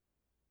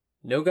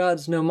No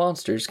Gods, No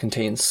Monsters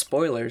contains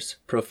spoilers,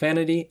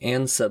 profanity,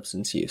 and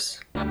substance use.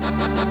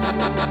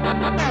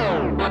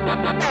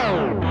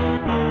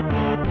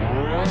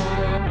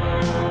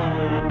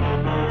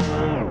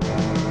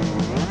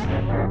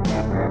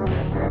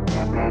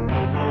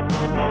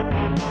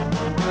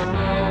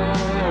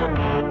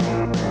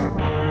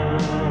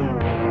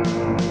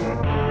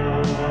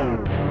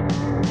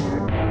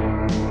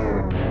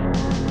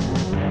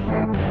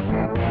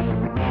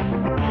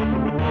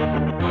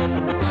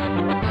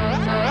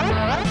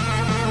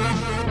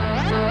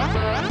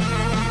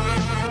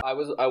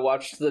 I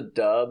watched the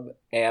dub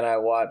and I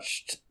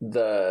watched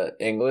the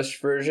English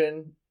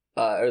version,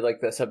 or like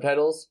the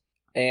subtitles,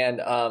 and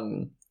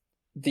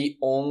the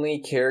only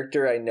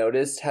character I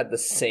noticed had the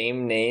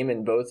same name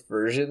in both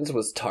versions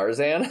was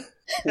Tarzan.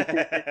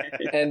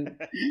 And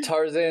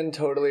Tarzan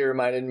totally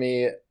reminded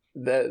me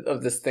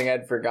of this thing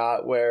I'd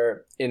forgot,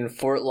 where in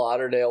Fort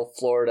Lauderdale,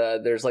 Florida,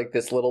 there's like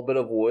this little bit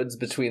of woods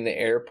between the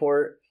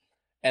airport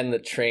and the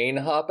train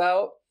hop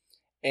out.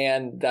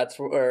 And that's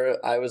where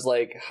I was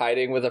like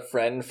hiding with a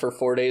friend for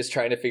 4 days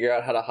trying to figure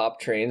out how to hop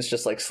trains,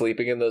 just like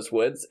sleeping in those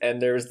woods.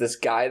 And there was this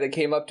guy that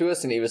came up to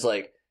us and he was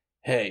like,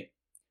 "Hey,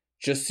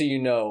 just so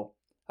you know,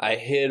 I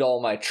hid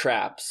all my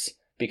traps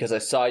because I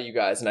saw you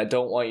guys and I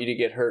don't want you to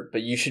get hurt,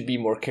 but you should be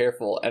more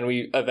careful." And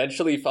we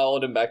eventually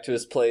followed him back to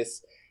his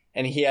place,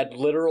 and he had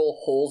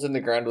literal holes in the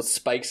ground with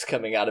spikes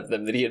coming out of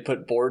them that he had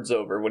put boards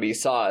over when he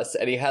saw us.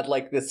 And he had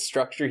like this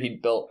structure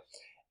he'd built.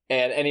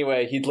 And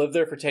anyway, he'd lived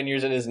there for 10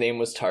 years and his name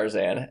was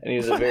Tarzan. And he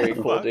was a very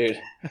cool dude.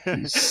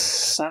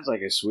 Sounds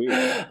like a sweet.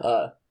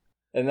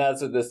 And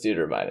that's what this dude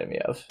reminded me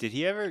of. Did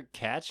he ever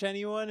catch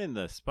anyone in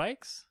the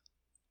spikes?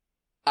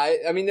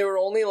 I mean, they were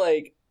only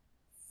like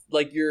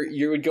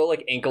you would go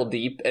like ankle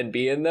deep and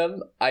be in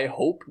them. I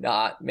hope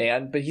not,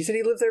 man. But he said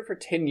he lived there for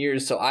 10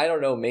 years, so I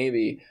don't know,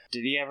 maybe.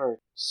 Did he ever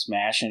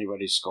smash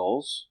anybody's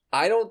skulls?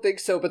 I don't think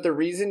so, but the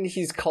reason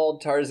he's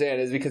called Tarzan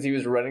is because he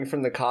was running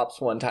from the cops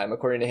one time,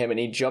 according to him, and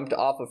he jumped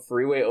off a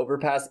freeway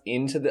overpass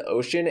into the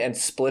ocean and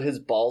split his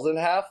balls in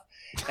half.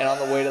 And on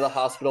the way to the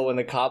hospital, when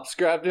the cops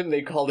grabbed him,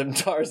 they called him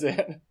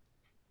Tarzan.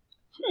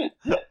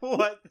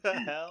 What the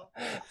hell?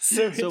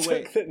 So he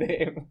took the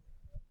name.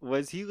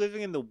 Was he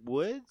living in the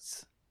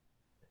woods?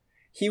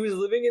 He was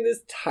living in this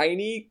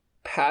tiny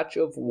patch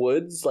of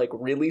woods, like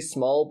really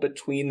small,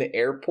 between the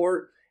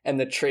airport and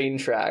the train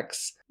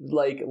tracks,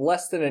 like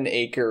less than an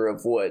acre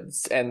of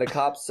woods. And the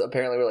cops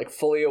apparently were like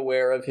fully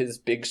aware of his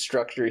big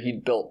structure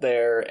he'd built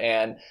there.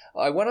 And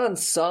I went on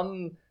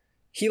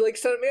he like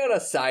sent me on a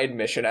side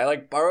mission. I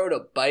like borrowed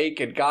a bike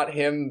and got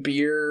him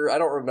beer. I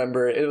don't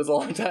remember. It was a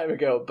long time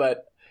ago,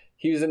 but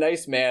he was a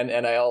nice man.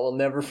 And I'll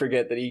never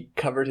forget that he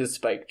covered his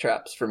spike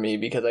traps for me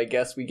because I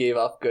guess we gave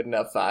off good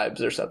enough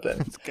vibes or something.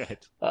 That's good.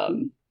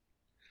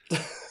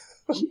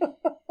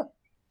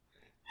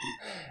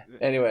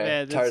 Anyway,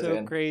 man, that's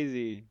Tarzan. so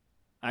crazy.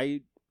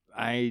 I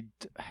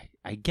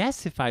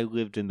guess if I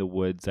lived in the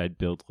woods, I'd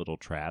build little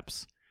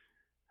traps.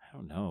 I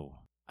don't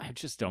know. I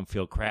just don't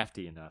feel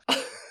crafty enough.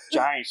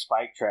 Giant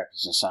spike trap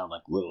doesn't sound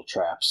like little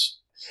traps.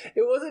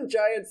 It wasn't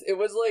giants. It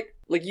was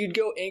like you'd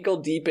go ankle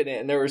deep in it,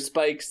 and there were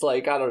spikes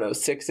like, I don't know,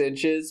 6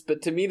 inches.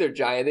 But to me, they're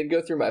giant. They'd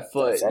go through my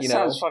foot. That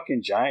sounds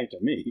fucking giant to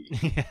me.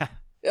 Yeah.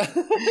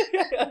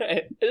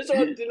 I just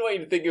didn't want you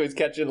to think it was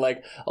catching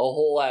like a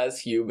whole ass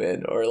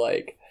human or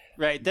like.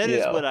 Right, that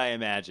is what I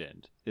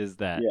imagined, is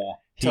that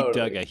he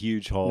dug a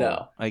huge hole.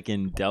 No. Like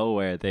in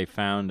Delaware, they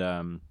found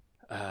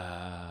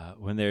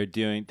when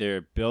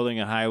they're building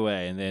a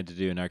highway and they had to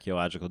do an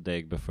archaeological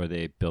dig before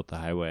they built the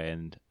highway,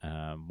 and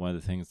one of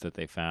the things that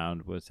they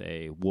found was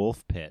a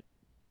wolf pit,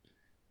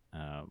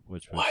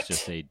 which was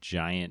just a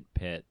giant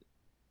pit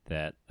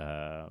that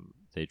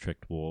they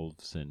tricked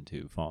wolves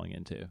into falling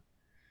into.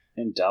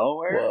 In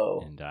Delaware?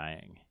 Whoa. And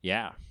dying.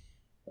 Yeah.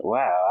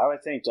 Wow, I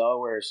would think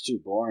Delaware is too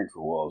boring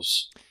for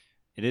wolves.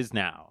 It is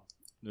now.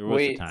 There was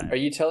Wait, a time. are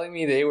you telling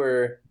me they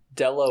were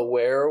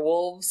Delaware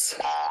wolves?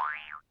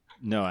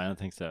 No, I don't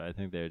think so. I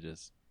think they're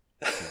just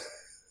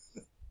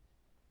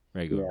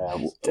regular.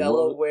 Yeah,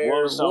 Delaware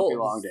wolves don't wolves.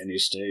 belong to any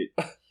state.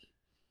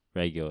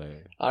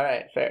 Regular. All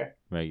right, fair.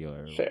 Fair.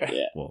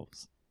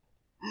 Wolves.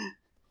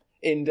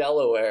 In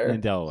Delaware. In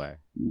Delaware.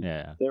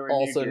 Yeah. They were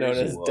Also New known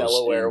Jersey as wolves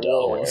Delaware in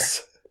Delaware.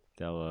 wolves.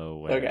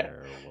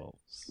 Delaware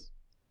wolves.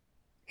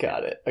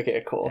 Got it.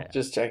 Okay, cool. Yeah.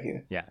 Just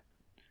checking. Yeah.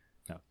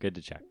 No, good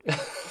to check.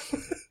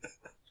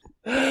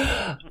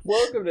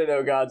 Welcome to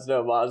No Gods,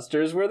 No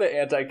Monsters. We're the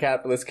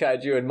anti-capitalist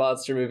kaiju and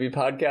monster movie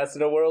podcast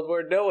in a world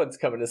where no one's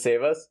coming to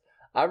save us.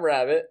 I'm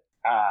Rabbit.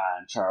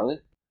 I'm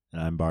Charlie.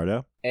 And I'm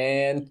Bardo.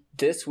 And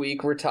this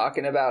week we're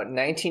talking about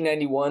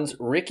 1991's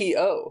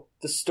Riki-Oh,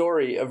 the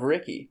story of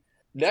Riki.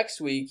 Next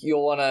week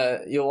you'll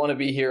wanna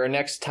be here, or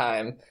next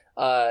time,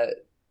 because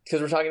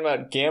we're talking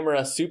about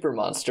Gamera Super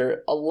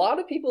Monster, a lot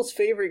of people's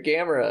favorite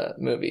Gamera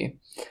movie.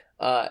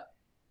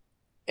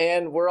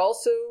 And we're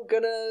also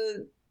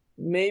gonna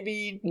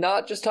maybe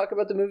not just talk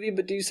about the movie,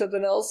 but do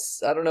something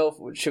else. I don't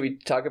know. Should we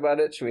talk about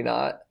it? Should we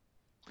not?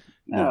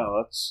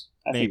 No,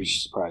 I think Maybe. we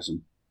should surprise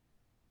him.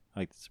 I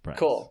like the surprise.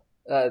 Cool.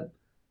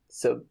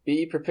 So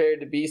be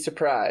prepared to be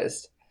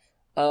surprised.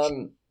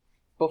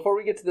 Before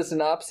we get to the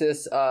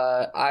synopsis,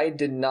 I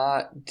did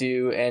not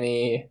do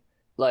any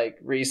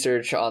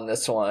research on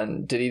this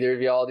one. Did either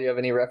of y'all? Do you have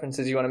any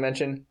references you want to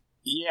mention?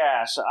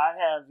 Yeah, so I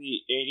have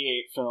the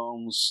 88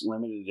 Films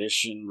limited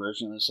edition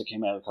version of this that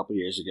came out a couple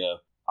years ago.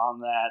 On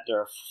that, there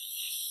are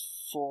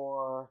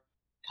 4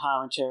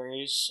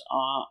 commentaries.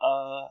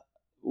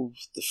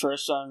 The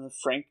first one with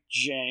Frank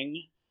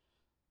Jing,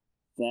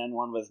 then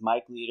one with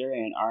Mike Leader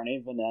and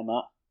Arne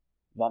Venema,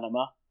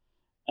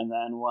 and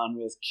then one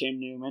with Kim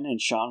Newman and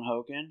Sean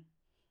Hogan,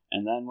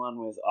 and then one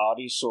with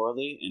Audie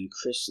Sorley and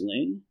Chris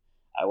Ling.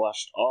 I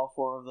watched all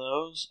 4 of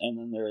those, and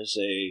then there is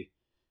a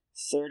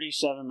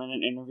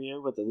 37-minute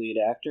interview with the lead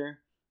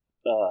actor,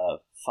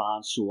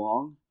 Fan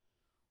Suong,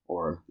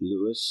 or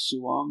Louis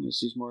Suong, as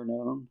he's more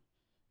known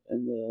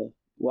in the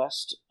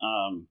West,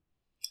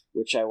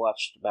 which I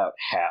watched about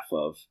half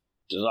of.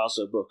 There's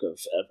also a book of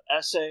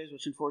essays,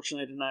 which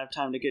unfortunately I did not have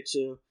time to get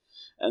to.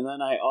 And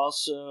then I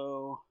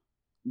also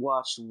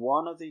watched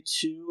one of the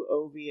 2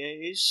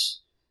 OVAs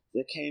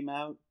that came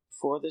out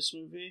for this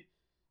movie.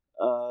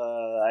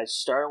 I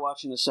started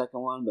watching the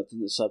second one, but then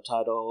the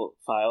subtitle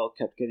file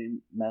kept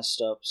getting messed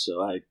up,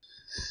 so I...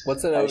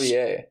 What's an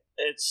OVA?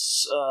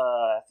 It's,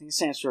 I think it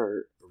stands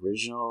for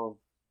Original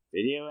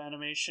Video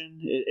Animation.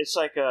 It's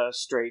like a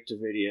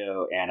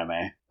straight-to-video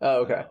anime.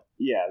 Oh, okay.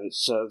 Yeah,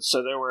 so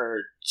there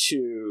were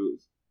 2...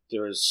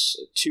 There was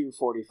 2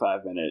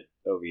 45-minute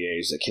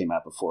OVAs that came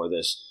out before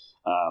this.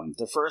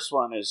 The first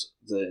one is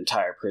the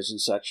entire prison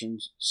section,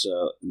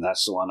 so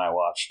that's the one I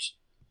watched.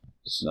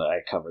 So I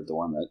covered the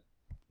one that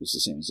was the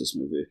same as this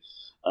movie.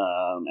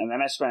 And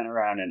then I spent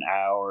around an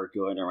hour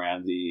going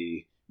around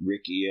the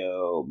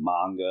Riki-Oh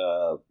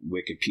manga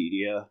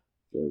Wikipedia,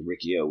 the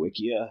Riki-Oh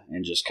Wikia,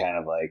 and just kind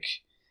of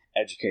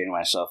educating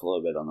myself a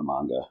little bit on the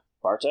manga.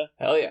 Barta?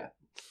 Hell yeah.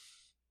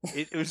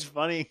 It was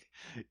funny.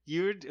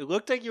 It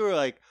looked like you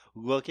were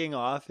looking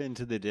off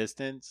into the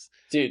distance,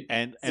 dude.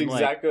 And that's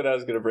exactly what I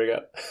was gonna bring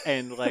up.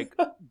 And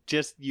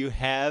just you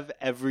have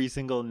every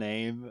single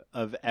name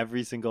of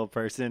every single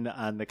person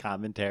on the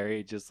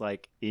commentary just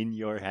in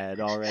your head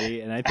already,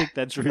 and I think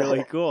that's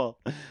really cool.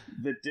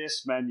 The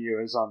disc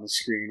menu is on the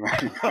screen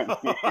right in front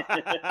of me.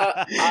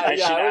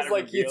 I was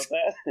like,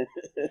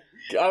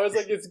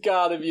 it's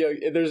gotta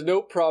be. There's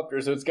no prompter,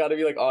 so it's gotta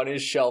be on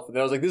his shelf. And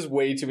I was like, this is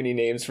way too many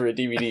names for a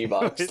DVD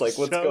box. What's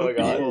so going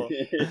on?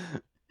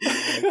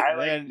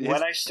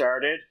 When I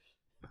started,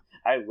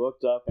 I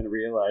looked up and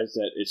realized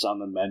that it's on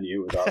the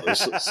menu with all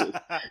this listed.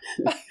 I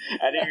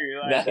didn't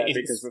realize that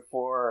because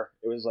before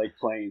it was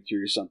playing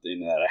through something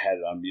that I had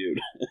it on mute.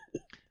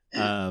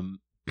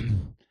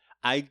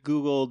 I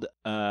googled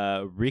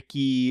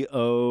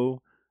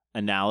Riki-Oh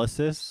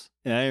analysis,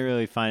 and I didn't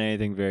really find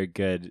anything very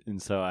good,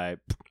 and so I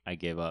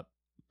gave up.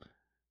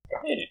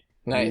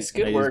 Nice,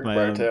 good work,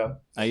 Barto.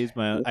 I used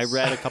my own. I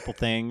read a couple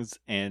things,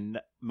 and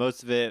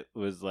most of it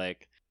was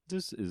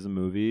this is a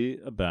movie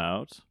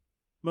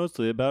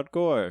mostly about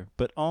gore,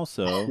 but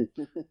also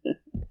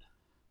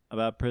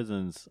about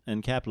prisons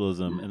and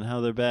capitalism and how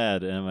they're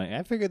bad. And I'm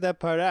I figured that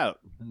part out.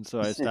 And so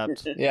I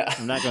stopped. Yeah.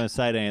 I'm not going to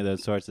cite any of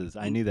those sources.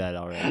 I knew that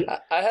already.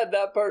 I had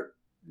that part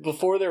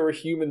before there were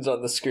humans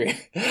on the screen.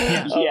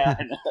 Yeah.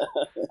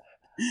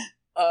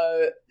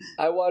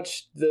 I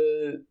watched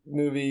the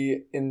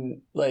movie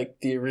in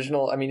the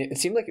original. I mean, it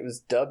seemed like it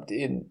was dubbed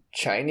in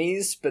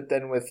Chinese, but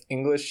then with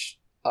English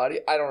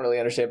audio. I don't really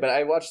understand, but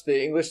I watched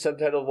the English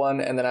subtitled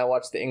one, and then I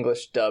watched the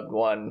English dubbed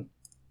one,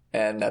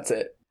 and that's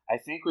it. I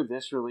think with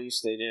this release,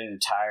 they did an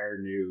entire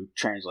new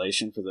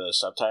translation for the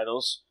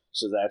subtitles,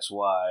 so that's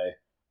why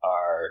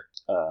our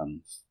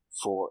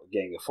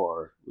Gang of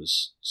Four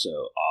was so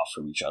off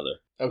from each other.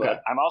 Okay.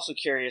 But I'm also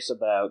curious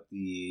about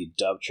the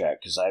dub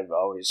track, because I've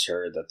always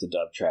heard that the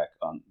dub track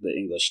on the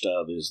English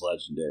dub is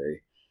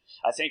legendary.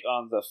 I think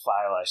on the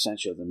file I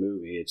sent you of the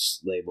movie,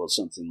 it's labeled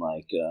something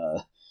like...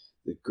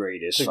 the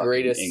greatest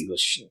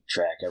English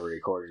track ever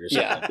recorded or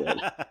something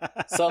like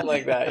that. Something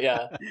like that,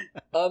 yeah.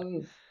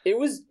 It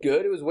was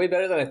good. It was way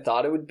better than I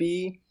thought it would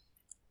be.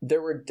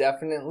 There were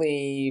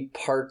definitely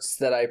parts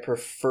that I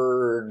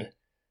preferred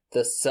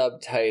the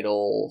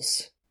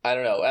subtitles. I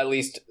don't know, at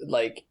least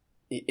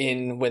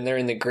when they're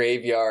in the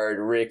graveyard,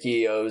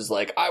 Riki-Oh's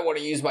I want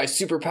to use my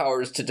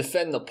superpowers to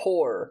defend the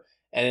poor.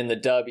 And in the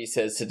dub, he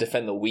says to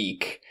defend the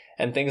weak.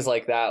 And things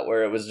like that,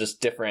 where it was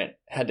just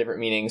had different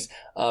meanings.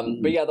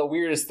 But yeah, the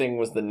weirdest thing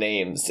was the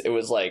names. It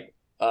was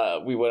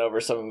we went over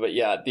some of them, but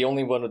yeah, the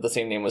only one with the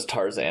same name was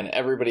Tarzan.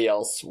 Everybody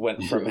else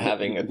went from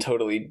having a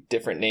totally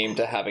different name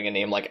to having a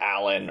name like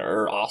Alan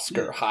or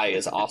Oscar, high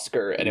as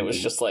Oscar. And it was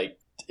just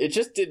it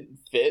just didn't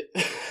fit.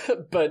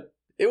 But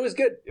it was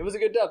good. It was a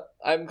good dub.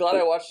 I'm glad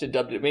I watched it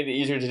dubbed. It made it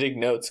easier to take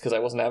notes because I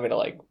wasn't having to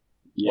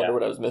wonder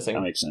what I was missing.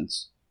 That makes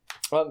sense.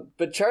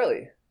 But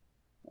Charlie,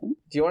 do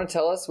you want to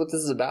tell us what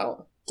this is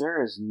about?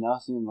 There is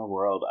nothing in the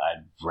world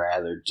I'd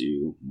rather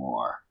do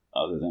more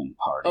other than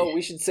party. Oh,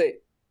 we should say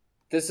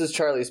this is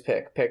Charlie's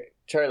pick.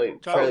 Charlie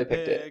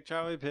picked it.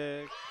 Charlie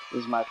picked.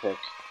 This is my pick.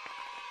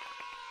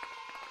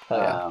 Oh,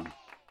 yeah.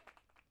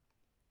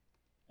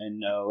 And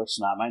no, it's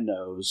not my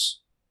nose.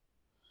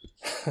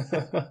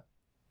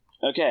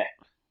 Okay.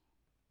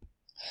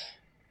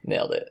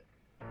 Nailed it.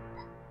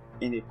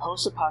 In a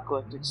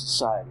post-apocalyptic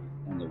society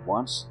in the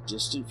once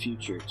distant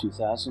future of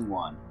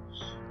 2001,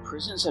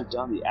 prisons have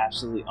done the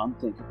absolutely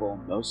unthinkable,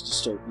 most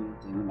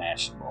dystopian thing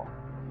imaginable.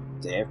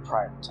 They have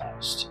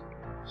privatized.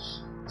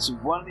 So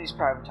one of these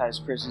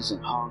privatized prisons in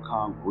Hong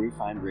Kong where we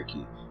find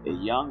Riki, a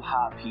young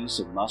hot piece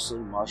of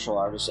muscly martial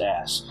artist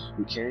ass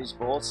who carries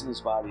bullets in his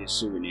body as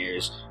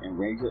souvenirs and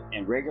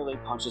regularly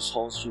punches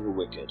holes through the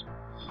wicked.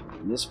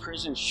 And this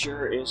prison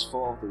sure is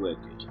full of the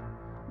wicked.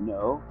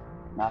 No,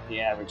 not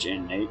the average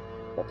inmate,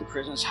 but the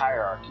prison's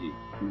hierarchy,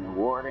 from the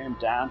warden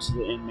down to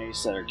the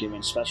inmates that are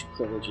given special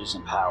privileges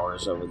and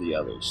powers over the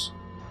others.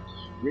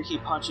 Riki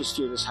punches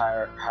through this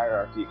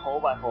hierarchy hole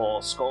by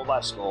hole, skull by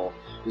skull,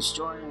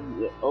 destroying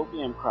the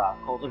opium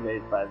crop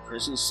cultivated by the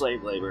prison's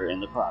slave labor in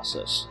the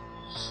process.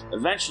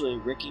 Eventually,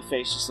 Riki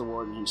faces the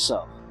warden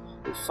himself,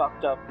 a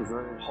fucked up,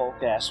 perverted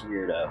Hulk-ass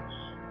weirdo,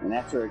 and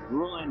after a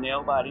grueling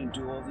nail-biting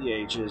duel of the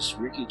ages,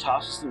 Riki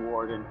tosses the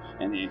warden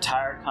and the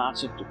entire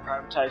concept of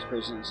privatized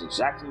prisons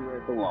exactly where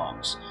it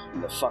belongs,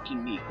 in the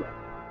fucking meat bin.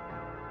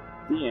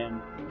 The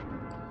end.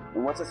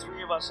 And what the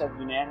three of us have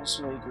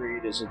unanimously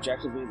agreed is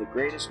objectively the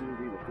greatest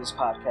movie that this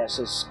podcast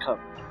has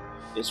covered.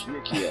 It's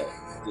Riki-Oh,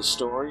 the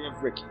story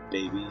of Riki,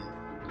 baby.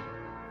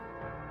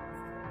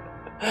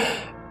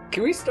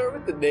 Can we start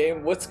with the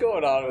name? What's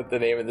going on with the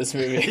name of this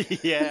movie?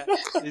 Yeah.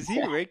 Is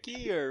he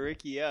Riki or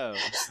Riki-Oh?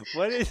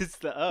 What is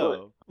the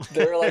O?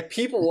 They're like,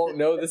 people won't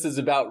know this is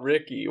about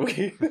Riki.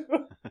 We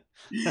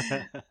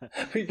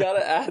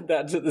gotta add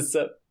that to the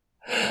set.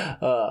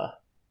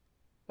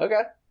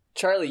 Okay.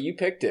 Charlie, you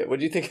picked it. What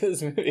do you think of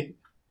this movie?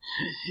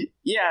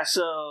 Yeah,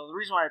 so the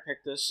reason why I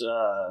picked this,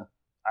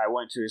 I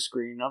went to a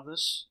screening of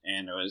this,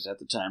 and it was at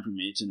the time for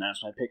me to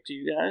announce my pick to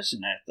you guys,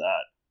 and I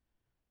thought,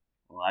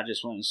 well, I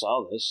just went and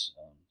saw this,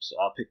 so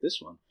I'll pick this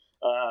one.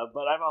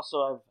 But I've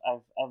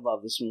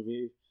loved this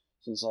movie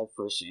since I've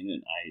first seen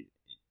it.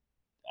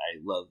 I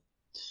love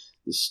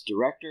this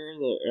director,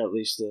 or at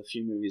least the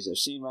few movies I've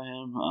seen by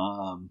him.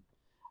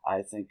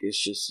 I think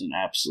it's just an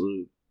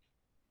absolute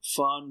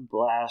fun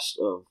blast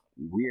of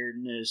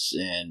weirdness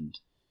and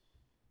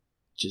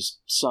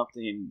just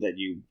something that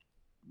you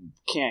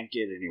can't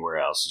get anywhere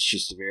else. It's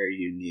just a very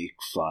unique,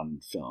 fun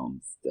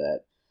film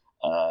that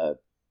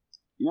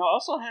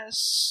also has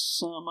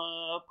some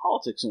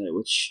politics in it,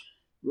 which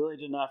really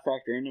did not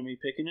factor into me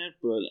picking it,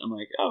 but I'm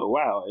like, oh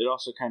wow, it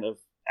also kind of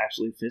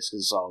absolutely fits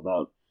because it's all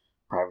about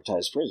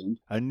privatized prison.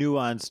 A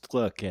nuanced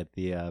look at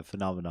the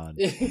phenomenon.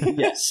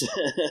 Yes.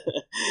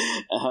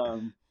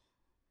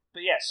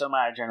 But yeah, so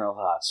my general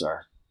thoughts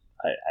are,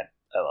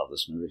 I love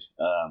this movie.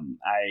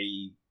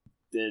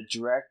 The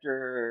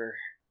director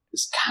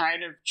is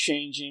kind of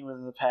changing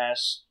within the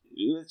past.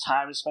 With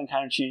time, it's been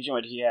kind of changing,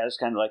 but he has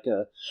kind of like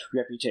a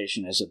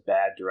reputation as a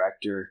bad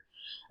director.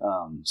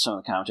 Some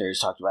of the commentators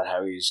talked about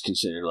how he's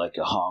considered like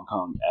a Hong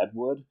Kong Ed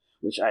Wood,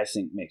 which I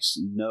think makes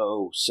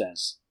no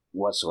sense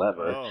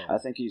whatsoever. Oh. I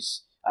think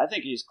he's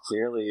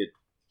clearly a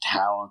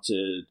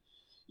talented.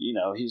 He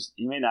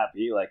may not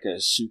be like a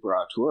super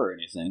auteur or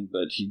anything,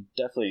 but he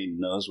definitely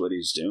knows what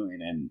he's doing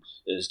and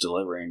is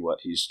delivering what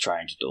he's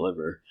trying to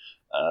deliver.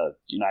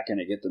 You're not going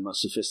to get the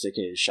most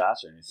sophisticated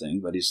shots or anything,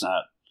 but he's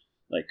not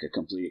like a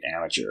complete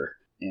amateur.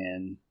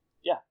 And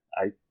yeah,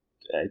 I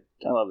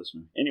love this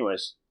movie.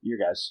 Anyways, you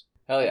guys.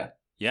 Hell yeah.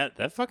 Yeah,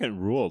 that fucking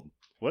ruled.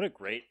 What a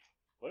great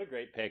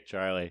pick,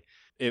 Charlie.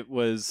 It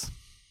was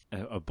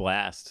a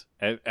blast.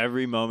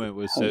 Every moment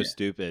was so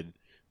stupid.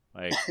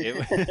 Like it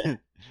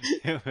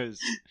was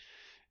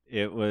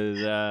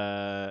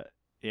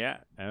yeah,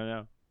 I don't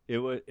know.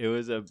 It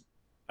was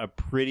a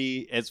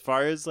pretty, as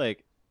far as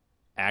like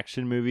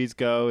action movies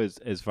go,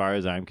 as far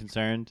as I'm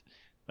concerned,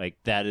 like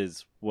that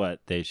is what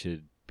they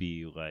should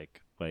be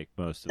like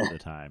most of the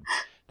time.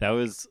 That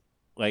was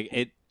like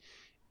it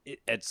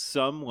at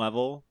some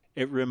level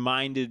it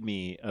reminded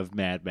me of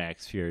Mad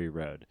Max Fury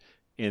Road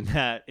in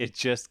that it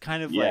just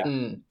kind of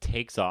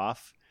takes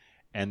off,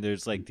 and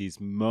there's like these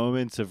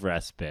moments of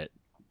respite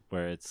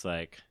where it's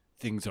like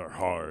things are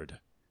hard,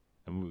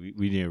 and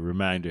we need a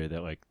reminder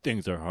that like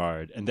things are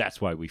hard, and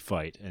that's why we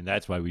fight, and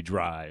that's why we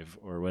drive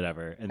or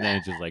whatever, and then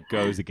it just like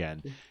goes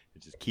again.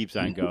 It just keeps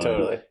on going.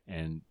 Totally.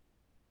 And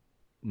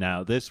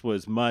now this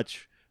was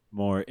much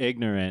more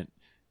ignorant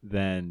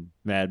than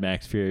Mad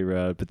Max Fury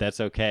Road, but that's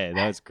okay.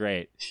 That was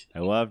great. I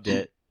loved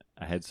it.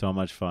 I had so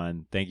much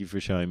fun. Thank you for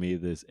showing me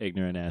this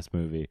ignorant ass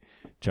movie,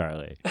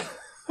 Charlie.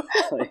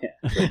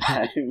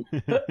 I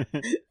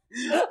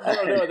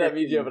don't know what that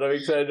means yet, but I'm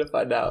excited to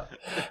find out.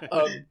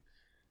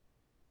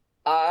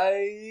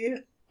 I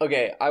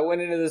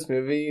went into this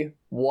movie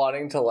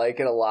wanting to like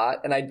it a lot,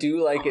 and I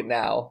do like it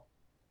now.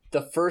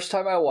 The first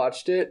time I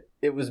watched it,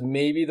 it was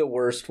maybe the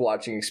worst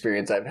watching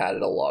experience I've had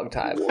in a long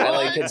time. What?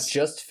 I had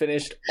just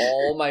finished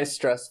all my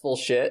stressful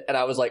shit, and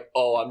I was like,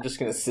 oh, I'm just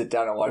going to sit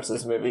down and watch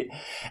this movie.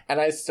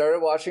 And I started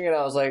watching it, and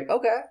I was like,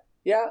 okay.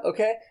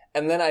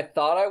 And then I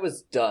thought I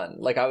was done.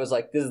 Like, I was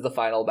like, this is the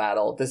final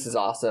battle. This is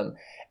awesome.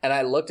 and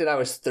I looked and I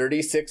was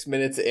 36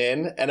 minutes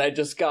in, and I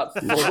just got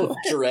full of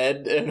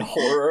dread and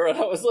horror, and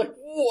I was like,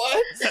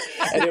 what?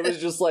 And it was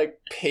just like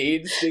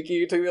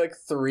painstaking. It took me like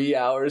 3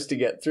 hours to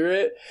get through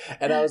it,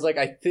 and I was like,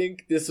 I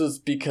think this was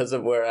because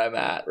of where I'm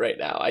at right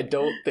now. I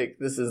don't think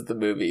this is the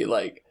movie.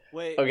 Like,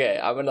 Wait. Okay,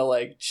 I'm gonna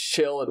like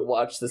chill and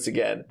watch this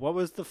again. What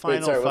was the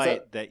final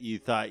fight that you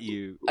thought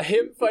you...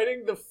 Him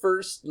fighting the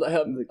first...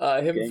 him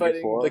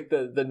fighting like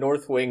the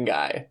North Wing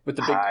guy with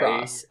the big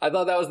cross. I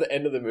thought that was the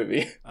end of the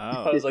movie. Oh.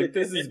 I was like,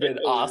 this has been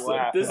awesome.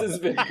 Wow. This has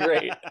been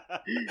great.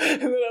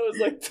 And then I was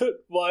like,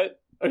 what?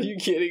 Are you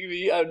kidding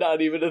me? I'm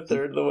not even a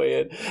third of the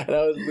way in. And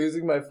I was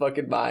losing my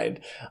fucking mind.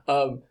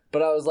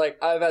 But I was like,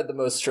 I've had the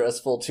most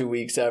stressful 2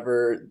 weeks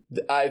ever.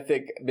 I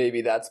think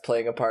maybe that's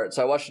playing a part.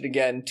 So I watched it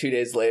again 2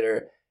 days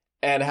later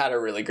and had a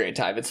really great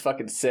time. It's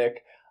fucking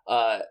sick.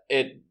 Kung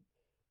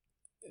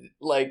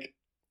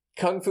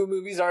fu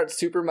movies aren't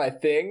super my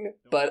thing,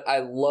 but I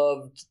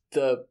loved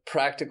the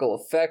practical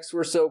effects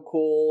were so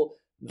cool.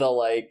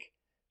 I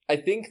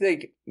think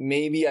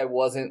maybe I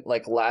wasn't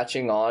like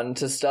latching on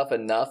to stuff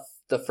enough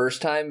the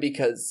first time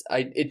because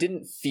it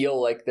didn't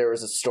feel like there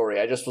was a story.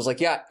 I just was like,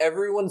 yeah,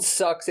 everyone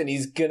sucks and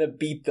he's gonna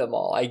beat them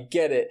all. I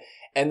get it.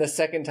 And the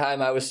second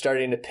time I was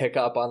starting to pick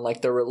up on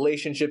like the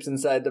relationships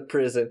inside the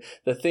prison,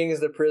 the things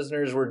the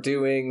prisoners were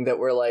doing that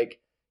were like,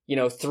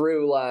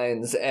 through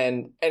lines.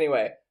 And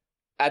anyway,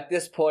 at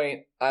this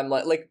point, I'm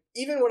like,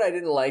 even when I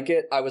didn't like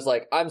it, I was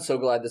like, I'm so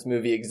glad this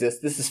movie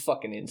exists. This is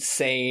fucking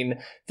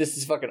insane. This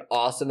is fucking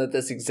awesome that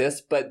this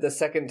exists. But the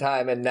second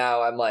time and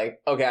now I'm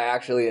like, okay, I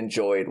actually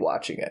enjoyed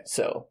watching it.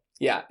 So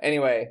yeah,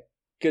 anyway,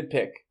 good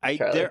pick.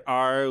 There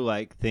are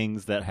like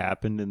things that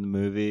happened in the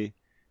movie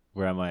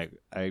where I'm like,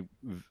 I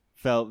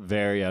felt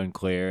very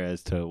unclear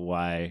as to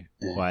why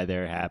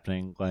they're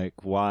happening. Like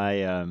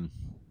why,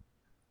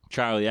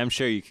 Charlie, I'm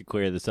sure you could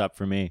clear this up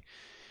for me.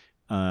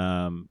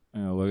 I'm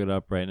gonna look it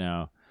up right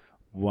now.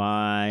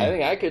 Why? I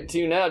think I could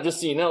too now,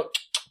 just so you know.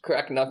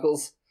 Crack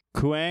knuckles.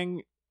 Kuang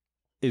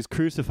is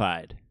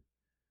crucified.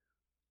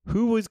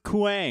 Who was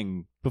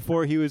Kuang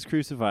before he was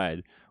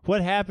crucified?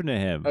 What happened to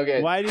him?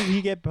 Okay. Why did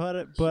he get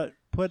put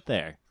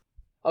there?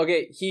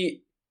 Okay,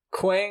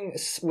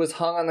 Kuang was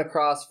hung on the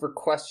cross for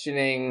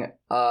questioning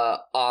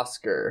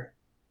Oscar.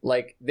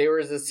 Like, there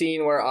was a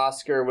scene where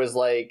Oscar was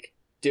like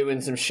doing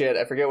some shit.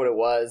 I forget what it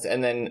was,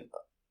 and then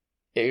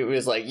it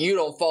was like, you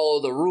don't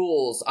follow the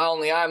rules.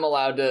 I'm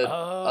allowed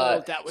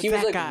to... that was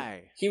that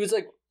guy. He was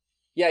like...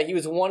 Yeah, he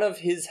was one of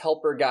his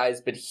helper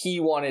guys, but he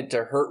wanted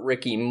to hurt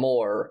Ricky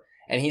more.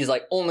 And he's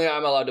like, only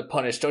I'm allowed to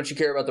punish. Don't you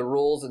care about the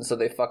rules? And so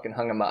they fucking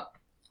hung him up.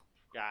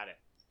 Got it.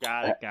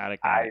 I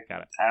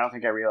don't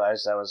think I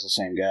realized that was the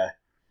same guy.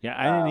 Yeah,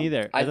 I didn't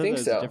either. I thought think that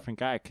was so. a different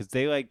guy. Because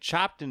they like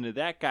chopped into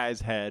that guy's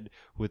head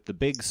with the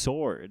big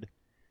sword.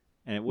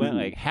 And it went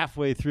like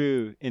halfway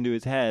through into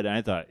his head. And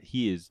I thought,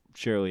 he is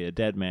surely a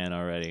dead man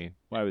already.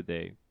 Why would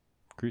they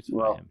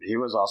crucify him? He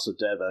was also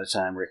dead by the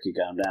time Ricky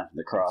got him down from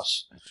the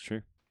cross. That's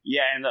true.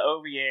 Yeah, in the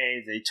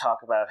OVA, they talk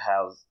about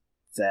how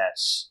that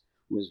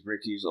was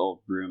Ricky's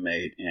old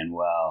roommate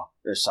or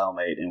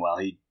cellmate. And while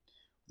they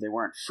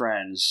weren't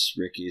friends,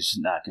 Ricky's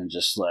not going to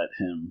just let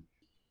him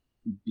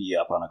be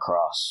up on a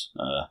cross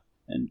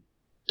and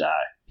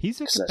die.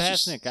 He's a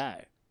compassionate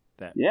guy.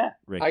 Yeah.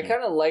 Ricky. I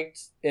kind of liked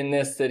in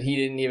this that he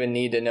didn't even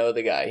need to know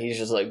the guy. He's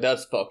just like,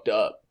 that's fucked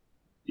up.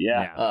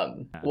 Yeah.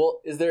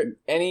 Well, is there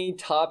any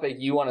topic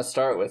you want to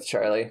start with,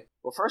 Charlie?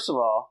 Well, first of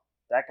all,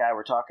 that guy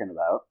we're talking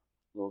about,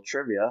 little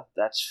trivia,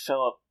 that's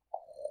Philip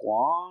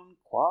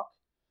Kwok,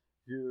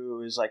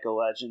 who is like a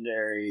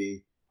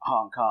legendary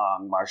Hong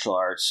Kong martial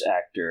arts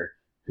actor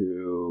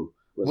who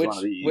was one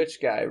of the... Which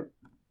guy?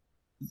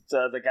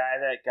 The guy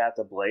that got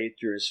the blade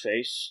through his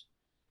face.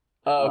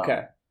 Oh,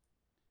 okay.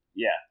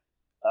 Yeah.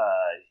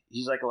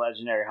 He's like a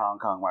legendary Hong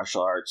Kong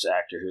martial arts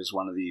actor who's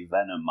one of the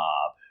Venom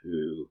mob,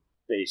 who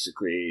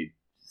basically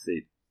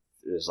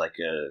there's like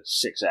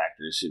 6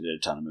 actors who did a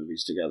ton of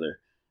movies together.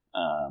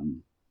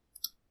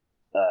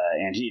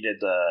 And he did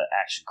the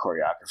action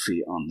choreography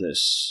on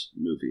this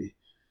movie.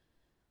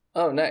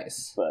 Oh,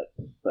 nice. But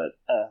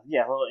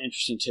yeah, a little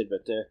interesting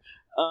tidbit there.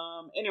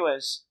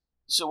 Anyways,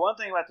 so one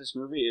thing about this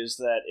movie is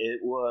that it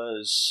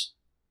was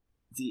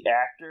the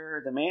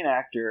main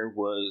actor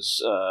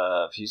was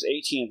he's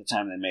 18 at the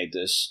time they made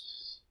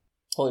this.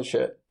 Holy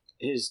shit.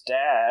 His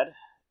dad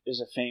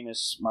is a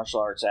famous martial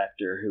arts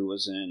actor who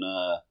was in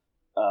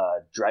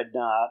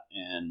Dreadnought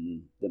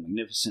and The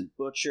Magnificent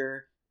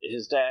Butcher.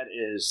 His dad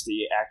is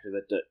the actor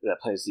that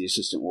plays the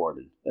assistant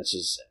warden. That's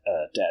his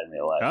dad in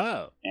real life.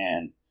 Oh.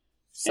 And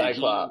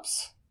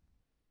Cyclops.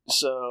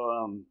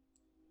 So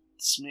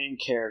this main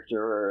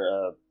character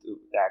or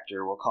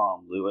actor, we'll call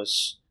him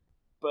Lewis.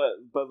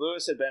 But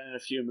Lewis had been in a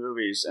few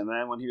movies, and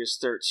then when he was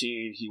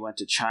 13, he went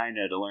to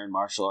China to learn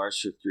martial arts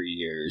for 3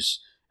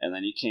 years, and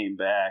then he came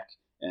back,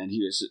 and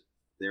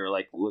they were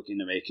like looking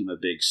to make him a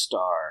big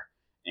star,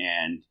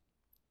 and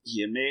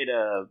he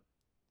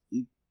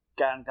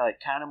gotten like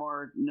kind of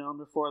more known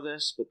before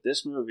this, but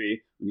this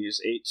movie, when he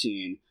was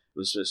 18,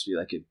 was supposed to be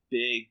like a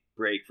big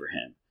break for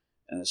him,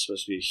 and it's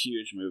supposed to be a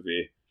huge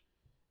movie.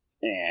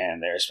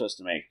 and they're supposed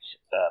to make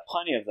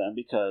plenty of them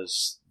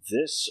because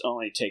this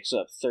only takes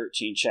up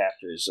 13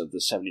 chapters of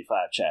the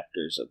 75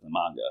 chapters of the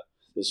manga.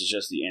 This is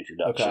just the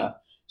introduction. Okay.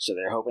 So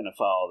they're hoping to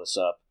follow this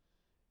up,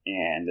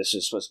 and this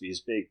is supposed to be his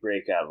big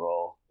breakout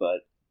role.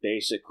 But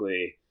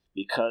basically,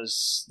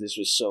 because this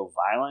was so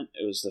violent,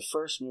 it was the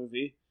first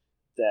movie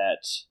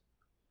that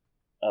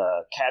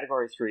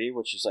Category 3,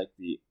 which is like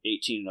the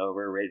 18 and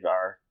over rated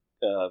R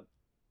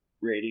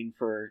rating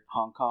for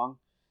Hong Kong,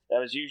 that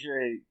was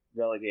usually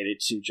relegated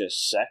to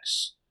just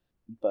sex.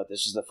 But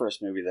this is the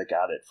first movie that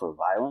got it for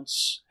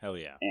violence. Hell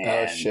yeah.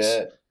 And oh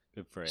shit!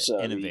 Good for it. so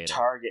Innovative.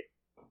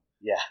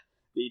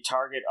 the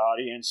target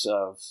audience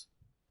of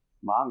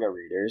manga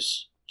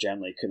readers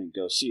generally couldn't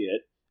go see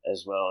it,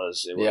 as well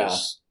as it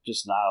was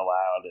just not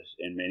allowed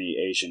in many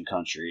Asian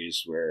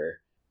countries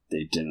where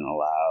they didn't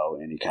allow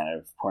any kind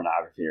of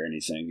pornography or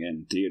anything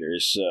in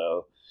theaters.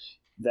 So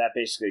that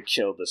basically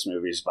killed this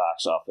movie's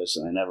box office,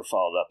 and they never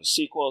followed up with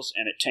sequels,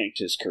 and it tanked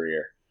his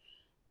career.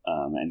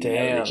 And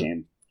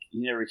he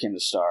never became the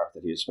star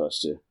that he was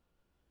supposed to.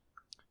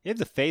 He had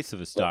the face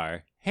of a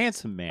star.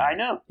 Handsome man. I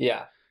know.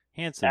 Yeah.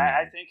 Handsome man.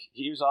 I think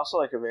he was also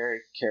like a very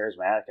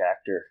charismatic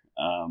actor.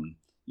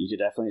 You could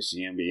definitely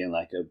see him being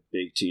like a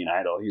big teen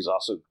idol. He's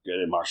also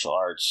good at martial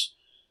arts,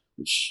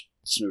 which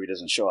this movie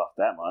doesn't show off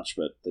that much,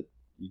 but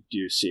you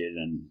do see it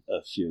in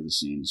a few of the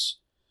scenes.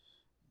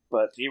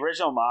 But the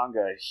original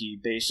manga, he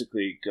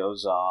basically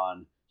goes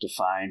on to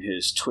find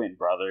his twin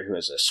brother who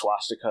has a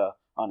swastika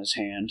on his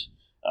hand.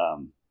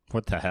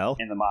 What the hell?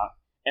 In the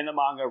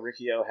manga,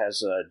 Riki-Oh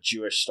has a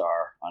Jewish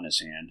star on his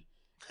hand,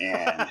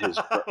 and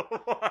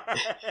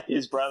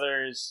his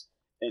brother is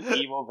an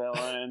evil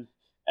villain.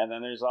 And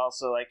then there's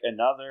also like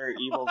another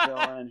evil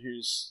villain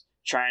who's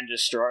trying to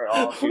destroy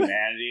all of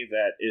humanity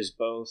that is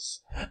both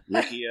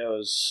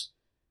Riki-Oh's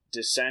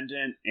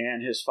descendant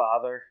and his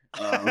father.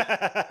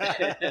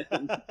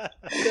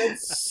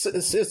 That's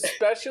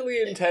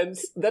especially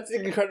intense. That's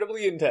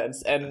incredibly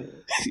intense and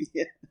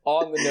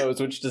on the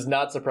nose, which does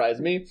not surprise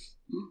me.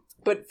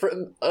 But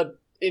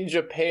in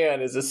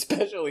Japan is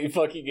especially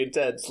fucking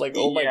intense. Like,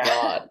 oh my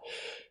god.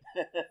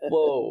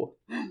 Whoa.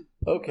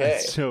 Okay.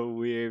 That's so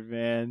weird,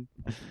 man.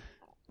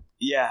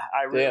 Yeah,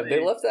 I really... Damn,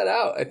 they left that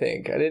out, I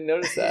think. I didn't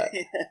notice that.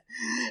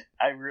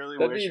 I really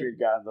wish we'd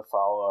gotten the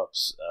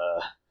follow-ups.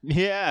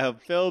 Yeah,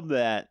 film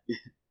that.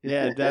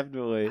 Yeah,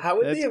 definitely. How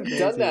would they have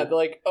done that? They're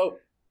like, oh,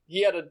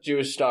 he had a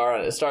Jewish star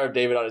of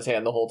David on his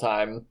hand the whole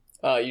time.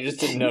 You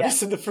just didn't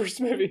notice in the first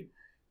movie.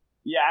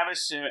 Yeah, I'm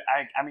assuming...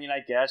 I mean,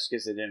 I guess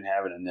because they didn't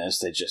have it in this,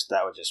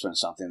 that would just been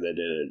something they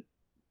didn't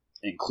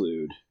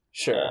include.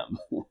 Sure.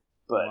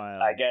 But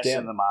Wild. I guess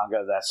in the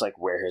manga, that's like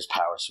where his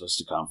power's supposed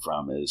to come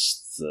from,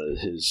 is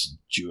his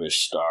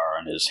Jewish star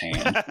on his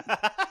hand.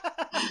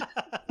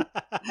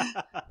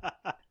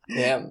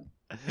 Damn.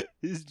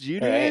 Is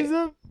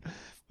Judaism?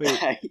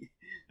 Wait.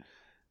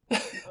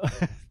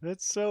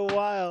 That's so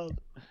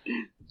wild.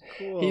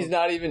 Cool. He's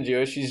not even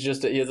Jewish. He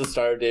has a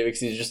Star of David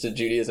because he's just a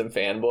Judaism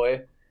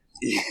fanboy.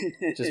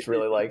 Just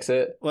really likes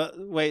it. Well,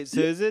 wait. So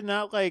is it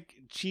not like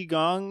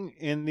qigong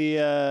in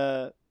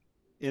the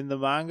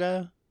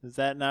manga? Is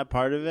that not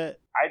part of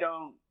it? I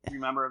don't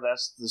remember if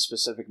that's the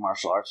specific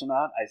martial arts or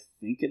not. I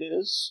think it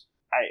is.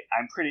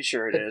 I'm pretty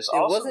sure it is. It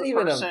also, wasn't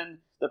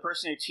the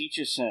person who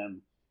teaches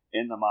him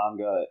in the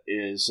manga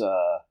is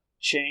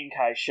Chiang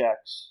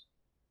Kai-shek's.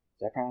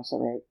 Did I pronounce that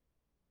right?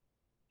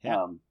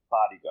 Yeah.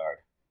 Bodyguard.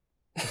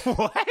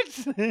 What?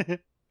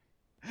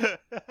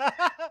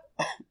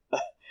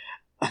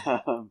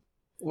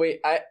 Wait,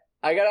 I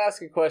gotta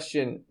ask a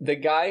question. The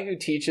guy who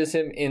teaches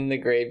him in the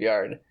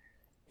graveyard,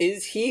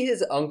 is he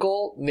his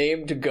uncle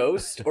named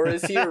Ghost, or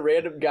is he a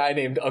random guy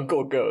named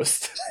Uncle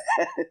Ghost?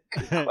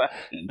 Good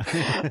question.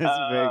 That's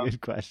a very good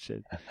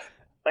question.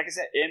 Like I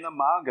said, in the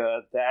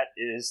manga, that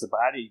is the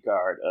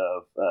bodyguard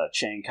of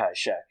Chiang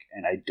Kai-shek,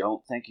 and I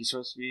don't think he's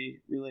supposed to be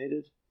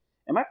related.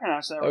 Am I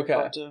pronouncing that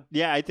right? Okay.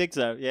 Yeah, I think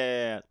so.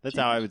 Yeah. That's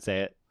how I would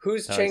say it.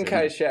 Who's Chiang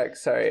Kai-shek?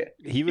 Sorry.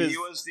 He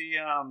was the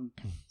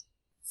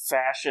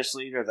fascist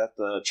leader that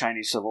the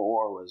Chinese Civil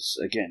War was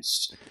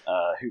against,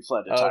 who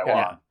fled to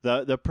Taiwan.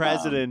 The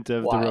president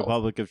of wild. the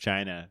Republic of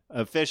China,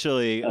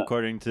 officially,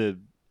 according to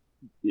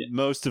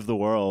most of the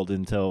world,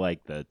 until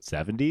like the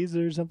 70s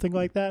or something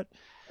like that.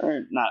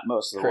 Or not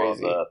most of the world,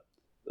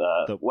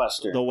 the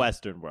Western. The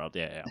Western world,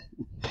 yeah.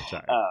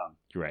 Sorry,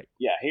 you're right.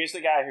 Yeah, he's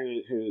the guy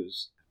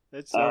who's...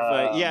 That's so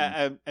funny.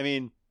 Yeah, I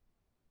mean,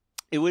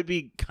 it would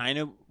be kind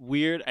of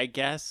weird, I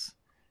guess.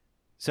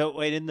 So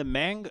wait, in the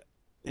manga,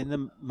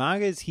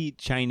 is he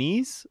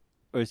Chinese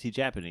or is he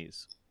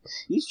Japanese?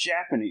 He's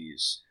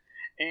Japanese,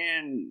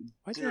 and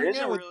there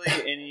isn't really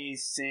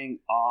anything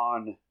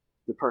on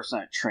the person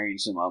that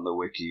trains him on the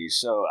wiki,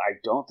 so I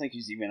don't think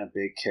he's even a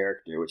big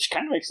character, which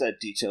kind of makes that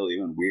detail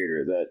even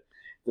weirder, that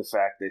the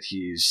fact that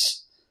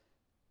he's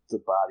the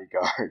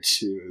bodyguard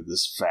to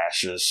this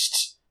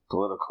fascist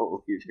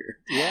political leader.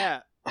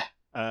 Yeah.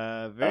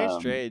 Very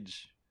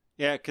strange.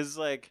 Yeah, because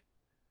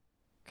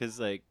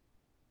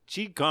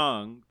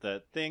Qigong,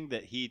 the thing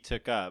that he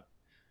took up,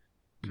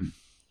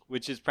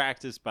 which is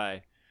practiced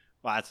by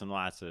lots and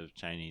lots of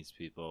Chinese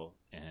people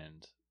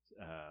and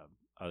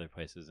other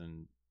places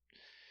in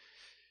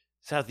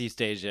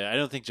Southeast Asia. I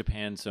don't think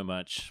Japan so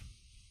much,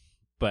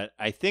 but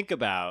when I think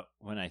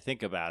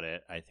about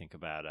it, I think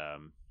about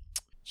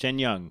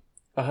Shenyang.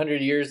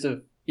 100 years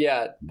of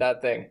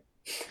that thing.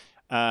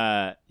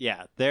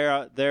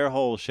 Their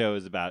whole show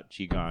is about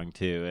qigong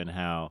too, and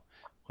how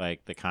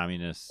like the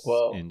communists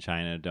in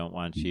China don't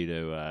want you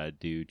to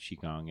do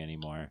qigong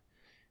anymore.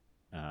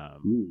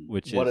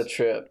 What a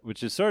trip.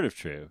 Which is sort of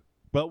true,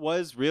 but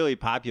was really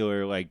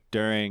popular like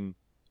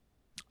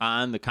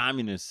on the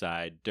communist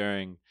side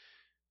during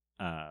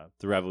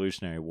the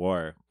Revolutionary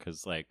War,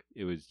 because like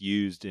it was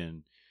used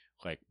in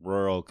like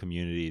rural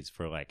communities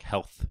for like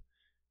health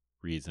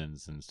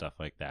reasons and stuff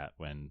like that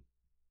when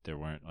there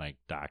weren't like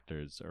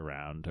doctors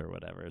around or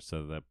whatever.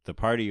 So the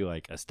party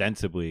like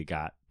ostensibly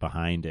got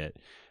behind it.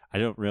 I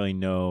don't really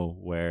know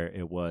where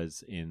it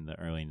was in the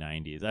early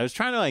 90s. I was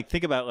trying to like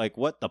think about like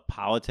what the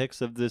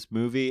politics of this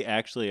movie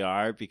actually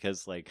are,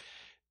 because like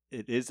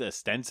it is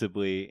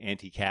ostensibly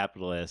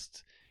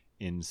anti-capitalist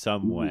in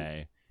some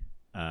way.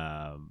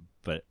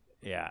 But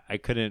yeah, I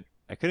couldn't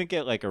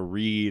get like a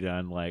read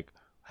on like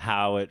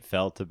how it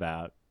felt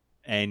about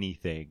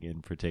anything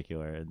in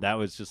particular. And that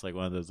was just like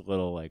one of those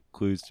little like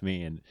clues to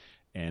me.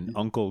 And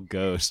Uncle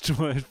Ghost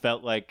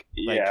felt like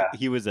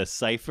he was a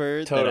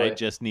cipher that I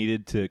just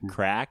needed to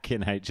crack,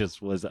 and I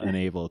just was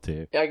unable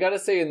to. I gotta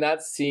say, in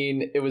that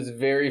scene, it was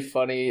very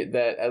funny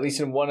that, at least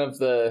in one of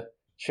the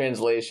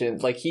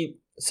translations, like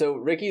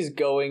Ricky's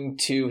going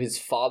to his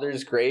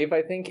father's grave,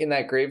 I think, in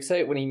that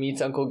gravesite when he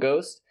meets Uncle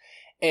Ghost.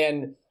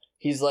 And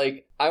he's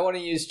like, I want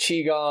to use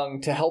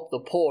Qigong to help the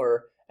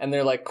poor. And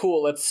they're like,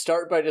 cool, let's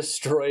start by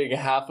destroying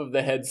half of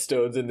the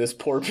headstones in this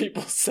poor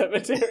people's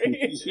cemetery.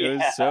 It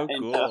was so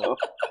cool.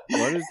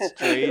 What a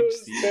strange It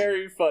was scene.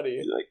 Very funny.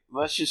 Like,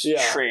 let's just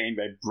train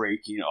by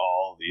breaking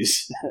all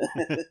these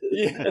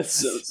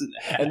headstones.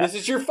 And this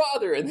is your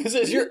father, and this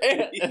is your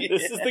aunt, and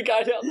this is the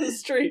guy down the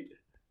street.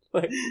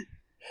 Like,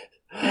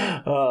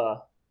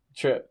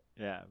 trip.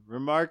 Yeah,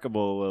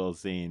 remarkable little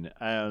scene.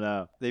 I don't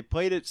know. They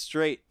played it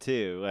straight,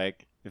 too.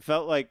 Like, it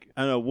felt like,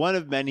 I don't know, one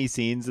of many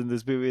scenes in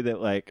this movie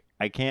that, like,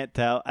 I can't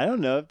tell. I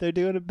don't know if they're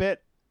doing a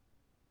bit,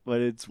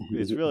 but it's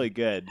really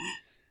good.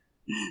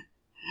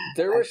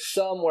 There were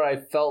some where I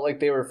felt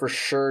like they were for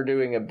sure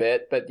doing a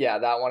bit, but yeah,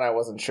 that one I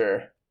wasn't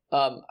sure.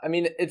 I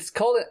mean, it's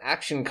called an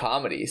action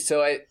comedy,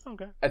 so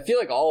I feel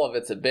like all of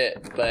it's a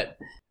bit, but...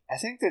 I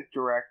think the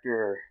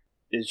director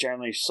is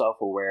generally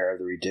self-aware of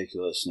the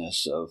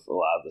ridiculousness of a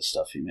lot of the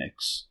stuff he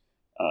makes.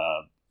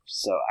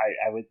 So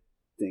I would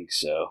think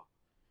so.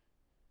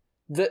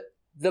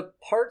 The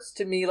parts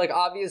to me, like,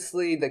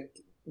 obviously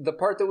the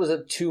part that was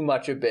too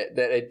much a bit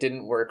that it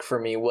didn't work for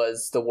me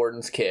was the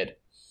warden's kid.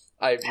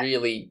 I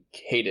really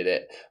hated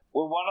it.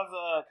 Well, one of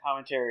the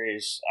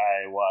commentaries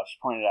I watched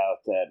pointed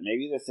out that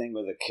maybe the thing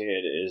with the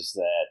kid is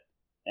that,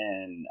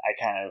 and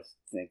I kind of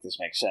think this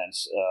makes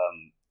sense,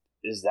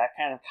 is that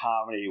kind of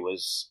comedy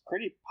was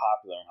pretty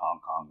popular in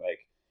Hong Kong.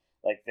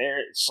 Like their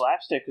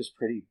slapstick was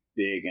pretty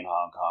big in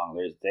Hong Kong.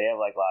 They have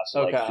like lots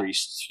of like Three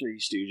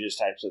Stooges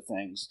types of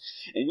things,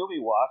 and you'll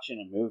be watching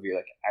a movie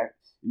like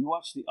you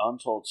watch The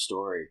Untold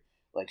Story.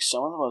 Like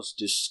some of the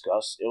most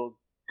it'll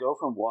go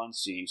from one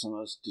scene, some of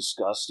the most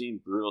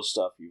disgusting, brutal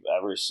stuff you've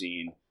ever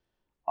seen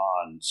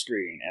on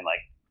screen, and like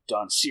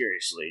done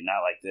seriously,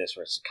 not like this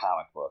where it's a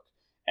comic book,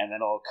 and then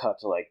it'll cut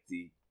to like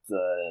the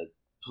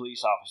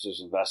police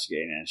officers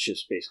investigating, and it's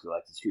just basically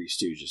like the Three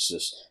Stooges,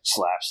 this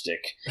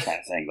slapstick kind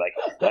of thing. Like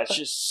that's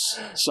just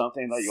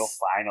something that you'll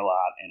find a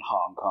lot in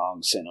Hong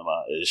Kong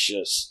cinema. Is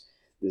just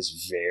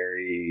this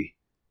very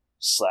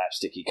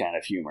slapsticky kind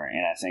of humor,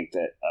 and I think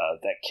that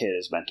that kid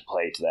is meant to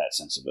play to that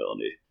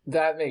sensibility.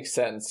 That makes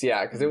sense,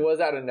 yeah, because it was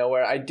out of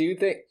nowhere. I do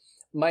think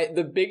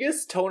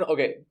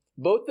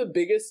both the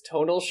biggest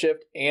tonal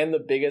shift and the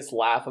biggest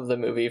laugh of the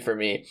movie for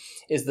me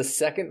is the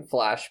second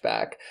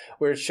flashback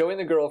where it's showing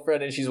the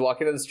girlfriend and she's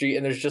walking down the street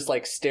and there's just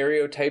like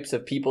stereotypes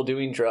of people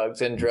doing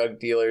drugs and drug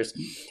dealers,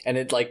 and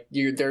it's like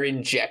they're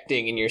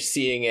injecting and you're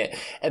seeing it,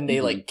 and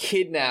they like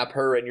kidnap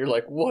her and you're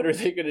like, what are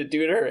they gonna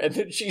do to her? And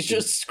then she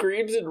just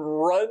screams and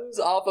runs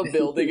off a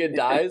building and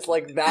dies.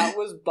 Like that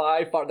was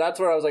by far, that's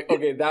where I was like,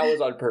 okay, that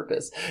was on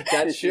purpose.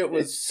 That shit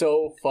was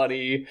so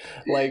funny.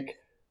 Like,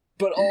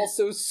 but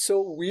also so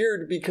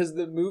weird because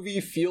the movie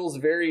feels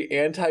very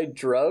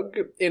anti-drug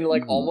in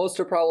like almost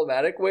a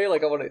problematic way.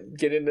 Like I want to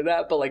get into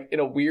that, but like in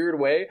a weird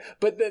way.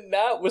 But then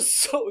that was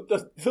so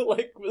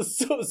was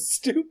so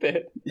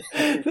stupid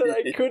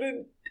that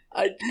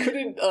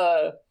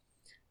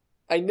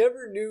I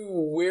never knew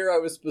where I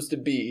was supposed to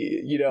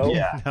be, you know?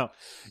 Yeah. No.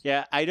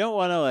 Yeah, I don't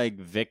want to like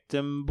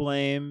victim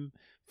blame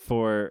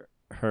for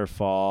her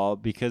fall,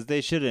 because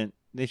they shouldn't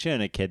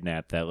have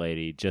kidnapped that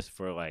lady just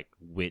for like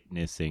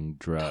witnessing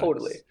drugs.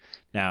 Totally.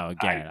 Now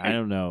again, I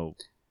don't know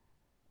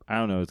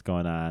what's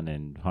going on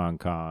in Hong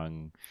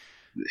Kong.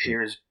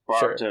 Here's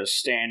Bartos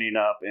standing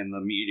up in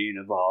the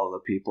meeting of all the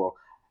people.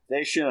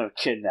 They shouldn't have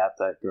kidnapped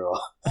that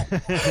girl.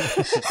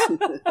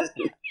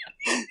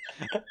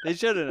 They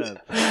shouldn't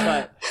have.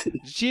 But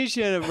she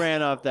should have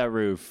ran off that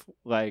roof.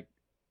 Like,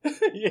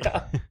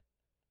 yeah.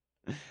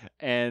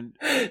 And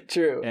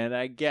true. And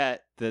I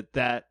get that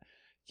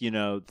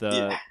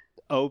the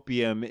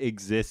opium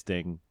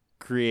existing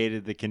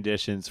created the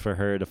conditions for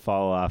her to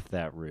fall off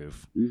that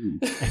roof.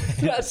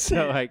 Mm-hmm.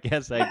 So I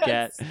guess I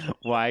get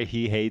why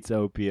he hates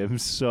opium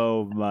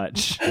so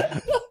much.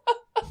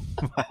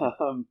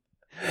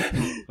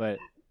 But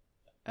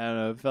I don't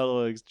know, it felt a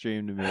little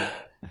extreme to me.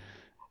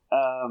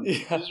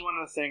 This is one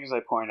of the things I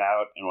point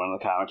out in one of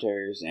the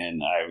commentaries,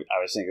 and I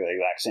was thinking the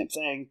exact same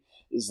thing,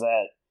 is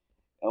that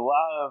a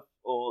lot of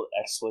old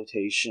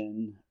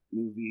exploitation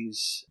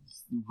movies,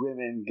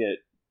 women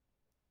get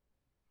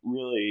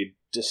really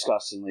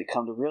disgustingly,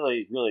 come to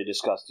really, really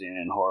disgusting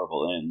and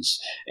horrible ends.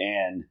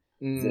 And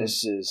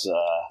this is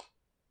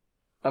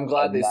I'm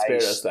glad they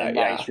spared us that.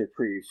 Nice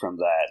reprieve from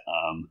that.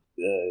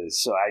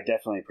 So I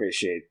definitely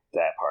appreciate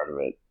that part of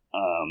it.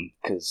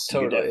 Because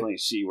you definitely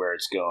see where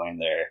it's going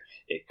there.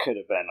 It could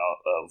have been a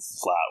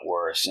lot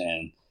worse,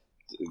 and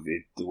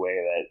the way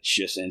that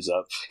she just ends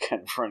up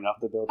kind of running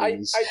off the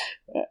buildings.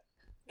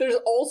 There's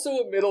also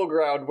a middle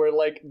ground where,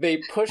 like, they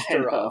pushed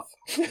her off.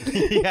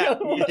 Yeah,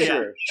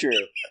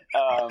 true.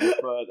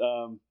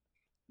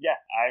 Yeah,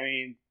 I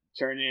mean,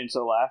 turned it into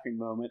a laughing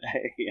moment.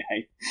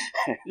 I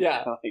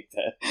like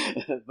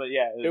that. But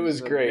yeah, it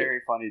was great.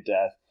 Very funny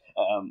death.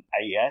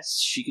 I guess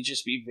she could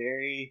just be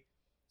very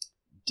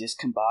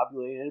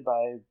discombobulated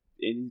by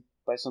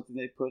something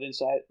they put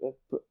inside,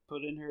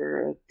 put in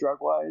her drug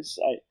wise.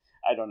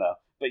 I don't know,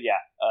 but yeah,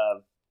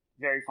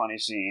 very funny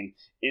scene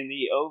in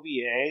the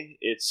OVA.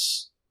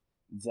 It's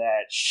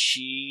that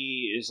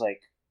she is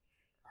like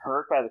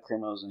hurt by the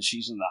criminals and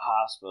she's in the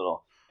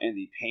hospital, and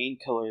the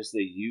painkillers they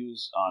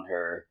use on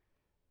her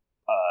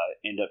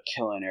end up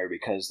killing her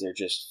because they're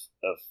just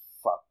of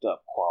fucked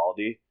up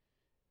quality,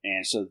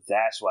 and so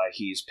that's why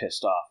he's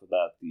pissed off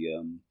about the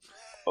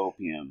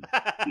opium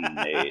being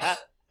made,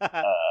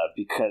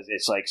 because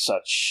it's like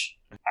such,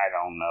 I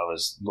don't know,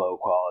 is low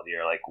quality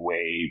or like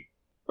way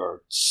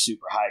or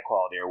super high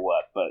quality or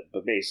what,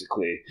 but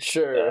basically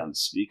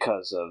it's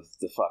because of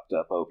the fucked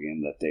up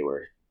opium that they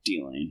were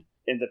dealing.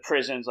 In the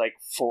prisons, like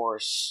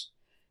force,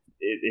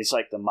 it's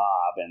like the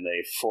mob, and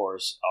they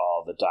force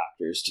all the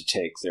doctors to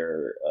take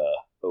their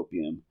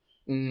opium.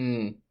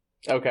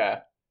 Okay.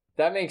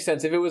 That makes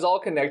sense. If it was all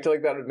connected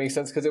like that, it would make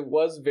sense, because it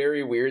was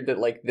very weird that,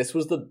 like, this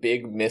was the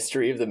big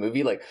mystery of the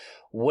movie. Like,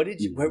 what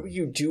were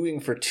you doing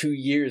for 2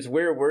 years?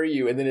 Where were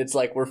you? And then it's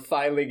like, we're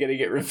finally getting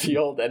it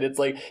revealed, and it's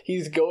like,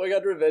 he's going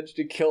on revenge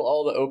to kill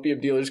all the opium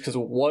dealers because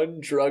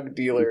one drug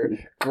dealer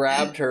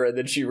grabbed her and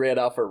then she ran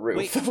off a roof.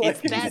 Wait, like,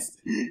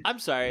 I'm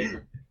sorry.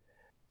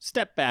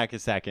 Step back a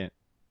second.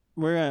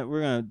 We're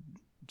gonna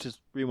just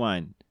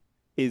rewind.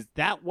 Is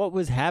that what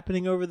was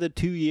happening over the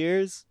 2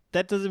 years?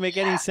 That doesn't make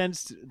any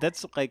sense.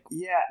 That's like...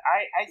 Yeah,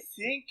 I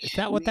think... Is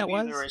that what that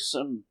was? There was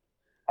some...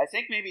 I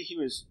think maybe he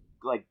was,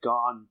 like,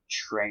 gone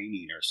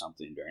training or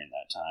something during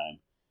that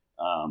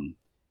time.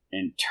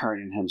 And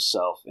turning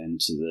himself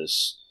into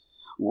this...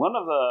 One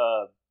of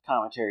the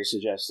commentaries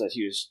suggests that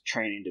he was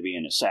training to be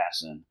an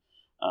assassin.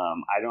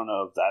 I don't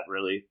know if that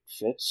really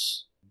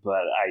fits,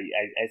 but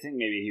I think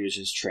maybe he was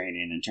just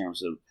training in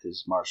terms of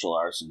his martial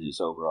arts and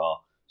his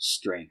overall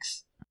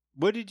strength.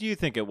 What did you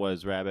think it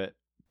was, Rabbit?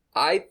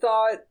 I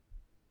thought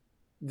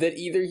that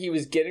either he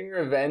was getting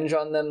revenge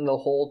on them the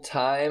whole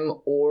time,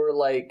 or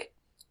like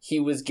he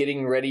was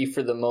getting ready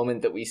for the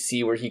moment that we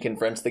see where he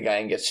confronts the guy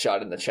and gets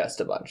shot in the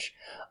chest a bunch.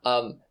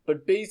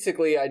 But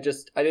basically, I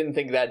didn't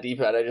think that deep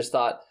about it. I just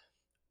thought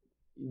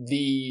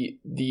the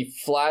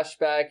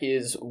flashback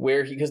is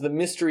where because the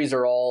mysteries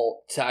are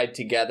all tied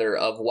together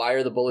of why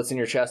are the bullets in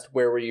your chest?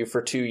 Where were you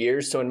for 2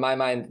 years? So in my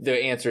mind, the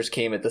answers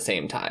came at the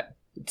same time.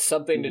 It's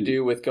something to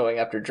do with going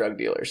after drug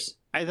dealers.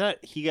 I thought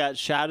he got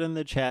shot in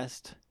the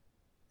chest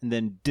and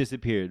then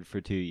disappeared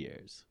for 2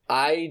 years.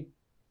 I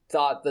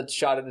thought that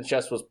shot in the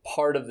chest was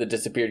part of the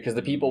disappeared because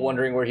the people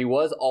wondering where he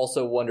was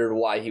also wondered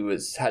why he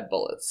had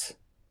bullets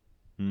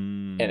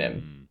in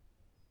him.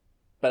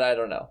 But I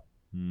don't know.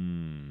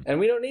 And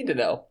we don't need to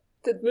know.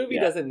 The movie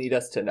doesn't need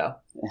us to know.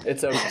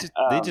 It's okay.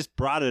 They just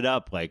brought it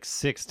up like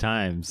 6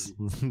 times.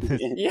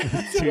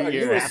 Are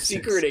you a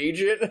secret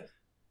agent?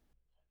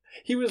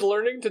 He was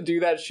learning to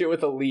do that shit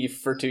with a leaf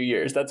for 2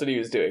 years. That's what he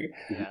was doing.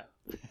 Yeah.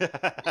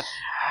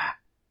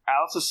 I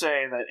also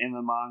say that in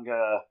the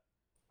manga,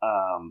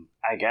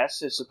 I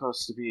guess it's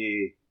supposed to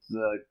be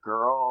the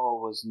girl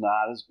was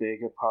not as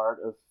big a part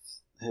of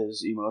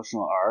his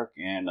emotional arc,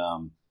 and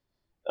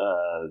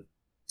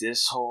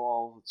this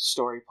whole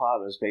story plot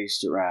was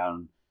based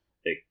around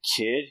a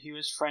kid he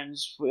was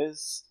friends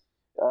with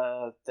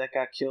that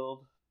got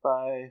killed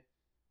by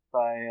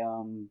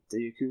the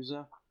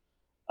Yakuza.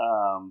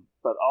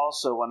 But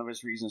also one of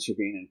his reasons for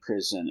being in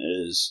prison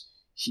is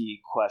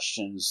he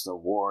questions the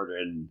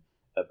warden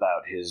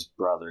about his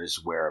brother's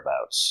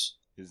whereabouts.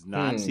 His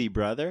Nazi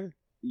brother?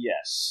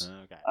 Yes.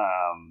 Okay.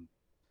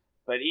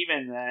 But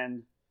even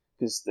then,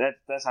 because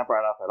that's not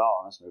brought up at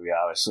all in this movie,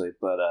 obviously.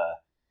 But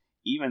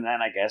even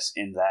then, I guess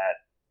in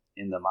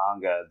the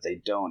manga, they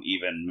don't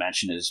even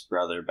mention his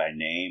brother by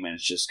name, and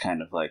it's just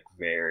kind of like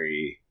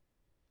very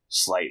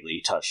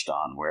slightly touched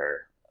on,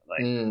 where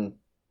like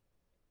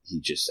he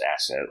just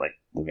asks at like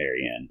the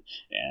very end,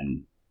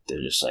 and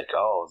they're just like,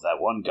 oh, that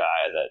one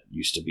guy that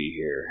used to be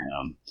here.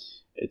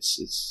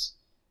 It's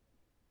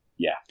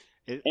yeah.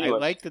 I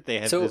like that they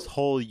have this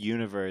whole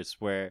universe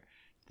where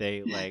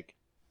they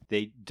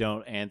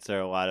don't answer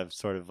a lot of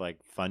sort of like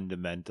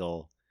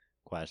fundamental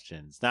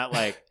questions. Not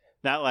like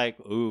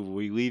ooh,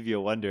 we leave you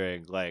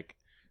wondering. Like,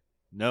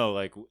 no,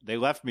 like they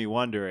left me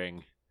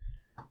wondering.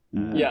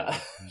 Yeah,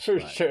 for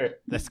sure.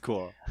 That's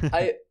cool.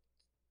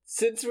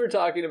 Since we're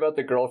talking about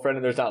the girlfriend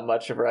and there's not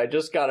much of her, I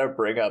just gotta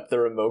bring up the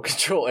remote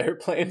control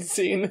airplane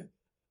scene.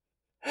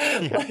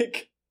 Yeah.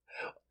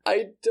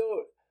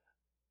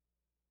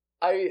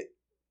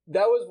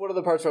 That was one of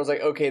the parts where I was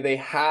like, okay, they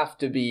have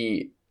to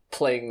be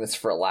playing this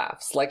for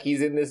laughs. Like,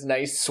 he's in this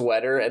nice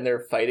sweater and they're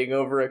fighting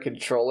over a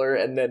controller,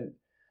 and then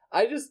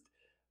I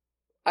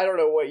don't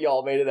know what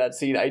y'all made of that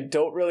scene. I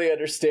don't really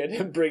understand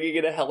him bringing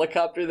in a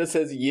helicopter that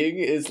says Ying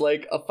is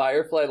like a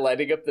firefly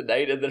lighting up the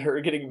night, and then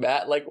her getting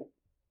mad. Like,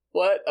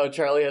 what? Oh,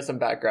 Charlie has some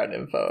background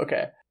info.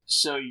 Okay.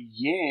 So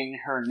Ying,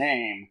 her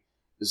name,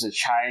 is a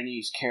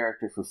Chinese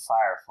character for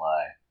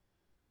Firefly.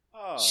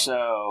 Oh.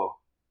 So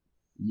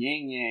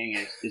Ying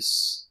Yang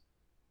is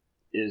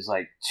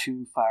like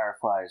two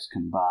fireflies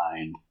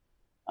combined.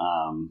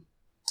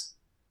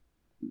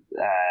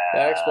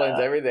 That explains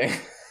everything.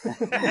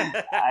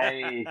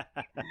 I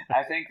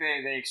think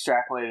they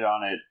extrapolated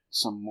on it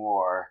some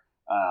more.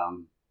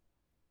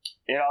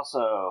 It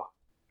also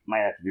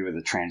might have to do with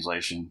the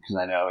translation, because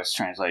I know it's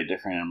translated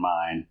different in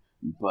mine.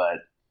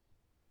 But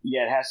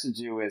yeah, it has to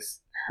do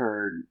with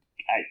her.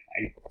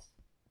 I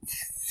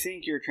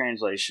think your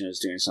translation is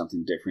doing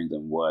something different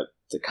than what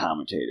the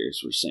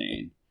commentators were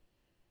saying,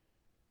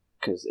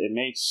 because it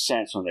made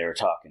sense when they were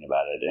talking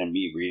about it, and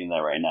me reading that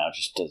right now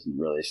just doesn't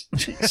really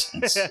make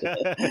sense.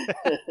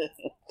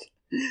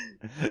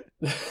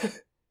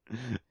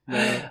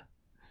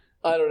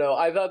 I don't know.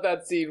 I thought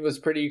that scene was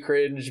pretty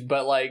cringe,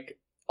 but like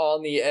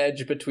on the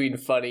edge between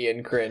funny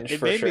and cringe.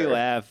 It made me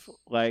laugh.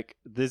 Like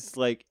this,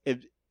 like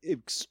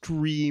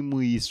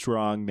extremely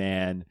strong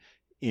man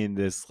in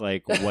this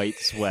like white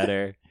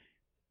sweater,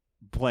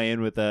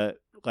 playing with a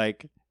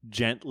like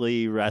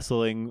gently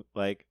wrestling,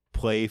 like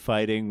play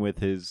fighting with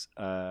his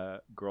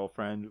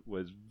girlfriend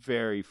was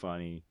very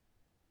funny.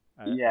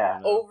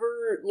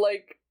 Over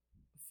like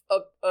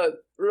a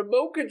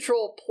remote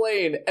control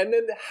plane, and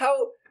then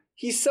how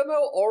he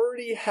somehow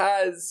already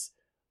has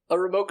a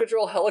remote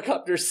control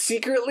helicopter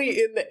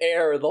secretly in the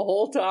air the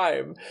whole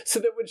time, so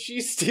that when she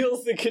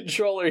steals the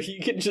controller, he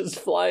can just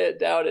fly it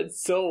down.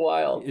 It's so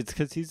wild. It's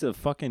because he's a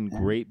fucking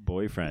great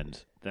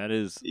boyfriend. That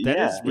is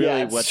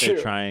really what they're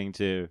trying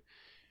to.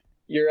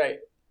 You're right.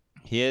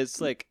 He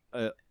has like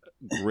a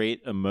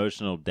great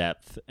emotional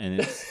depth,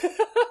 and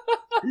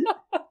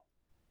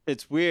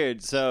it's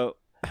weird. So,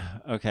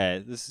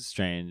 okay, this is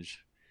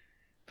strange,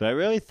 but I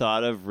really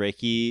thought of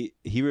Ricky.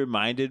 He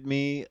reminded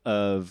me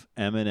of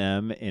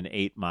Eminem in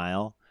 8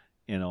 Mile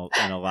in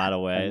a lot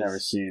of ways.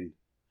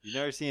 You've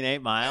never seen 8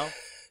 Mile?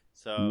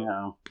 So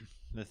no.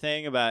 The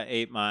thing about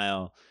 8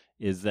 Mile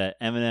is that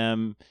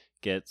Eminem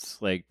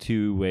gets like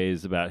 2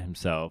 ways about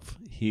himself.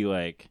 He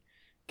like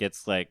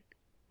gets like,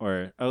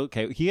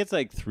 he gets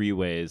like 3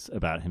 ways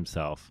about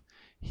himself.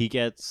 He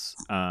gets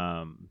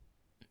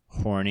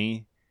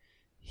horny,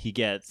 he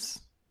gets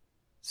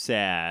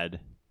sad,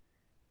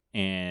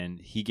 and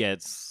he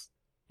gets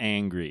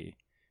angry.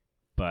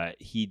 But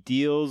he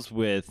deals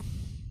with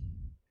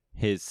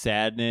his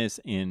sadness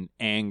and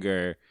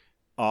anger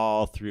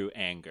all through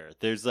anger.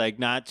 There's like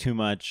not too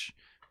much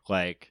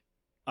like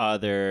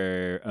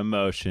other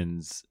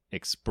emotions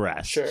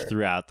expressed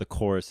throughout the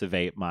course of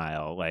 8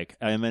 Mile. Like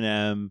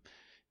Eminem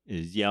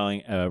is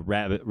yelling,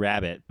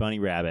 Bunny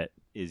Rabbit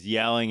is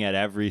yelling at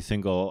every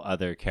single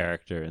other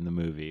character in the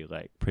movie,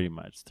 like pretty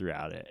much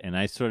throughout it. And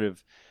I sort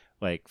of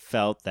like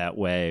felt that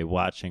way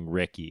watching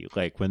Ricky.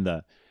 Like when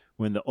the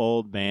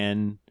old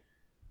man,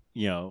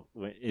 you know,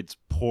 it's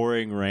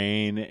pouring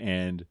rain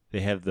and they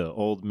have the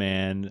old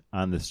man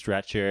on the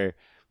stretcher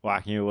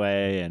walking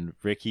away, and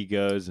Ricky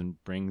goes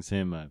and brings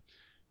him a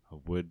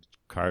wood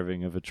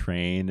carving of a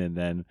train, and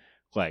then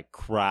like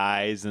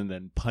cries and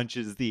then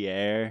punches the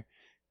air.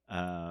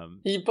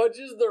 He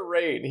punches the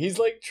rain. He's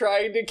like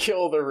trying to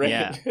kill the rain.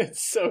 Yeah.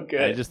 It's so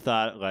good. I just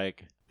thought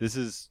like this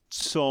is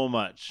so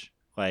much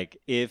like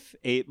if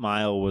 8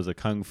 Mile was a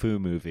kung fu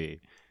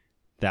movie,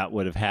 that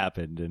would have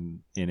happened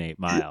in 8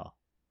 Mile.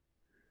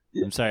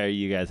 I'm sorry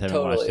you guys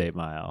haven't watched 8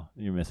 Mile.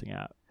 You're missing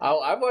out.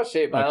 I've watched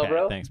 8 Mile,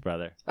 bro. Thanks,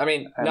 brother. I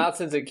mean, not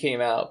since it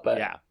came out, but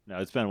yeah, no,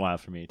 it's been a while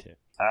for me too.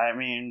 I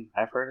mean,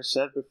 I've heard it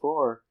said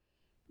before,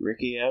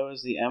 Riki-Oh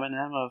is the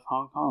Eminem of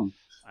Hong Kong.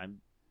 And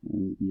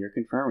you're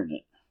confirming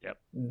it. Yep.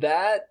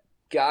 That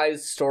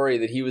guy's story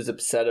that he was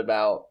upset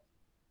about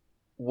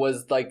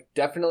was like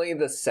definitely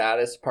the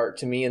saddest part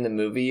to me in the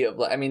movie.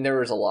 I mean, there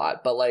was a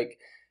lot, but like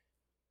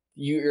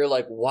you're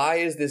like, why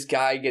is this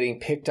guy getting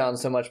picked on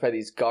so much by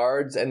these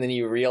guards? And then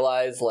you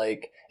realize,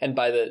 like, and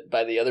by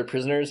the other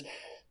prisoners,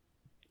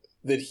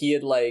 that he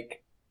had,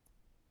 like,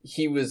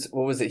 he was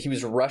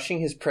rushing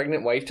his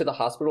pregnant wife to the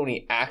hospital and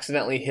he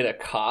accidentally hit a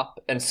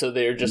cop, and so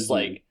they're just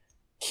like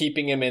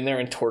keeping him in there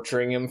and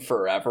torturing him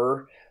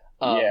forever.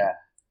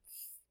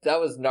 That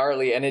was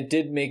gnarly, and it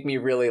did make me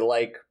really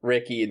like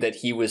Ricky, that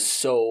he was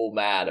so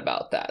mad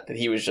about that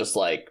he was just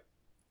like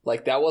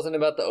that wasn't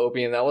about the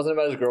opium, that wasn't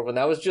about his girlfriend,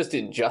 that was just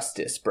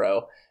injustice,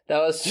 bro. That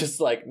was just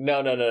like,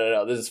 no,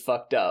 this is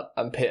fucked up.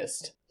 I'm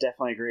pissed.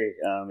 Definitely agree.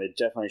 It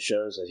definitely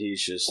shows that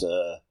he's just,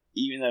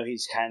 even though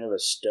he's kind of a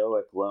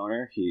stoic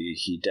loner,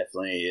 he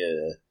definitely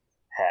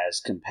has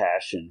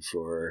compassion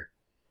for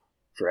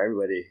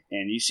everybody.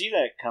 And you see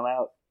that come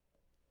out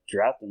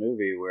throughout the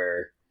movie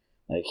where,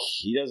 like,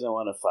 he doesn't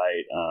want to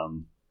fight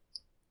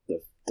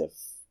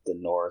the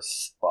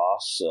North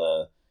boss.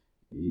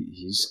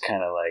 He's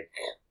kind of like,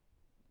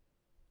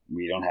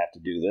 we don't have to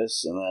do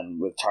this. And then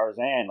with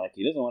Tarzan, like,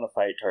 he doesn't want to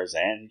fight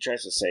Tarzan. He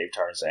tries to save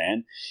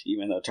Tarzan,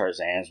 even though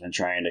Tarzan's been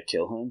trying to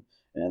kill him.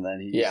 And then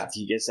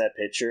he gets that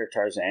picture of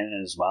Tarzan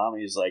and his mom.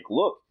 And he's like,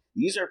 look,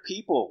 these are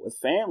people with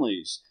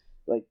families.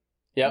 Like,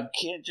 you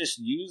can't just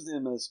use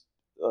them as,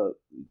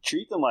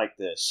 treat them like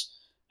this.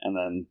 And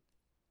then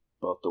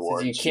both the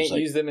wardens. You can't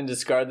use them and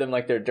discard them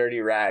like they're dirty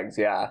rags,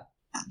 Yeah,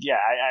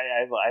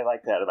 I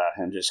like that about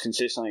him. Just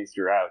consistently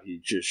throughout, he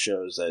just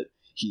shows that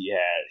he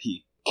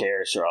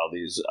cares for all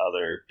these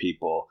other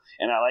people.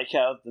 And I like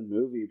how the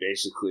movie,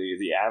 basically,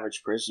 the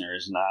average prisoner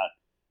is not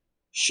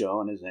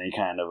shown as any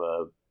kind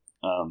of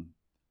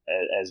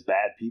as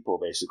bad people.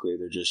 Basically,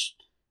 they're just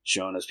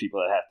shown as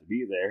people that have to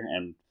be there,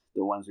 and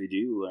the ones we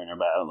do learn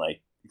about,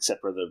 like,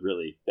 except for the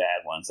really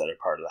bad ones that are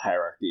part of the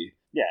hierarchy,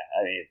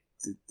 I mean,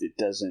 it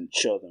doesn't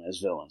show them as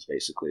villains,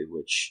 basically,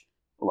 which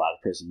a lot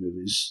of prison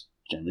movies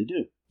generally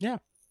do. Yeah.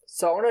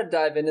 So I want to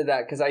dive into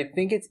that, because I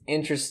think it's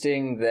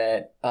interesting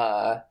that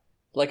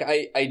like,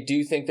 I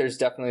do think there's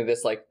definitely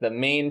this, like, the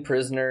main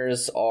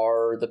prisoners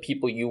are the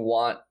people you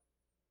want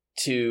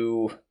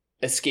to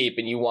escape,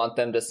 and you want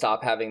them to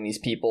stop having these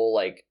people,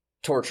 like,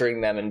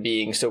 torturing them and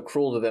being so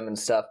cruel to them and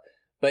stuff.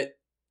 But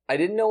I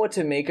didn't know what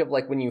to make of,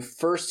 like, when you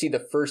first see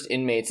the first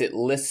inmates, it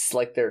lists,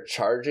 like, their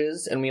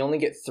charges, and we only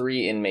get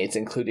 3 inmates,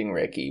 including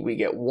Ricky. We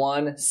get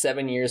 1,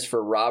 7 years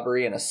for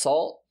robbery and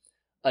assault,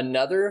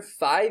 another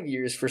 5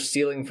 years for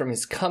stealing from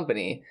his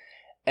company,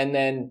 and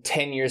then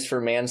 10 years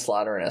for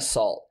manslaughter and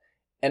assault.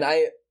 And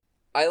I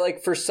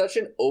like, for such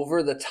an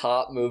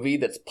over-the-top movie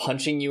that's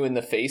punching you in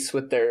the face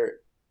with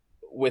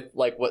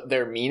like what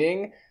they're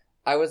meaning,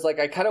 I was like,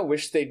 I kind of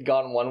wish they'd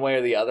gone one way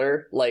or the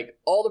other. Like,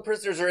 all the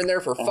prisoners are in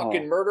there for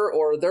fucking murder,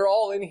 or they're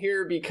all in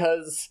here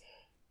because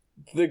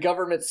the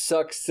government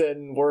sucks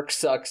and work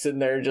sucks and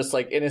they're just,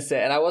 like,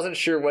 innocent. And I wasn't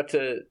sure what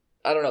to,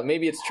 I don't know,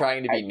 maybe it's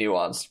trying to be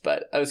nuanced,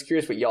 but I was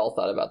curious what y'all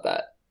thought about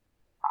that.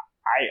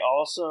 I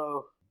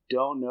also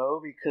don't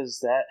know, because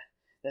that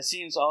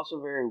seems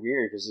also very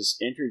weird, because it's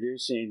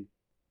introducing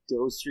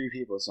those 3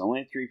 people. It's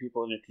only 3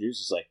 people it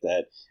introduces like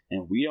that,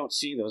 and we don't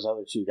see those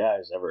other 2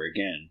 guys ever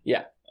again.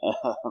 Yeah.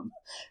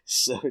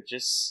 So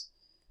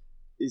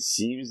it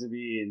seems to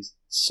be in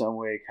some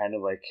way kind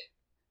of like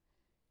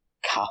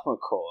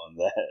comical in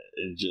that,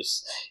 and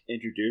just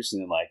introducing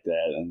them like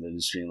that, and then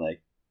just being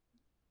like,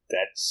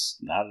 that's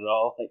not at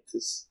all like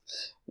this.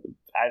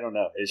 I don't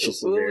know. It's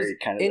just a very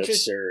kind of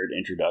absurd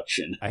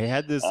introduction. I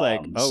had this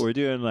like, we're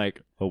doing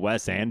like a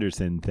Wes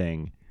Anderson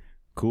thing.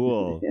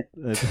 Cool.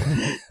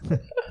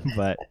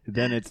 But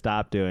then it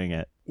stopped doing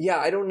it. Yeah,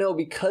 I don't know,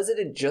 because it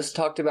had just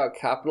talked about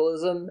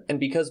capitalism, and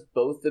because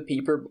both the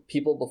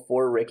people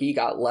before Ricky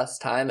got less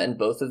time and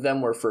both of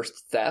them were for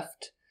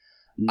theft,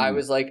 I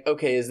was like,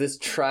 okay, is this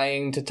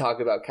trying to talk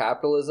about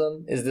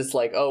capitalism? Is this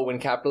like, oh, when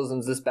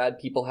capitalism's this bad,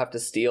 people have to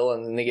steal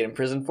and then they get in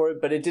prison for it?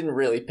 But it didn't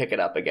really pick it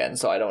up again,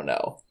 so I don't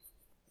know.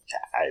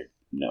 I have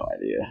no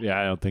idea. Yeah,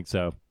 I don't think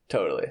so.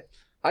 Totally.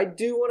 I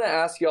do want to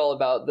ask y'all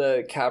about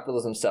the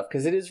capitalism stuff,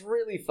 because it is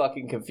really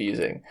fucking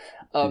confusing.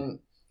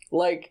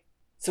 Like,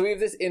 so we have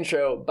this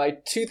intro. By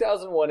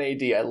 2001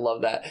 AD, I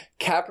love that.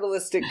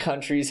 Capitalistic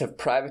countries have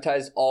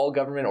privatized all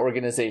government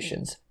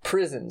organizations.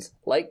 Prisons,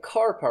 like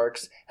car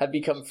parks, have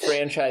become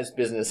franchise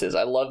businesses.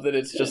 I love that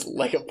it's just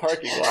like a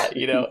parking lot,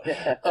 you know?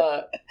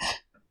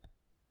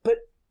 But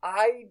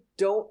I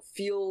don't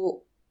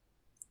feel...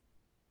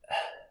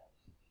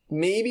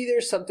 Maybe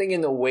there's something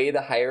in the way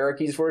the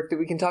hierarchies work that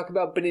we can talk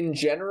about, but in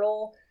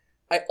general,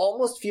 I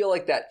almost feel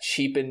like that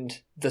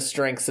cheapened the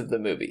strengths of the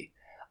movie.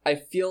 I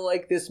feel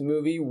like this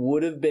movie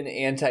would have been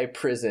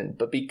anti-prison,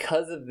 but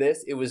because of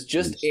this, it was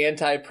just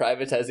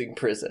anti-privatizing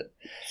prison.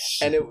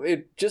 And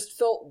it just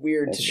felt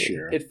weird to me.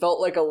 Sure. It felt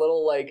like a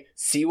little like,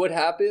 see what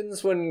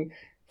happens when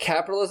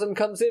capitalism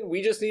comes in?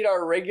 We just need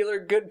our regular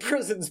good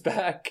prisons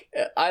back.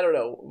 I don't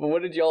know.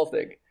 What did y'all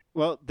think?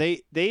 Well,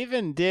 they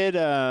even did...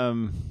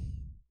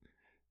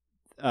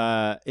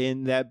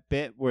 in that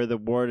bit where the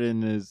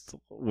warden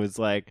was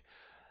like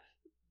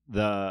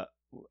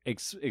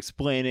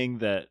explaining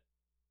that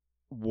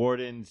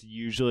wardens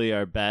usually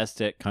are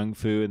best at kung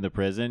fu in the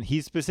prison.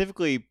 He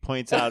specifically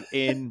points out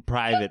in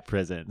private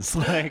prisons,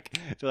 like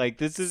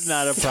this is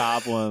not a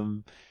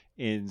problem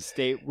in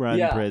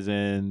state-run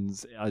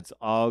prisons. It's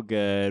all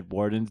good.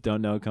 Wardens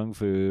don't know kung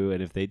fu,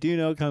 and if they do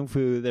know kung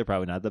fu, they're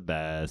probably not the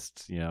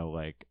best.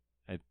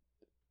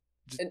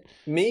 And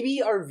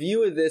maybe our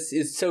view of this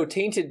is so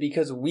tainted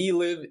because we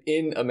live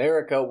in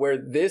America where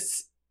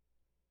this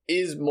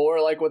is more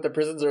like what the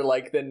prisons are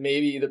like than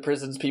maybe the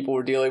prisons people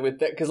were dealing with.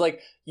 Because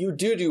you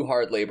do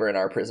hard labor in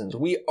our prisons.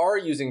 We are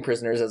using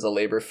prisoners as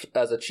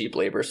a cheap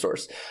labor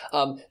source.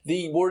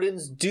 The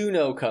wardens do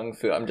know kung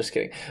fu. I'm just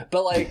kidding,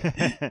 but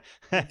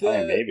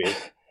maybe.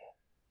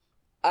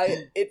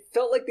 It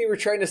felt like they were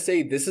trying to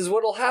say this is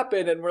what'll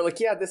happen, and we're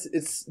like, yeah, this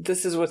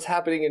is what's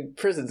happening in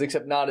prisons,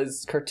 except not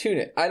as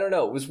cartoonish. I don't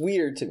know. It was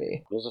weird to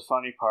me. There's a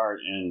funny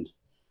part in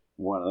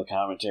one of the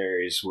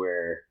commentaries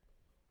where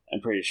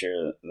I'm pretty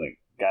sure the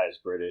guy's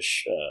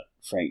British,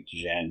 Frank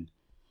Jen,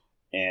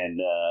 and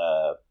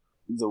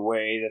the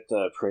way that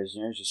the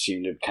prisoners just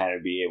seem to kind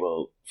of be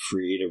able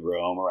free to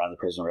roam around the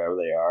prison wherever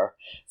they are.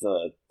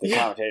 The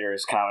commentator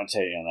is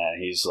commentating on that.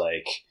 He's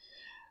like,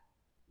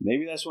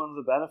 maybe that's one of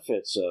the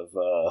benefits of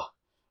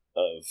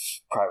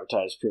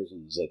privatized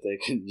prisons, that they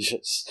can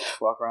just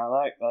walk around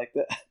like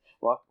that,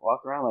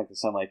 walk around like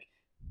this. I'm like,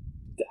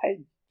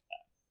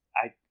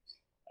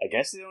 I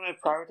guess they don't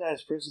have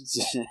privatized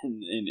prisons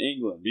in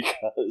England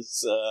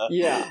because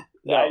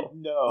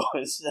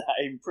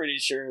I'm pretty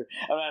sure,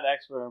 I'm not an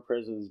expert on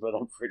prisons, but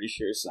I'm pretty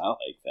sure it's not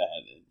like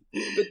that.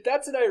 But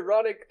that's an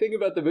ironic thing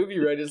about the movie,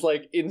 right? Is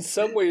in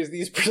some ways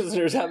these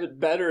prisoners have it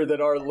better than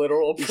our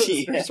literal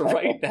prisoners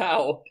right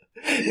now,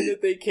 and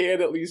that they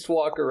can at least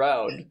walk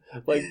around.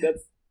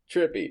 That's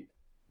trippy.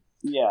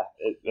 Yeah,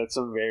 that's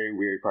a very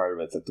weird part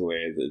of it. That the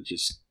way that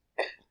just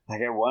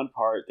at one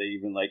part they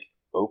even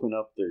open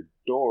up their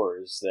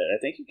doors that I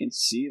think you can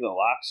see the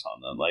locks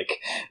on them.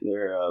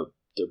 They're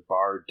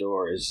barred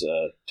doors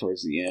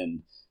towards the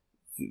end.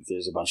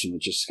 There's a bunch of them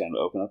that just kind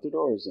of open up their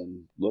doors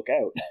and look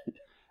out.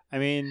 I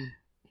mean,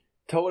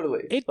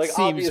 totally. It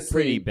seems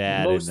pretty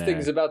bad. Most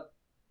things about.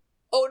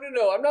 Oh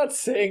no! I'm not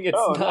saying it's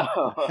not.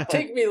 No.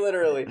 Take me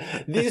literally.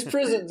 These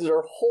prisons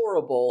are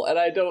horrible, and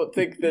I don't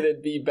think that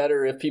it'd be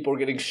better if people were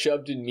getting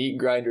shoved in meat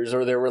grinders,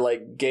 or there were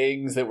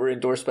gangs that were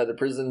endorsed by the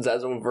prisons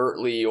as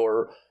overtly,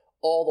 or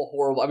all the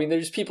horrible. I mean,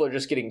 there's people are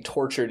just getting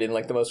tortured in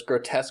the most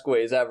grotesque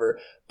ways ever.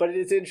 But it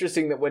is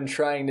interesting that when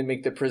trying to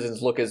make the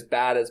prisons look as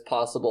bad as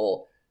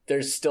possible,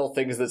 there's still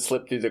things that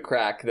slip through the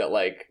crack that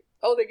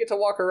they get to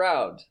walk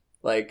around.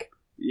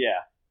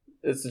 Yeah,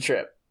 it's a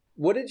trip.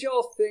 What did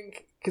y'all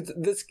think? Because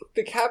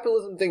the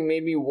capitalism thing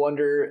made me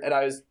wonder, and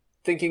I was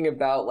thinking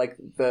about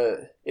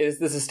is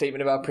this a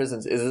statement about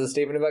prisons? Is it a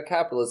statement about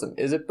capitalism?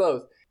 Is it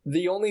both?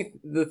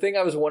 The thing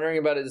I was wondering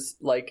about is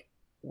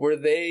were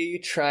they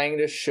trying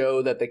to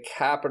show that the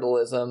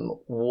capitalism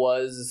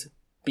was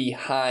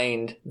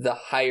behind the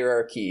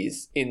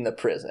hierarchies in the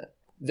prison?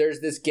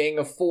 There's this gang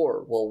of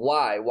four. Well,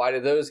 why? Why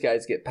do those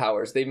guys get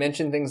powers? They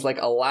mention things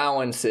like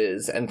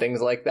allowances and things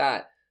like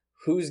that.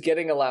 Who's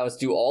getting allowance?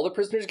 Do all the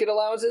prisoners get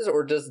allowances,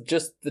 or does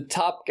just the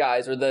top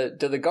guys, or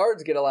do the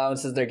guards get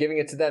allowances? They're giving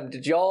it to them.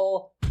 Did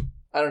y'all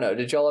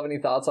have any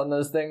thoughts on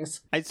those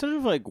things? I sort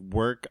of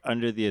work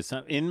under the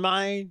assumption in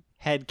my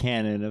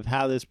headcanon of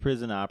how this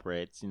prison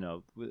operates,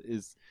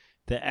 is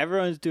that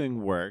everyone's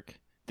doing work.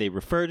 They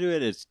refer to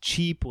it as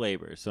cheap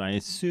labor. So I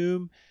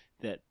assume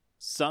that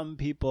some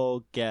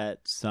people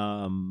get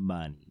some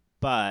money.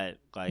 But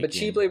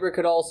cheap labor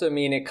could also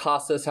mean it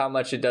costs us how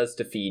much it does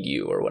to feed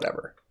you or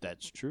whatever.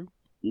 That's true.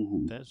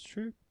 Mm-hmm. That's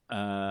true.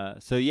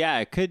 So yeah,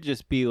 it could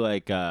just be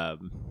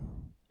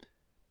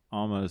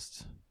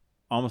almost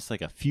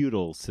like a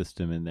feudal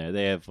system in there.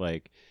 They have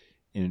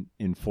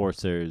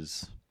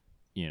enforcers,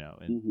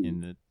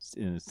 in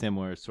a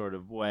similar sort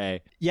of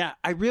way. Yeah,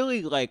 I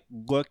really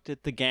looked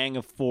at the Gang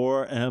of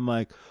Four, and I'm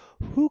like,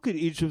 who could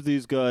each of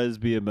these guys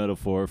be a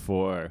metaphor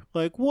for?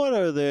 What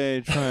are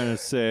they trying to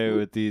say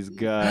with these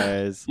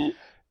guys?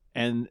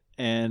 And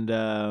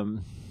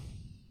I'm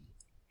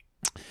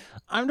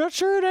not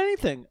sure at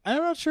anything. I'm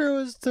not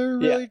sure they're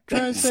really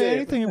trying to say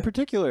anything in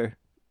particular.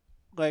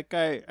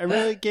 I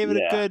really gave it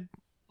a good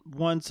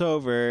once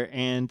over,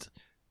 and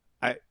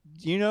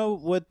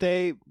what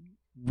they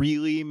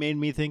really made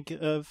me think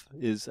of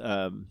is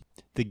the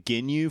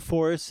Ginyu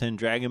Force in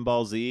Dragon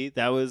Ball Z.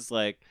 That was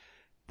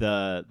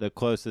the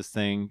closest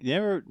thing. You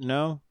ever?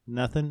 No?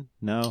 Nothing?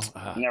 No?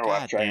 Oh, never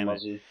watched Dragon Ball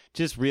Z.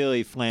 Just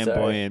really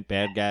flamboyant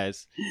bad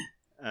guys.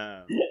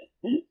 But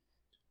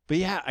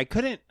yeah, I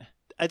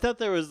thought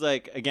there was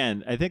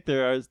again, I think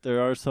there's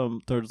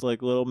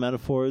little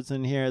metaphors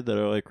in here that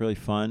are really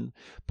fun,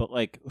 but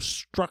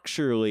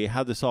structurally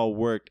how this all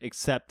worked,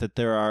 except that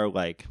there are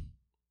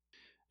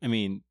I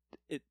mean,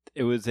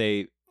 it was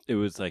an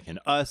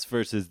us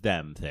versus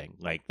them thing.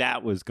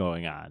 That was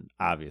going on,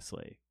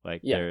 obviously.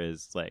 There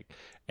is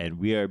and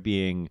we are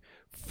being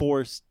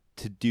forced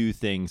to do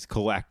things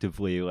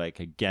collectively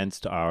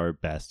against our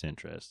best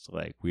interests.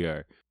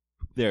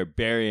 They're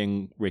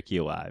burying Ricky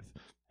alive.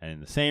 And in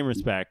the same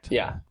respect,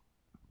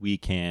 we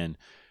can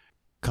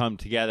come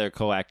together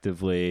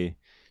collectively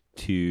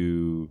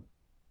to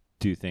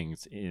do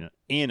things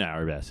in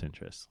our best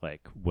interest,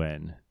 like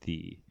when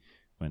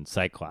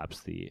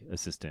Cyclops, the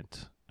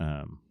assistant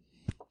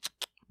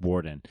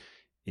warden,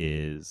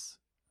 is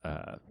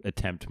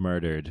attempt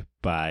murdered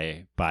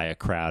by a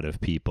crowd of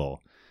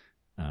people.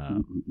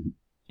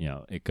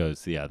 It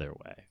goes the other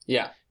way.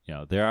 Yeah.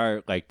 There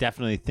are like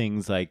definitely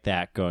things like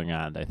that going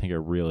on that I think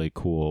are really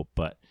cool,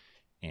 but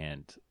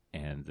and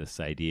this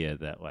idea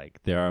that like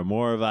there are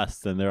more of us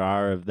than there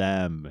are of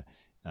them,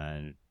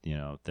 and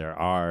there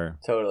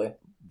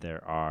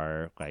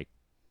are like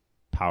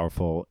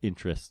powerful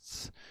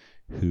interests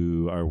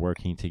who are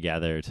working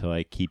together to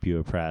like keep you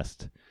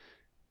oppressed,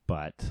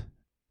 but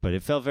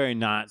it felt very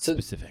not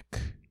specific.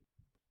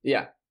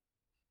 Yeah.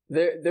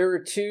 There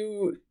were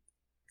two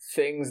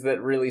things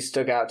that really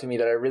stuck out to me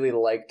that I really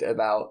liked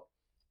about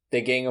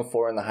the Gang of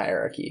Four and the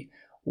hierarchy.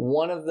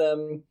 One of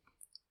them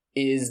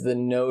is the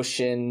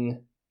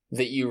notion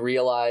that you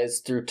realize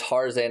through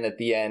Tarzan at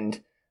the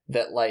end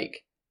that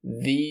like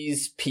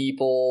these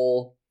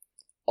people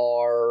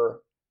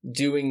are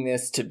doing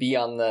this to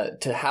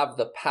have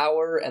the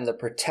power and the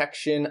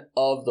protection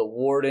of the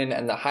warden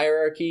and the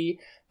hierarchy,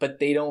 but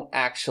they don't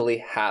actually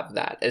have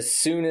that. As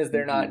soon as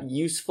they're not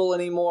useful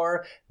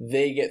anymore,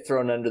 they get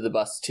thrown under the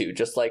bus too,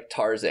 just like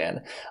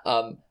Tarzan.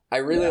 I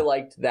really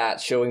liked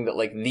that, showing that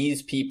like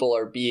these people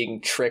are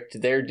being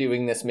tricked. They're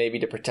doing this maybe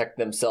to protect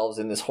themselves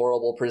in this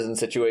horrible prison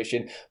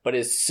situation, but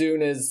as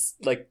soon as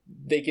like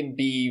they can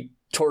be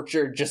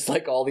tortured just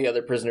like all the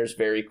other prisoners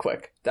very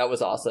quick. That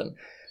was awesome.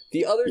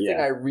 The other thing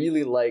I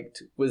really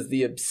liked was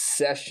the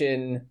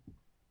obsession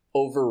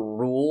over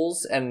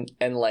rules and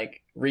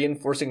like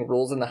reinforcing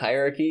rules in the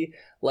hierarchy.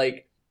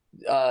 Like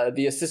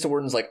the assistant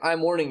warden's like,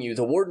 I'm warning you,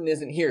 the warden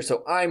isn't here,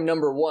 so I'm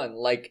number one.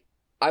 Like,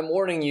 I'm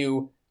warning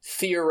you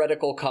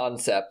theoretical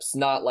concepts,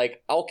 not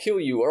like I'll kill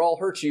you or I'll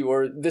hurt you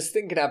or this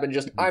thing can happen,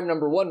 just I'm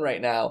number one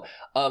right now.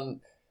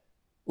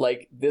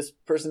 Like this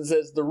person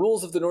says, the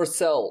rules of the North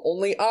Cell,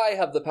 only I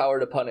have the power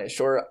to punish,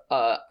 or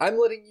I'm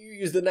letting you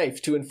use the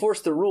knife to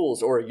enforce the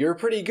rules, or you're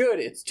pretty good,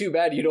 it's too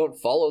bad you don't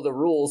follow the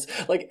rules.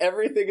 Like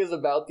everything is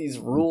about these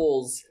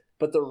rules,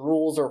 but the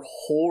rules are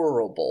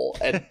horrible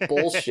and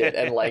bullshit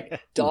and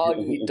like dog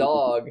eat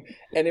dog.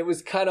 And it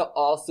was kind of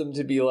awesome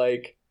to be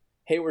like,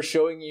 hey,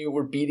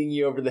 we're beating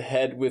you over the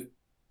head with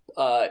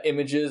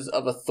images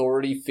of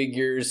authority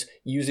figures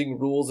using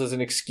rules as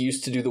an excuse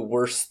to do the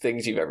worst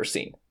things you've ever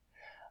seen.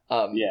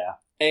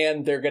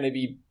 And they're going to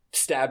be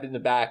stabbed in the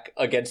back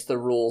against the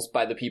rules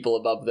by the people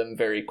above them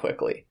very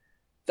quickly.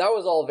 That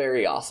was all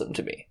very awesome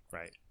to me.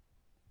 Right.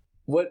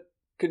 What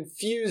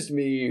confused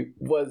me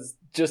was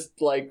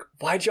just like,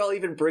 why'd y'all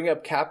even bring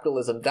up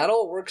capitalism? That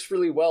all works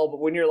really well, but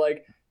when you're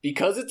like,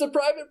 because it's a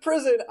private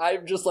prison,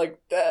 I'm just like,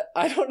 that.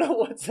 I don't know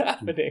what's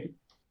happening.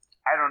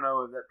 I don't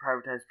know if that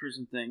privatized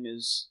prison thing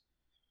is,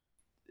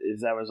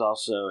 if that was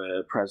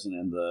also present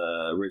in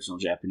the original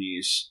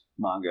Japanese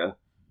manga.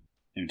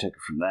 And take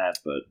it from that,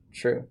 but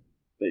true.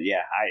 But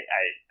yeah,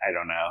 I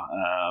don't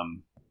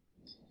know.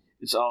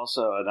 It's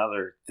also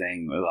another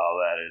thing with all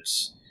that.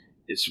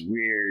 It's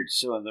weird.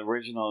 So in the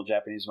original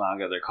Japanese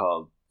manga, they're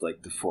called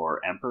like the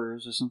Four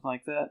Emperors or something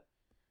like that,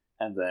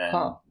 and then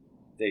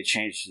they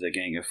changed to the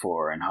Gang of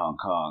Four in Hong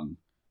Kong,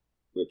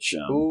 which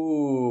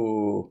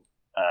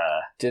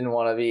didn't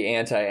want to be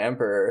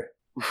anti-emperor.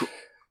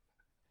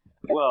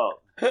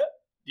 Well, do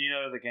you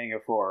know who the Gang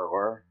of Four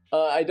were?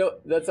 I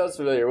don't. That sounds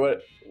familiar.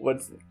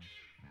 What's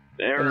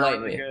They're a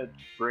really good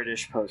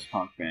British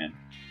post-punk band.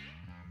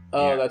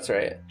 Oh, yeah. That's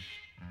right.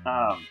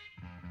 I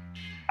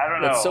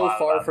don't know. It's so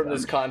far from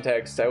this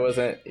context. I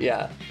wasn't.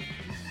 Yeah.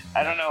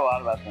 I don't know a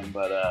lot about them,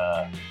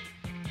 but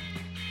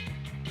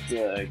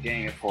the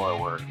Gang of Four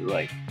were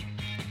like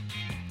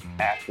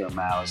after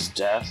Mao's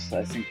death.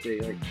 I think they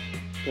like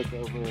took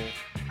over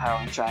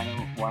power in China.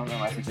 One of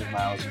them, I think, was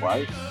Mao's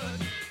wife.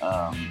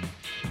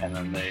 And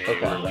then they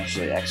were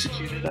eventually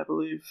executed, I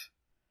believe.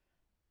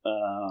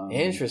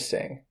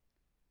 Interesting.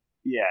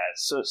 Yeah,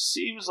 so it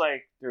seems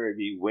like there would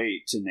be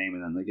weight to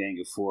naming them the Gang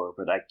of Four,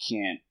 but I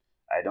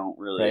don't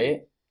really,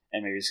 right?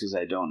 And maybe it's because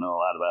I don't know a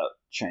lot about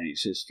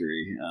Chinese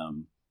history,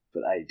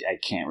 but I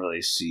can't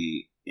really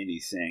see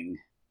anything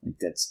like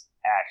that's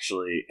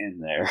actually in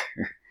there.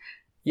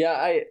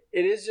 Yeah,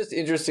 it is just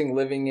interesting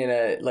living in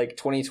a like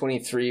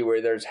 2023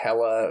 where there's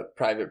hella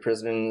private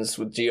prisons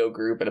with Geo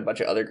Group and a bunch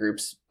of other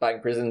groups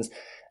buying prisons,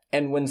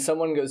 and when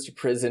someone goes to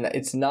prison,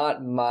 it's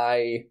not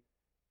my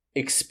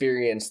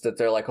experience that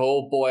they're like,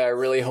 oh boy, I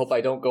really hope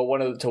I don't go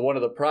to one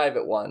of the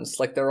private ones.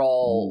 Like they're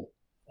all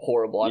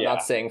horrible. I'm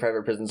not saying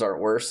private prisons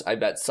aren't worse. I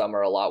bet some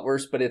are a lot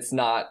worse, but it's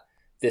not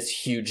this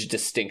huge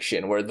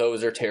distinction where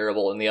those are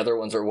terrible and the other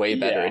ones are way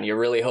better. And you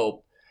really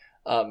hope,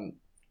 so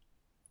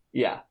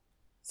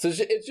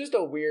it's just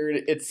a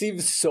weird. It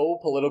seems so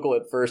political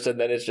at first, and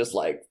then it's just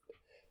like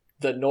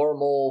the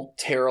normal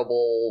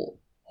terrible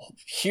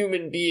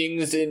human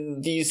beings in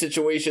these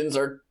situations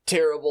are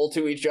terrible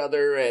to each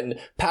other and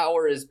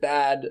power is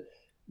bad.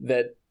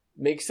 That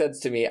makes sense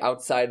to me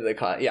outside of the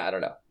I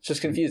don't know. It's just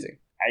confusing.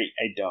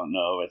 I don't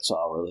know. It's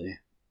all really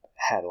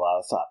had a lot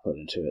of thought put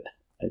into it.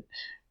 I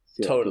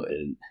feel Totally. Like it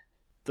didn't.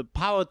 The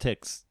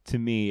politics to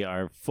me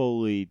are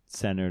fully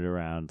centered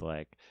around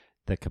like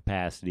the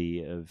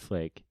capacity of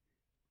like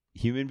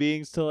human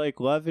beings to like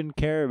love and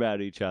care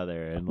about each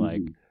other and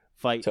like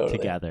fight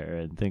together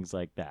and things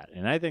like that.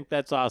 And I think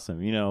that's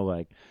awesome. You know,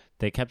 like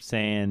they kept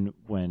saying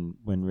when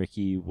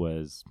Riki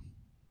was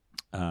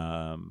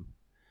and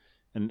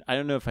I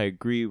don't know if I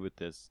agree with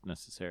this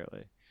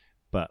necessarily,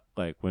 but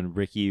like when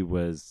Riki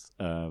was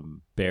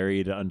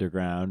buried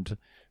underground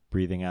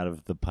breathing out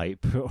of the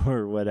pipe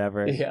or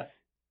whatever. Yeah.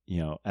 You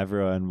know,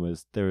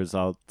 there was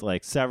all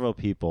like several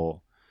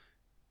people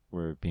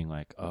were being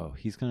like, oh,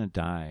 he's going to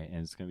die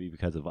and it's going to be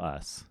because of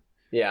us.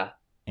 Yeah.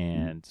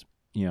 And,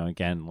 you know,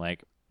 again,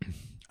 like,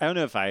 I don't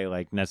know if I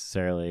like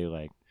necessarily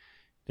like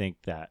think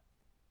that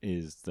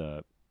is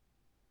the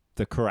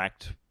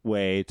correct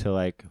way to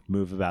like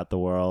move about the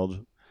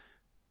world.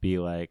 Be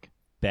like,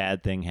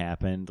 bad thing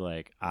happened,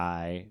 like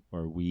I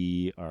or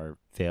we are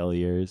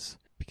failures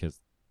because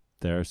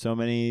there are so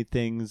many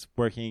things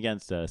working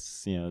against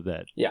us, you know,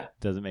 that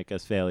doesn't make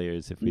us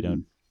failures if we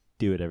don't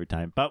do it every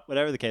time. But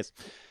whatever the case.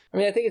 I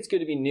mean, I think it's good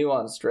to be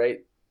nuanced,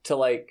 right? To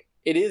like,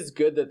 it is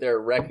good that they're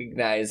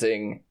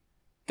recognizing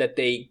that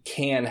they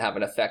can have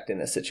an effect in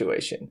this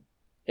situation.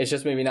 It's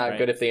just maybe not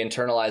good if they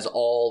internalize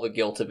all the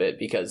guilt of it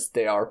because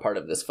they are part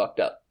of this fucked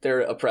up. They're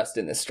oppressed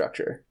in this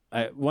structure.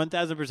 I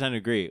 1000%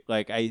 agree.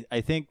 Like,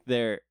 I think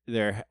their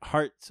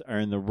hearts are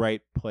in the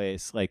right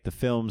place. Like, the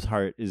film's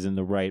heart is in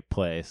the right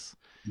place.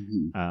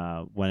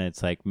 When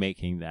it's like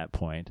making that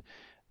point.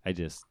 I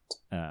just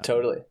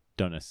totally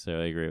don't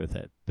necessarily agree with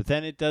it, but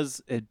then it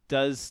does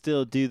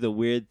still do the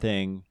weird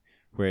thing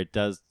where it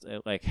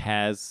like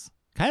has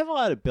kind of a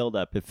lot of build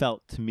up, it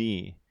felt to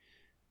me,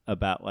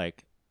 about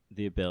like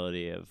the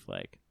ability of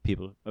like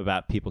people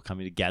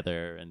coming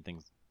together and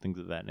things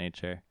of that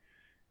nature,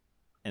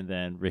 and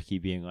then Riki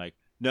being like,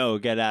 no,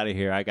 get out of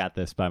here, I got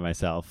this by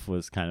myself,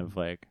 was kind of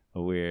like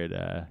a weird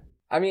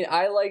I mean,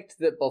 I liked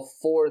that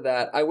before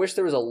that. I wish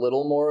there was a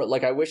little more.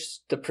 Like, I wish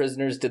the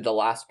prisoners did the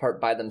last part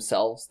by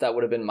themselves. That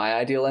would have been my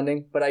ideal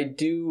ending. But I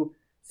do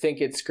think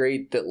it's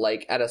great that,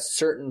 like, at a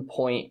certain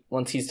point,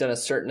 once he's done a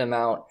certain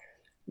amount,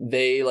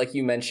 they, like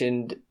you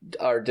mentioned,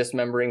 are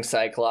dismembering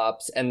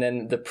Cyclops. And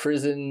then the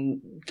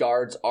prison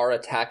guards are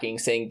attacking,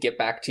 saying, get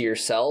back to your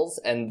cells.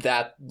 And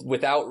that,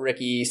 without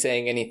Riki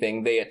saying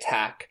anything, they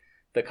attack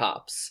the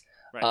cops.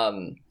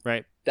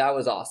 Right. That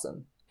was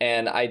awesome.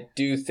 And I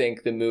do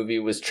think the movie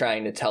was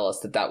trying to tell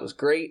us that was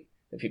great,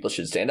 that people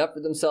should stand up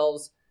for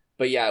themselves.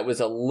 But yeah, it was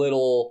a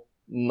little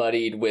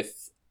muddied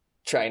with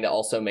trying to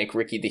also make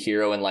Riki the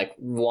hero and like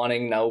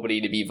wanting nobody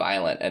to be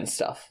violent and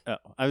stuff. Oh,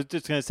 I was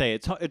just going to say,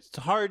 it's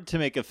hard to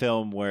make a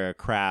film where a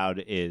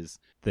crowd is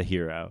the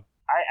hero.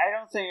 I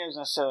don't think it was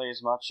necessarily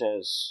as much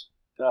as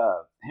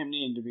him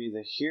needing to be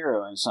the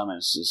hero in some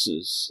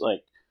instances.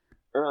 Like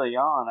early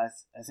on, I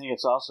think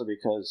it's also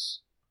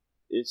because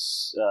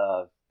it's...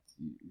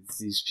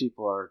 these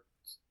people are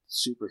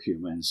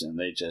superhumans and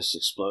they just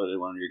exploded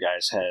one of your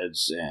guys'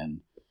 heads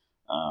and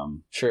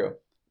true,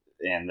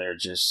 and they're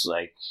just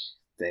like,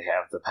 they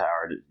have the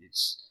power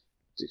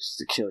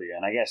to kill you.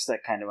 And I guess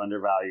that kind of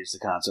undervalues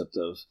the concept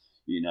of,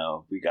 you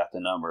know, we got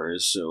the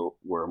numbers so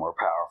we're more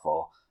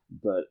powerful.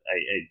 But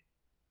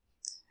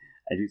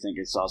I do think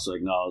it's also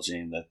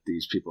acknowledging that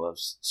these people have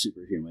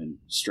superhuman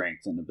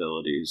strength and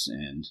abilities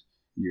and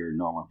you're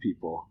normal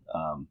people,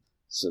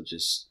 so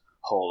just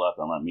hold up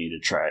and let me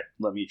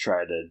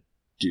try to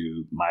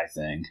do my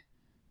thing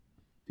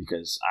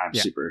because I'm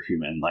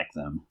superhuman like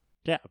them.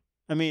 Yeah.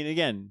 I mean,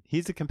 again,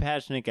 he's a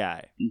compassionate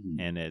guy,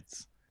 and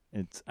it's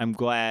I'm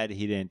glad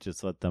he didn't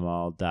just let them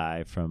all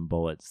die from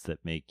bullets that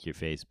make your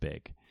face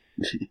big.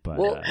 But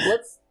well,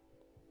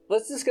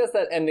 let's discuss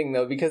that ending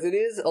though, because it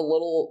is a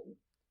little,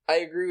 I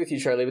agree with you,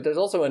 Charlie, but there's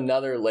also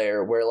another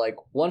layer where like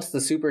once the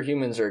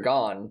superhumans are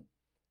gone,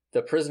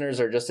 the prisoners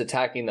are just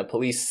attacking the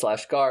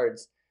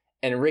police/guards.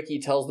 And Riki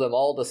tells them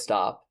all to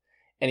stop.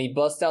 And he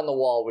busts down the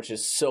wall, which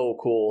is so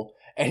cool.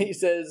 And he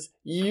says,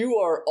 you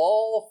are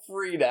all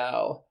free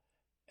now.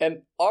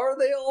 And are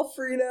they all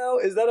free now?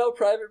 Is that how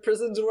private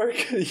prisons work?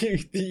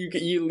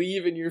 you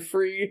leave and you're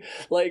free?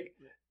 Like,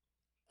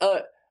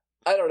 I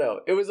don't know.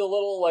 It was a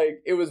little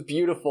like, it was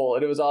beautiful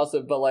and it was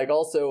awesome. But like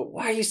also,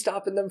 why are you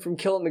stopping them from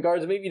killing the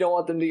guards? Maybe you don't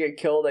want them to get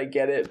killed. I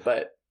get it.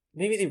 But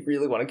maybe they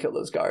really want to kill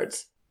those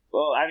guards.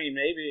 Well, I mean,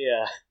 maybe...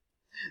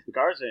 the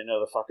guards didn't know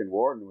the fucking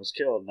warden was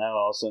killed. Now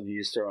all of a sudden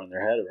he's throwing the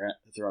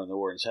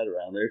warden's head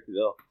around. Maybe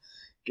they'll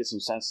get some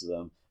sense to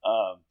them.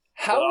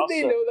 How would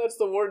they know that's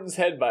the warden's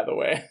head, by the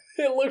way?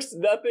 It looks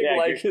nothing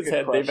like his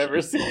head they've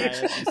ever seen.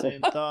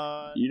 Same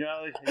thought. You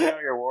know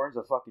your warden's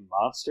a fucking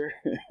monster?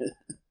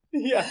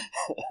 Yeah.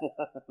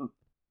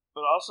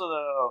 But also,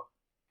 though,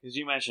 because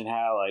you mentioned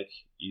how, like,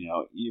 you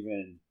know,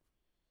 even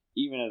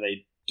if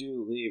they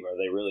do leave, are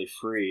they really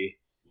free?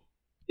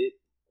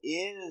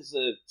 Is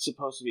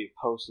supposed to be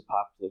a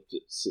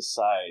post-apocalyptic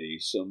society,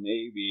 so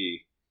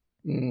maybe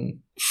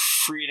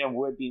freedom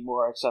would be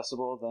more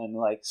accessible than,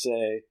 like,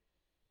 say,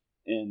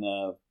 in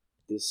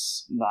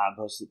this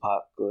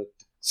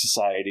non-post-apocalyptic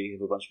society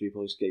of a bunch of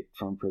people who escaped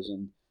from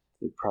prison,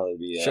 it'd probably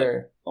be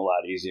a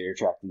lot easier to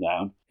track them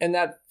down. And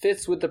that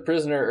fits with the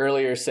prisoner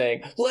earlier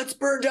saying, "Let's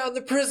burn down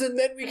the prison,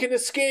 then we can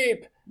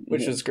escape,"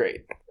 which was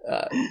great.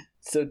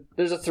 So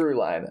there's a through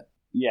line.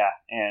 Yeah,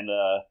 and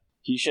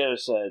he should have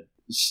said,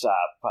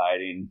 "Stop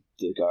fighting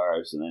the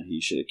guards," and then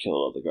he should have killed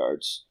all the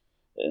guards.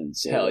 And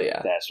so Hell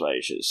yeah. That's why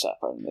he should have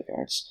stopped fighting the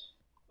guards.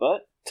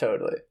 But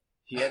Totally.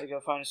 he had to go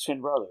find his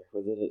twin brother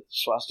with a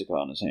swastika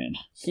on his hand.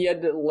 He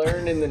had to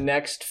learn in the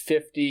next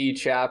 50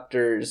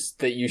 chapters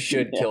that you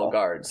should kill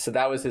guards. So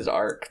that was his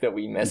arc that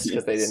we missed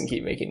because they didn't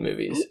keep making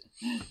movies.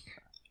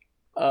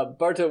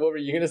 Barto, what were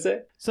you going to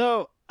say?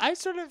 So I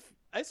sort of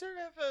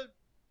have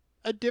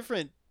a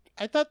different.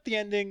 I thought the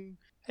ending.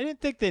 I didn't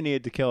think they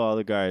needed to kill all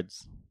the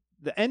guards.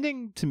 The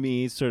ending to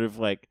me sort of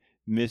like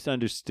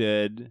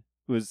misunderstood.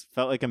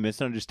 Felt like a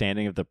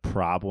misunderstanding of the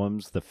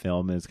problems the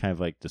film is kind of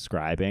like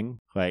describing.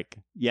 Like,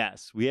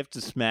 yes, we have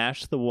to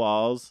smash the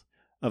walls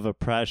of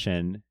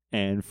oppression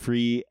and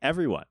free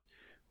everyone,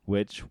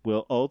 which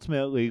will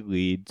ultimately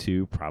lead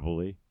to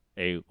probably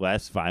a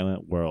less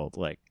violent world.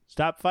 Like,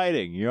 stop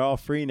fighting, you're all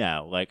free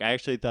now. Like, I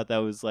actually thought that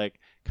was like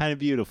kind of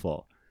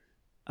beautiful.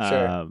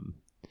 Sure.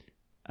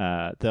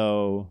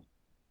 Though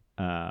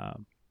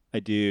I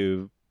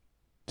do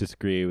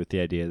disagree with the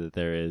idea that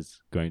there is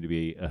going to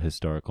be a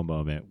historical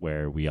moment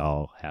where we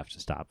all have to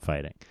stop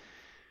fighting.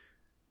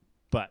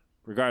 But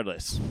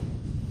regardless,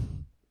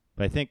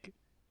 I think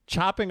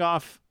chopping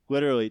off,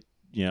 literally,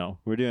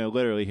 we're doing it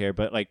literally here,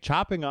 but like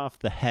chopping off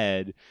the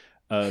head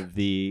of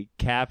the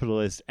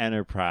capitalist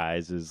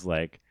enterprise is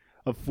like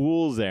a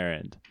fool's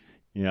errand.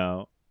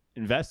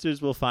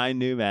 Investors will find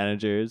new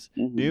managers.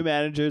 Mm-hmm. New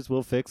managers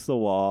will fix the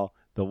wall.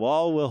 The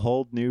wall will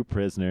hold new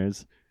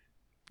prisoners.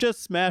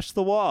 Just smash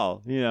the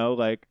wall.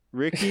 Like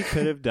Ricky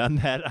could have done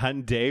that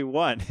on day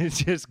one. It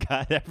just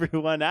got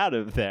everyone out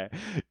of there.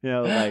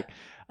 Like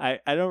I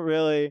don't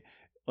really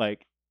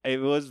like. It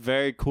was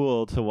very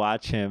cool to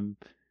watch him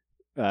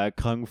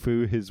kung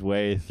fu his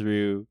way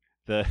through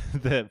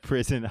the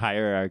prison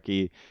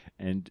hierarchy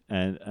and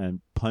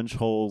punch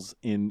holes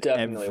in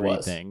Definitely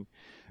everything. Was.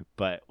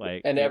 But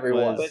like, and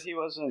everyone. But he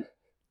wasn't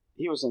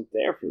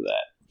there for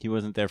that. He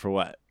wasn't there for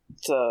what?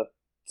 To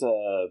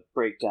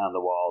break down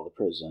the wall of the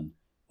prison.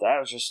 That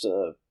was just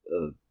a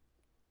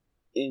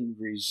end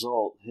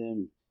result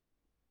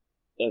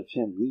of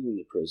him leaving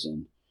the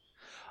prison.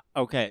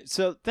 Okay,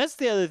 so that's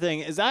the other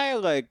thing is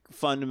I'm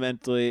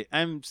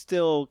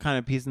still kind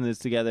of piecing this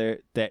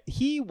together that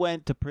he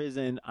went to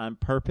prison on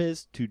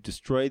purpose to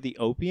destroy the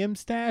opium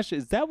stash.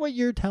 Is that what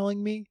you're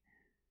telling me?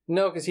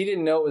 No, because he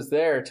didn't know it was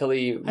there until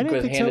he was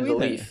handed the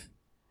leaf.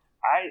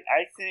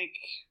 I think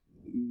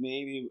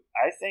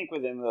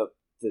within the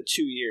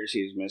 2 years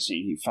he was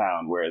missing, he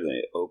found where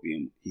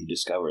he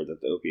discovered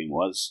that the opium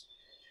was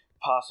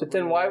possible. But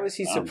then why was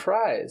he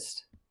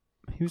surprised?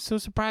 He was so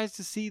surprised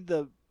to see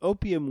the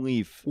opium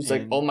leaf. He was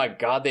like, oh my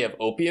God, they have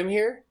opium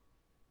here?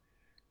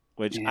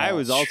 Which I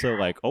was also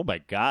like, oh my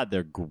God,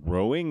 they're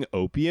growing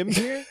opium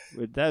here?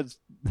 That's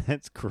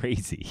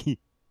crazy.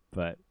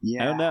 But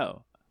I don't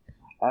know.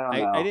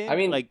 I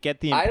didn't get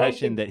the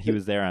impression that he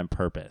was there on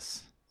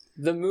purpose.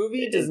 The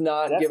movie does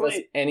not give us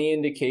any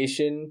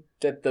indication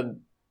that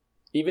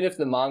even if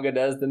the manga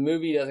does, the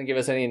movie doesn't give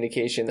us any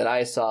indication that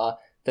I saw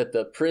that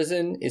the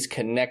prison is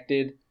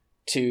connected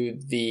to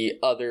the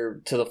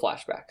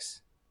flashbacks.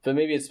 But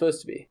maybe it's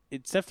supposed to be.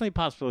 It's definitely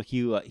possible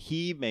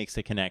he makes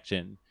a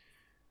connection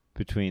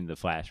between the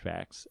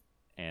flashbacks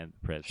and the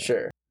prison.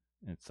 Sure.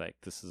 It's like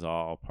this is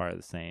all part of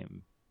the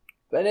same.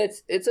 But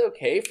it's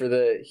okay for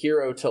the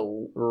hero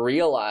to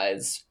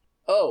realize,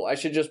 oh, I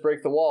should just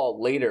break the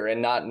wall later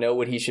and not know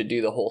what he should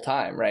do the whole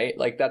time, right?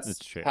 Like that's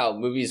how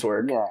movies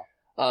work. Yeah.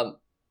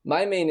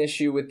 My main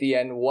issue with the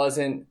end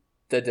wasn't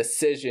the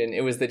decision.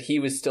 It was that he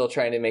was still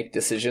trying to make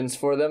decisions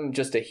for them.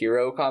 Just a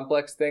hero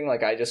complex thing.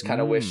 Like I just kind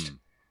of wished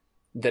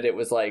that it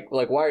was like,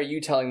 why are you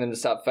telling them to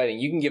stop fighting?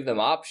 You can give them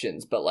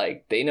options, but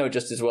like they know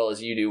just as well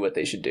as you do what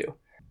they should do.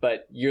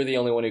 But you're the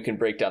only one who can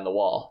break down the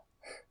wall,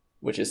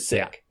 which is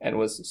sick and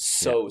was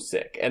so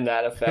sick. And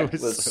that effect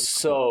was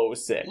so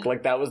sick.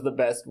 Like that was the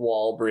best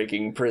wall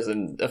breaking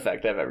prison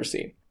effect I've ever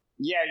seen.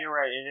 Yeah, you're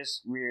right. It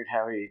is weird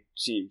how he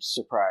seemed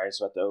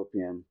surprised about the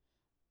opium.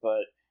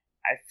 But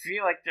I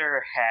feel like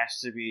there has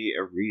to be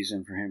a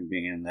reason for him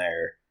being in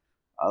there.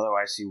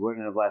 Otherwise, he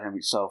wouldn't have let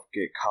himself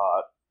get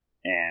caught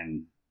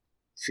and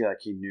feel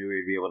like he knew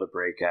he'd be able to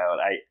break out.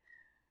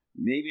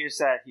 Maybe it's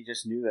that he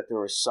just knew that there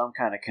was some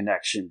kind of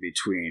connection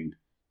between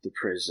the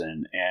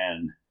prison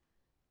and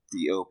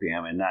the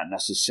opium, and not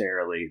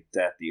necessarily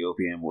that the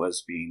opium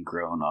was being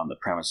grown on the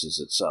premises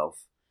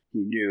itself. He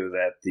knew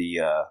that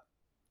the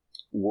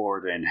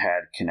warden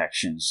had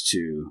connections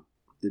to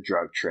the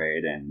drug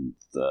trade and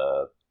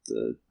the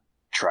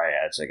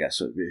triads, I guess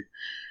would be.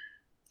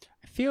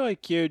 I feel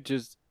like you're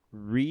just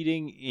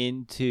reading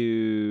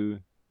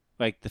into,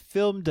 like, the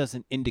film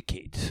doesn't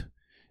indicate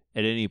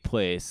at any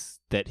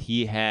place that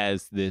he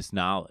has this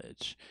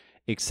knowledge.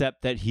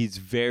 except that he's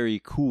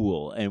very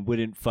cool and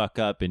wouldn't fuck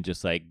up and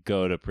just like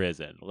go to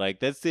prison. Like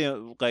that's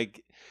the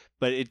like,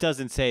 but it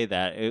doesn't say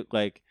that. It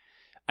like,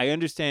 I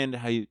understand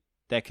how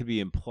that could be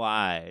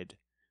implied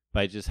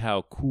by just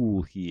how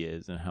cool he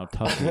is and how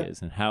tough he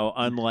is and how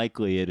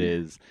unlikely it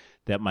is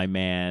that my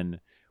man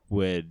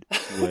would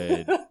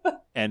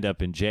end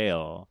up in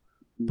jail.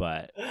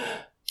 But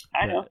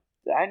I know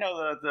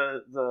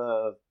that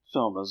the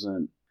film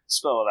doesn't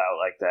spell it out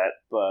like that,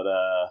 but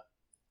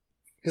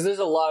because there's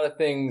a lot of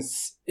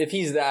things. If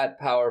he's that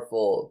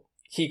powerful,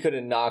 he could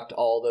have knocked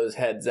all those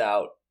heads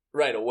out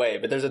right away.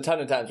 But there's a ton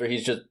of times where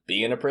he's just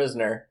being a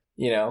prisoner,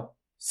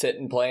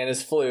 sitting playing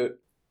his flute.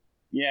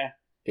 Yeah,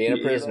 being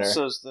a prisoner.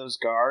 Those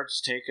guards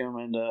take him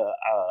into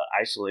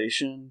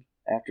isolation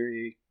after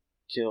he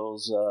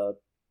kills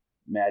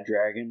Mad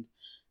Dragon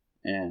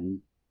and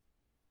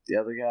the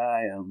other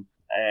guy.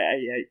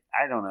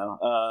 I don't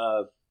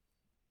know.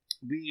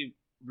 We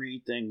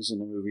read things in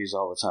the movies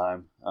all the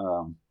time.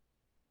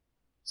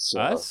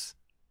 Us?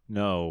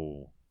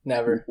 No.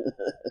 Never.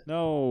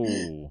 No.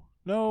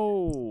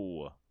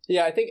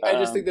 Yeah, I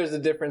just think there's a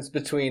difference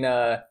between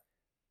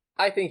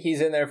I think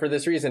he's in there for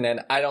this reason,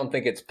 and I don't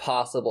think it's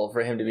possible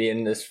for him to be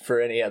in this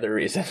for any other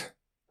reason.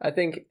 I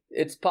think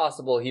it's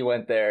possible he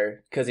went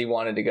there because he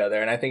wanted to go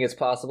there, and I think it's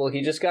possible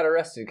he just got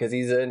arrested because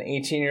he's an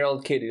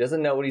 18-year-old kid who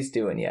doesn't know what he's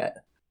doing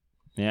yet.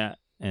 Yeah,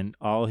 and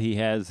all he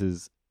has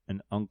is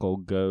an uncle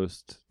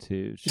ghost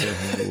to show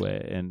him the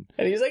way. And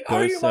he's like,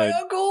 are you my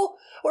uncle?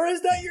 Or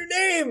is that your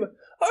name?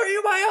 Are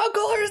you my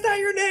uncle? Or is that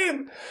your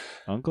name?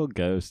 Uncle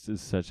Ghost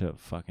is such a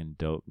fucking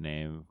dope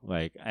name.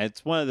 Like,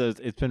 it's one of those,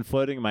 it's been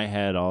floating in my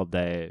head all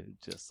day.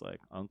 Just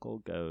like Uncle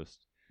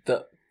Ghost.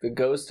 The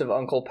ghost of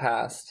Uncle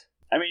Past.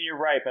 I mean, you're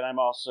right, but I'm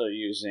also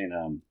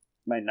using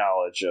my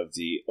knowledge of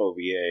the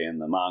OVA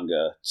and the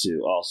manga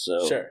to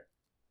also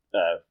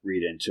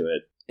read into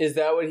it. Is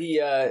that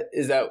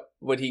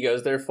what he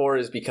goes there for?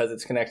 Is because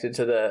it's connected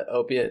to the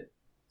opiate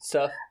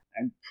stuff?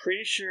 I'm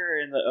pretty sure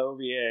in the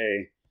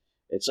OVA,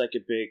 it's like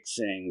a big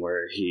thing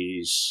where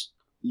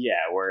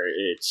where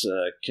it's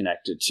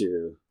connected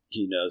to.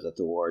 He knows that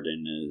the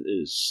warden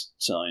is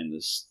selling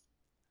this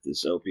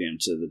opium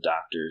to the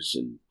doctors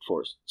and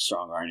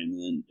strong-arming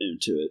them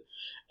into it.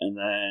 And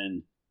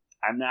then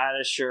I'm not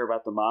as sure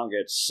about the manga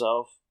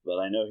itself, but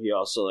I know he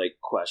also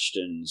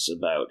questions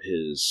about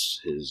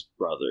his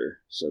brother,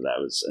 so that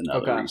was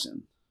another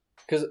reason.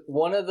 Because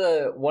one of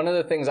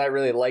the things I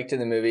really liked in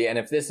the movie, and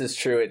if this is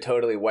true, it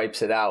totally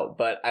wipes it out,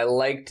 but I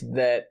liked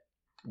that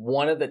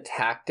one of the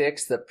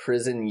tactics the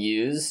prison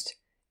used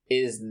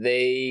is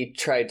they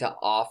tried to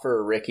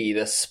offer Ricky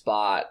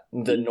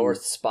the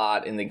North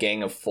spot in the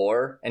Gang of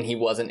Four, and he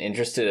wasn't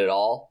interested at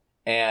all.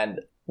 And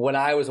when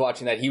I was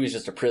watching that, he was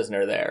just a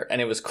prisoner there,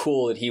 and it was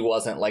cool that he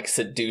wasn't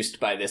seduced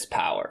by this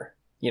power.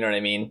 You know what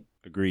I mean?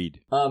 Agreed.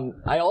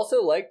 I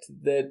also liked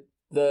that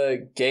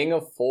the Gang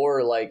of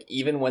Four,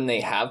 even when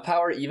they have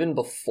power, even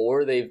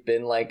before they've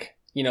been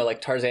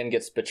Tarzan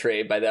gets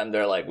betrayed by them,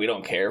 they're like, we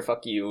don't care,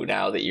 fuck you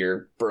now that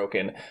you're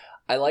broken.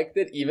 I like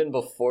that even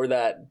before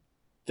that,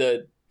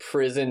 the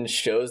prison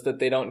shows that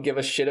they don't give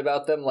a shit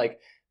about them.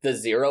 The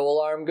zero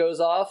alarm goes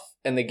off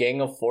and the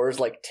Gang of Four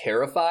is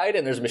terrified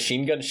and there's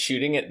machine guns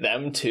shooting at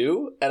them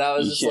too. And I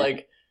was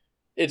just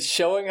it's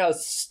showing how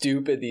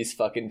stupid these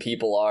fucking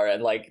people are.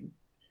 And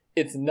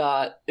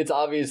it's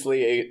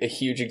obviously a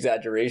huge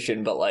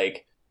exaggeration, but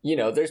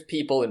there's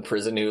people in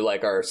prison who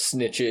are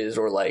snitches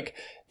or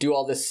do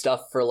all this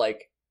stuff for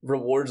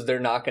rewards they're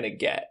not going to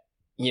get,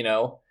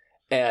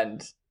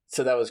 and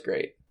so that was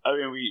great. I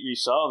mean, we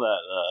saw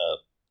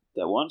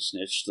that one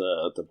snitch,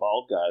 the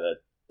bald guy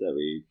that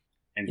we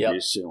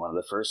introduced to in one of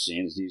the first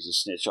scenes. He's a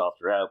snitch all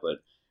throughout, but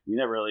we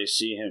never really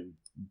see him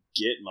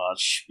get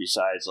much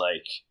besides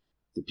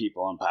the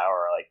people in power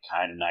are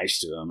kind of nice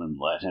to him and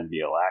let him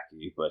be a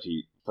lackey,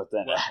 but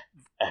then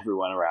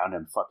everyone around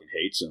him fucking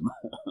hates him.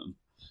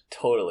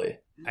 Totally.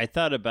 I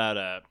thought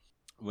about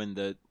when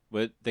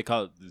what they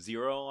call it, the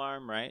zero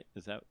alarm, right?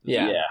 Is that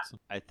yeah.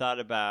 I thought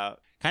about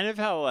kind of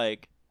how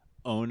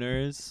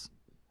owners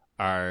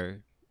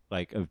are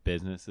of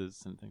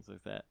businesses and things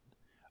like that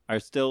are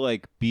still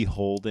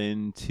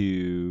beholden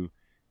to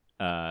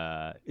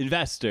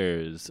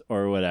investors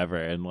or whatever,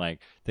 and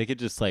they could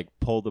just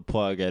pull the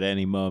plug at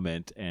any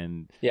moment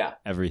and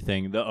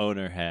everything the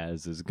owner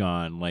has is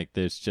gone.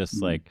 There's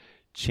just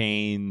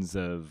chains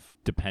of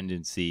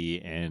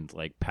dependency and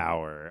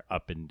power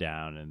up and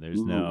down, and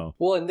there's no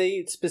and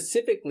they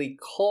specifically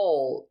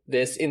call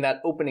this in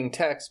that opening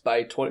text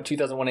by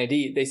 2001 AD,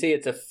 they say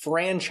it's a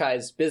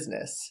franchise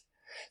business.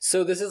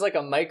 So this is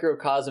a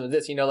microcosm of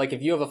this,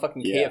 if you have a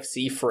fucking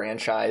KFC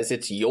franchise,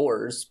 it's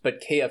yours,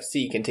 but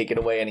KFC can take it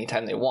away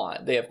anytime they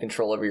want. They have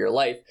control over your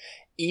life.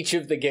 Each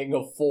of the Gang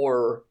of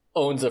Four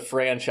owns a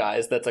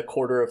franchise that's a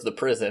quarter of the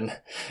prison,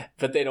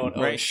 but they don't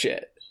own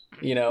shit,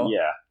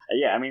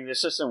 Yeah, I mean, the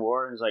assistant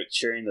warden's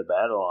cheering the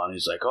battle on.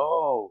 He's like,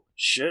 oh,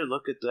 shit,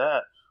 look at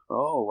that.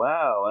 Oh,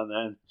 wow. And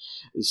then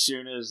as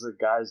soon as the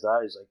guys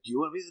die, he's like, do you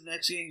want to be the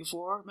next Gang of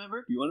Four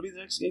member? Do you want to be the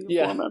next Gang of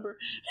Four member?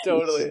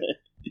 Totally.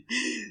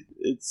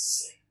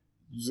 It's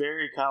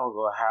very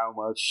comical how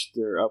much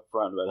they're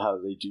upfront about how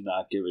they do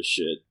not give a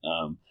shit.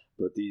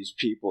 But these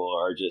people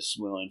are just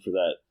willing for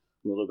that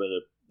little bit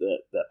of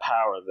that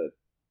power that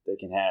they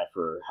can have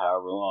for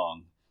however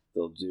long.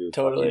 They'll do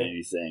Totally fucking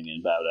anything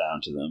and bow down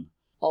to them.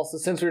 Also,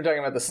 since we were talking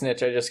about the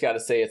snitch, I just got to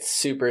say it's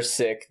super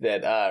sick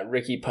that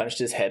Ricky punched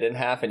his head in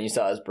half and you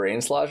saw his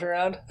brain slosh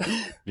around.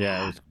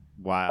 Yeah, it was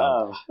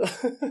wild.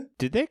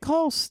 Did they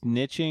call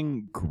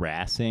snitching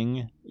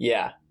grassing?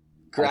 Yeah.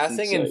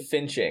 Grassing and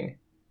finching.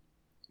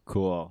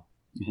 Cool.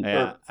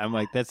 Yeah, I'm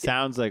like, that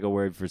sounds like a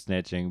word for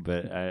snitching,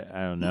 but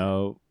I don't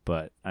know.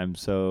 But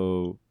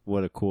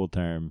what a cool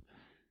term.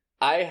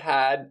 I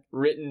had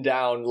written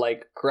down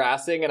like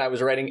grassing, and I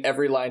was writing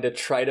every line to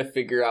try to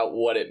figure out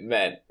what it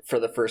meant for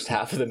the first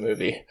half of the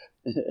movie.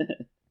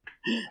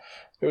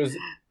 It was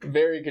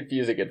very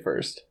confusing at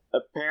first.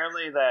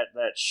 Apparently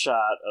that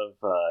shot of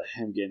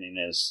him getting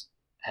his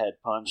head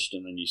punched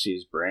and then you see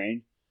his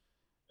brain,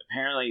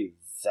 apparently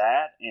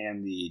that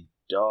and the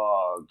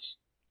dog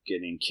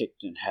getting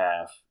kicked in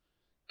half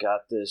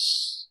got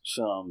this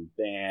film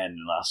banned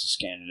in lots of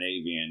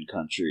Scandinavian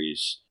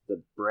countries.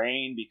 The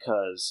brain,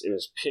 because it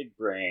was pig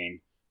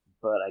brain,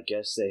 but I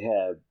guess they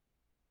have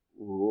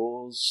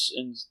rules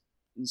in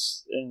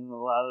a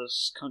lot of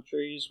those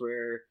countries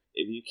where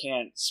if you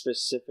can't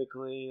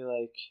specifically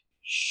like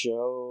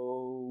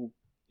show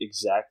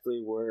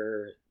exactly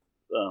where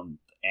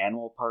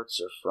animal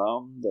parts are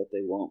from, that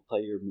they won't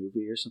play your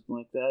movie or something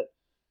like that.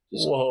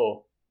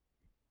 Whoa.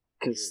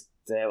 Because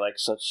they have like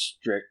such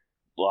strict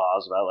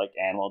laws about like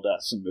animal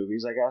deaths in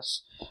movies, I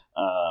guess.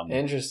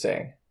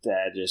 Interesting.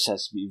 That just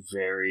has to be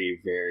very,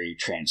 very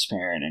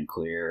transparent and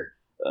clear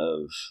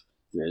of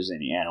if there's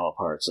any animal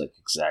parts, like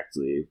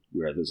exactly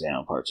where those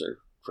animal parts are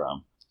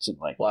from.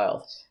 Something like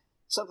wild.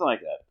 Something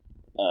like that.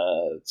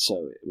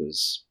 So it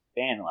was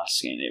banned in lots of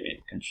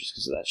Scandinavian countries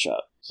because of that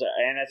shot. So,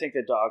 and I think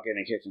the dog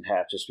getting kicked in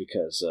half just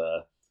because,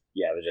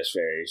 they're just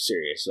very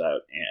serious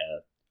about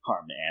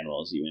harm to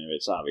animals, even if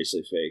it's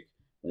obviously fake.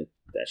 Like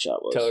that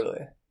shot was.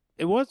 Totally.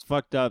 It was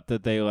fucked up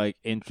that they like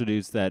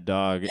introduced that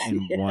dog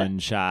in one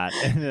shot,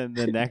 and then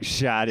the next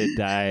shot it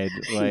died.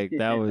 Like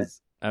that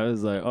was, I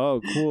was like,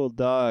 oh, cool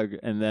dog,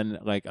 and then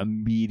like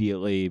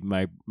immediately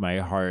my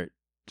heart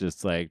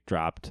just like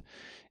dropped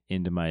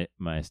into my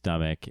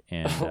stomach,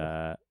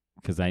 and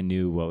because I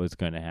knew what was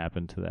going to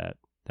happen to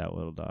that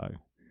little dog.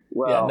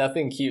 Well, yeah,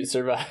 nothing cute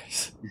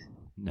survives.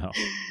 No.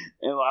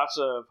 In lots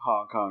of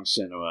Hong Kong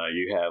cinema,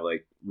 you have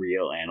like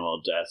real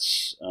animal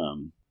deaths,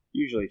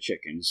 usually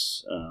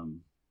chickens.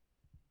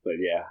 But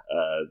yeah,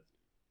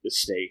 the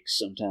steaks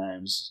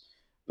sometimes.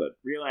 But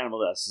real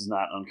animal deaths is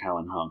not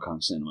uncommon in Hong Kong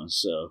cinema,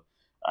 so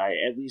I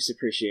at least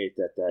appreciate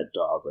that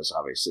dog was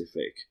obviously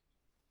fake.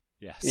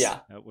 Yes. Yeah.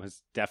 That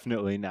was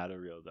definitely not a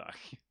real dog.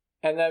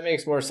 And that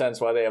makes more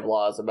sense why they have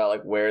laws about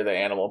like where the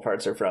animal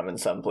parts are from in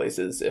some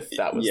places, if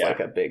that was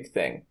like a big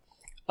thing.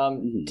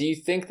 Do you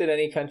think that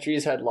any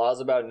countries had laws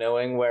about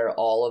knowing where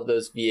all of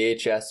those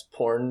VHS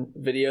porn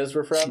videos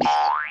were from?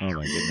 Oh my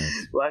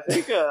goodness. Well, I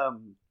think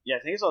I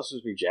think it's also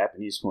supposed to be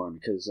Japanese porn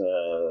because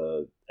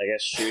I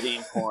guess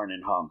shooting porn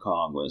in Hong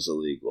Kong was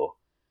illegal,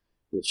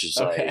 which is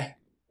like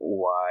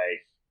why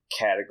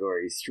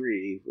Category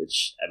 3,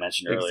 which I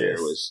mentioned earlier,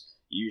 was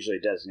usually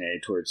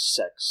designated towards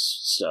sex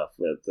stuff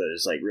that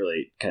is like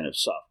really kind of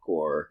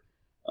softcore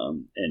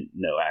and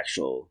no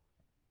actual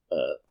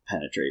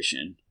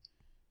penetration.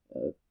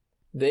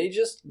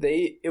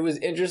 It was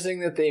interesting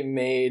that they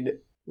made,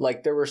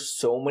 like, there were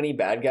so many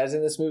bad guys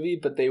in this movie,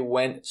 but they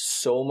went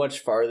so much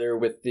farther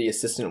with the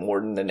assistant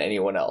warden than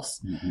anyone else.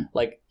 Mm-hmm.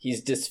 Like,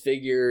 he's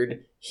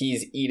disfigured,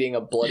 he's eating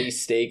a bloody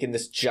steak in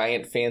this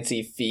giant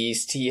fancy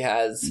feast, he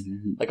has,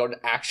 like, an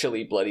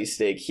actually bloody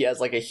steak, he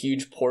has, like, a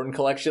huge porn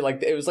collection.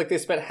 Like, it was like they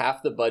spent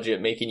half the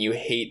budget making you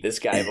hate this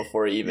guy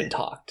before he even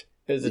talked.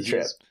 It was a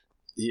trip.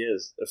 He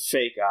has a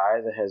fake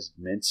eye that has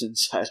mints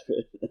inside of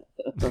it.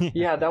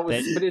 Yeah, that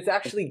was, but it's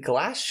actually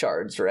glass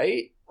shards,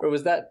 right? Or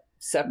was that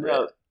separate?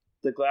 No,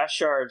 the glass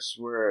shards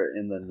were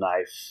in the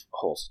knife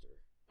holster.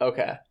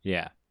 Okay.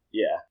 Yeah.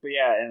 Yeah. But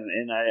yeah,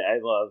 and I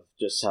love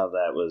just how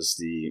that was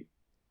the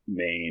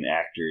main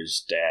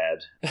actor's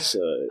dad. So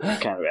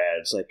it kind of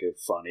adds like a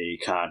funny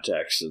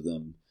context of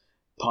them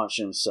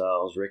punching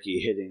themselves, Ricky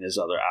hitting his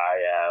other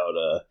eye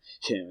out,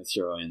 him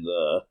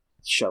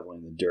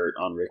shoveling the dirt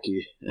on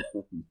Ricky.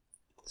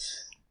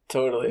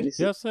 Totally.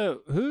 He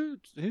also,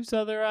 whose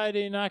other eye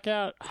did he knock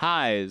out?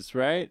 Highs,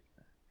 right?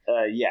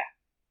 Yeah.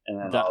 And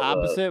then the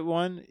opposite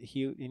one,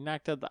 he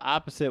knocked out the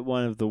opposite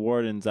one of the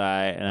warden's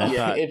eye, and I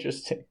thought,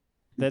 interesting.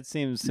 That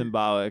seems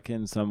symbolic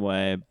in some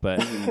way,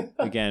 but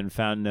again,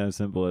 found no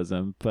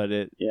symbolism. But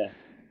and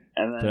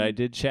then, but I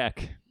did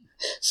check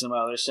some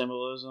other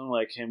symbolism,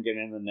 like him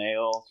getting the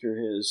nail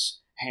through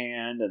his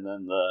hand, and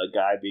then the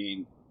guy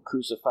being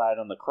crucified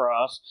on the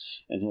cross,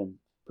 and him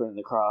putting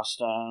the cross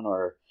down,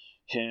 or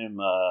him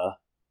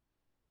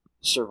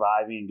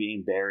surviving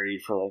being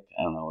buried for like,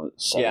 I don't know,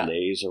 7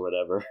 days or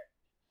whatever.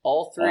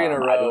 All three in a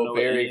row,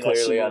 very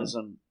clearly on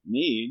some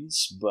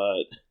means,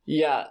 but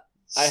yeah,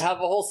 I have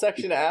a whole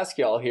section to ask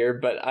y'all here,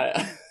 but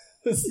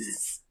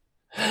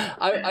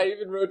I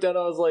even wrote down,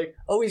 I was like,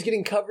 oh, he's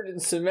getting covered in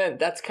cement.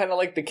 That's kind of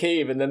like the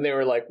cave. And then they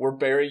were like, we're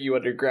burying you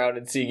underground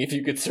and seeing if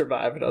you could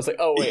survive. And I was like,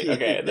 oh, wait,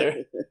 okay.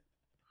 There.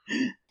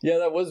 Yeah,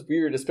 that was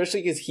weird,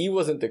 especially because he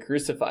wasn't the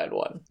crucified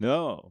one.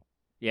 No.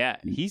 Yeah,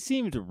 he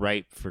seemed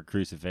ripe for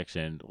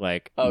crucifixion.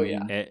 Like, oh,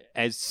 yeah.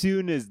 As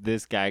soon as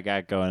this guy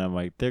got going, I'm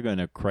like, they're going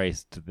to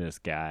Christ this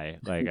guy.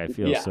 Like, I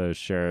feel so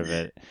sure of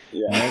it.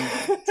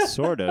 Yeah. And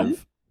sort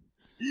of.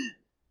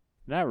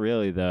 Not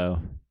really, though.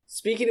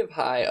 Speaking of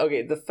High,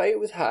 okay, the fight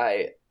with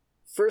High,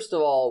 first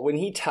of all, when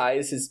he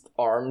ties his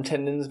arm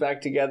tendons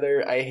back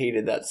together, I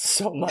hated that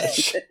so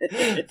much.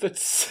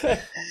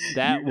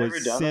 That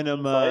was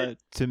cinema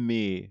to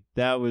me.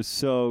 That was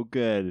so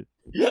good.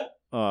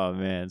 Oh,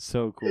 man,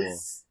 so cool.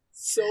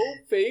 So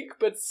fake,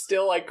 but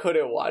still I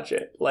couldn't watch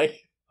it.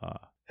 Like,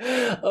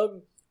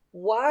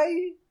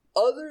 why,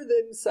 other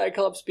than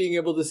Cyclops being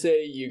able to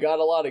say, you got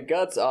a lot of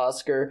guts,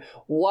 Oscar,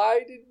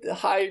 why did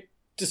High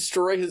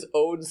destroy his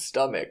own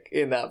stomach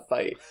in that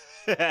fight?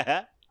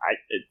 I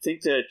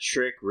think to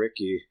trick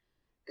Ricky,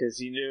 because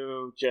he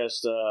knew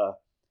just,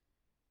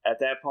 at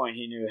that point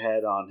he knew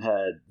head on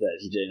head that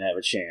he didn't have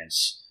a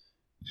chance.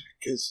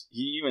 Because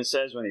he even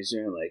says when he's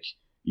doing, like,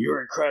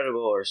 you're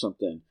incredible or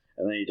something,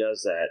 and then he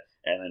does that,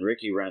 and then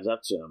Ricky runs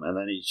up to him, and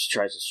then he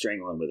tries to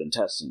strangle him with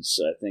intestines.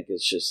 So I think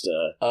it's just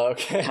a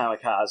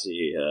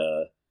kamikaze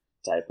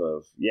type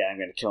of, I'm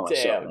going to kill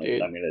myself.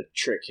 Damn, I'm going to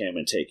trick him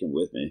and take him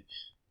with me.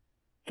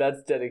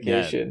 That's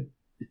dedication.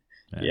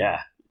 Yeah.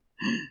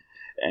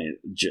 And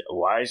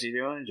why is he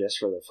doing it? Just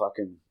for the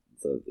fucking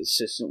the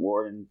assistant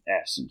warden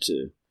asked him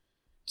to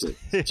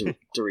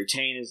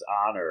retain his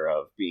honor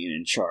of being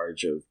in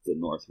charge of the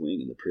North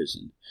Wing of the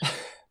prison.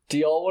 Do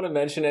y'all want to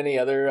mention any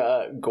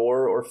other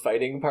gore or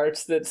fighting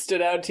parts that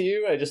stood out to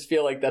you? I just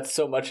feel like that's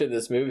so much in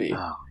this movie.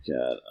 Oh,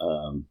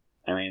 God.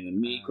 I mean, the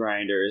meat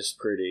grinder is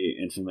pretty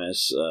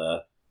infamous.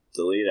 The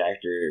lead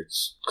actor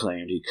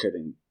claimed he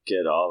couldn't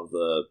get all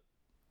the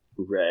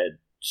red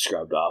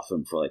scrubbed off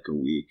him for like a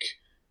week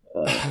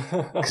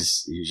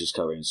because he was just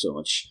covering so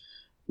much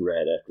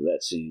red after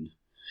that scene.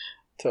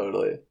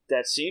 Totally.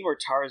 That scene where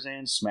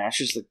Tarzan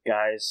smashes the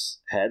guy's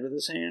head with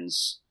his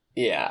hands?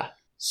 Yeah.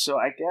 So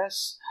I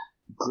guess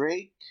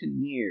Greg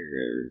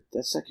Kinnear,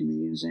 that's that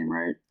comedian's name,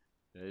 right?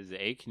 That is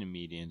a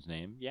comedian's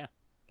name, yeah.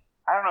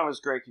 I don't know if it was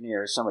Greg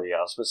Kinnear or somebody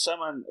else, but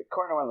someone,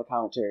 according to one of the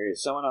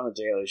commentaries, someone on The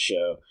Daily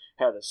Show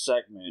had a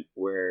segment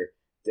where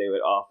they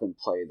would often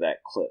play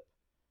that clip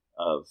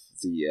of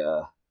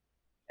the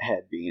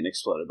head being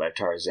exploded by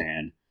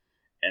Tarzan.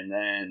 And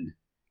then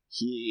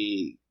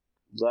he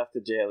left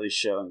The Daily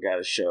Show and got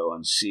a show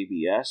on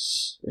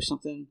CBS or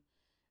something.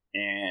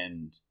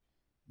 And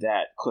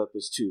that clip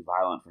was too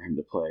violent for him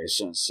to play.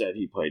 So instead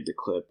he played the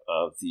clip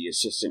of the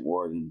assistant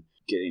warden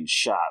getting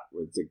shot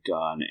with the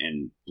gun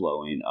and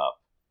blowing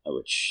up,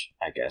 which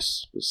I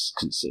guess was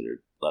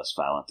considered less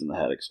violent than the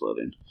head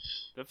exploding.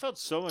 That felt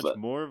so much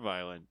more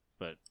violent,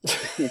 but...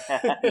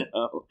 Yeah,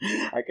 no,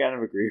 I kind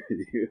of agree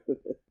with you.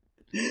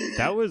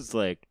 That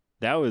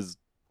was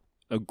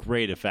a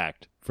great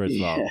effect, first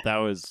of all. That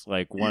was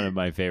like one of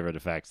my favorite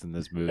effects in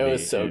this movie. It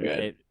was so good.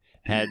 It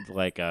had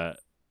like a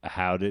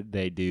how did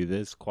they do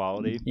this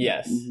quality.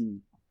 Yes. Mm-hmm.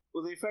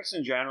 Well, the effects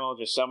in general,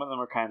 just some of them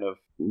are kind of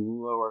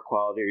lower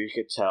quality, or you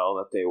could tell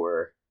that they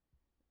were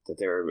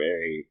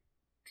very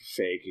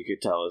fake. You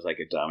could tell it was like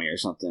a dummy or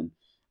something.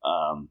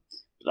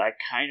 But I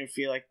kind of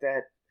feel like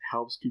that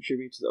helps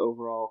contribute to the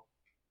overall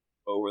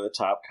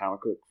over-the-top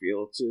comic book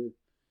feel to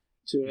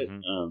it.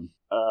 Mm-hmm.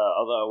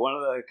 Although one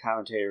of the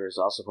commentators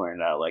also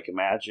pointed out, like,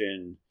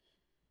 imagine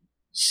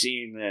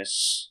seeing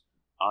this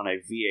on a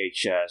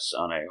VHS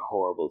on a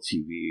horrible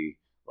TV.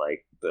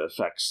 Like, the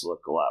effects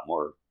look a lot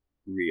more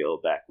real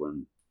back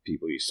when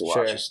people used to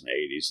watch this in the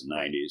 80s and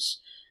 90s.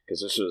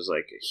 Because this was,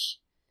 like,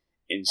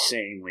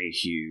 insanely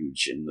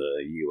huge in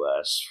the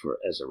U.S.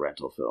 as a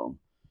rental film.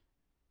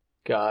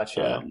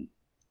 Gotcha.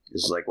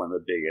 This is, like, one of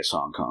the biggest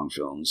Hong Kong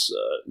films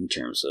in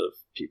terms of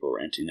people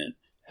renting it.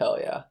 Hell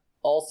yeah.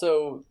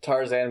 Also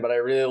Tarzan, but I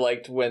really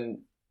liked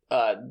when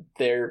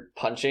they're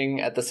punching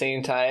at the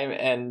same time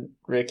and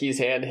Ricky's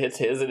hand hits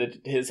his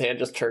and his hand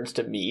just turns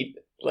to meat.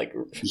 Like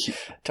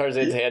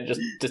Tarzan's hand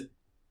just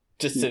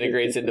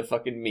disintegrates into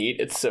fucking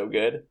meat. It's so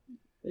good.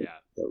 Yeah.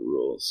 That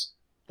rules.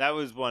 That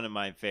was one of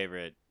my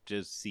favorite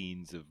just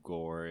scenes of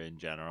gore in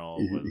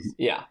general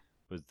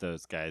was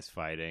those guys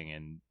fighting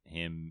and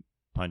him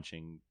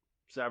punching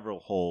several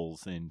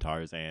holes in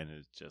Tarzan.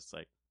 Is just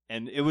like,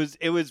 and it was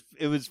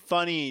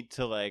funny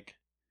to like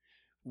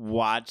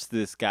watch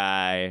this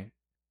guy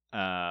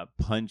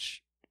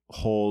punch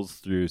holes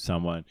through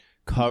someone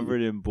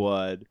covered in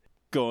blood,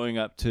 going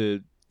up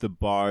to the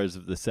bars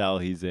of the cell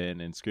he's in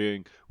and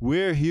screaming,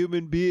 "We're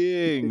human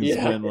beings!"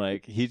 When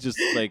like he just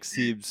like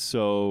seems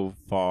so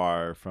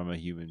far from a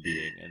human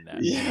being in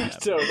that. Yeah,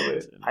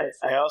 totally.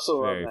 I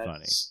also love that.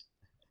 Funny.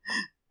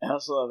 I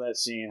also love that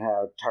scene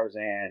how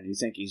Tarzan, you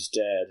think he's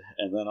dead,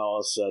 and then all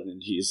of a sudden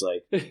he's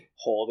like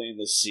holding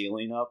the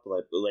ceiling up,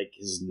 like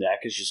his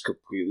neck is just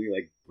completely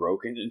like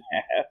broken in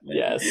half.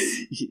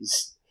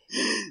 Yes,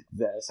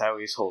 That's how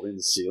he's holding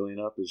the ceiling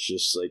up. It's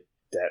just like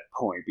that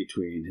point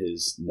between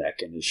his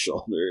neck and his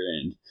shoulder,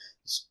 and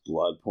there's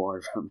blood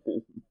pouring from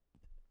him.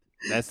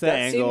 That's the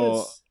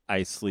angle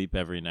I sleep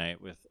every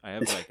night with. I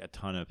have like a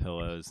ton of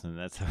pillows, and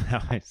that's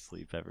how I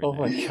sleep every night. Oh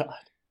my god.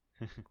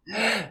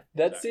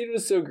 That scene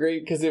was so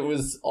great because it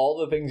was all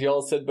the things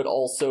y'all said, but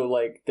also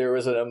like there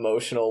was an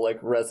emotional like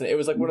resonance. It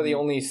was like one of the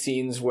only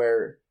scenes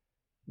where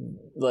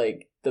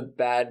like the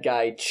bad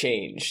guy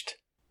changed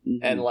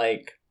and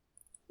like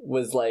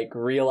was like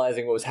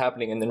realizing what was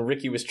happening, and then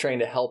Ricky was trying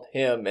to help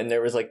him, and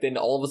there was like then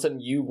all of a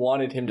sudden you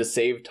wanted him to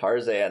save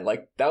Tarzan.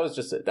 Like that was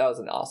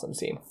an awesome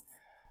scene.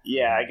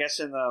 Yeah, I guess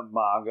in the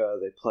manga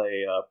they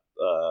play up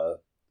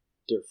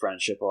their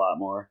friendship a lot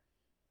more,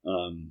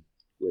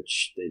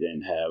 which they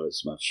didn't have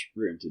as much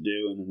room to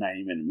do in the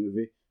 90-minute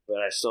movie. But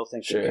I still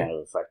think they kind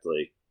of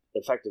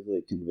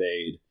effectively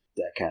conveyed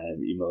that kind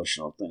of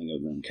emotional thing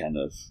of them kind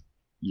of,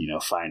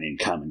 finding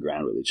common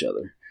ground with each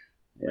other.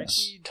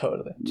 Yes, Ricky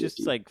totally.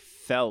 Just like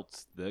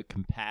felt the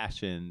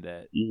compassion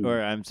that,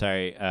 or I'm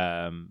sorry,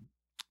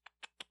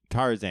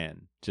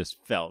 Tarzan just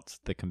felt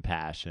the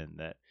compassion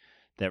that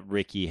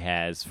Ricky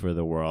has for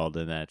the world,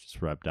 and that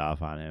just rubbed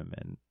off on him.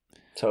 And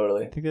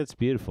totally, I think that's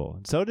beautiful.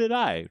 And so did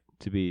I,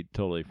 to be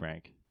totally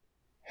frank.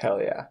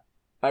 Hell yeah!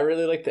 I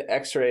really like the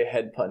X-ray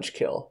head punch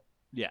kill.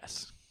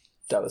 Yes,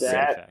 that was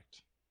that.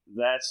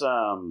 That's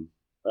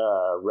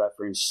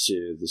reference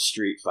to the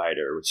Street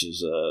Fighter, which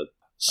is a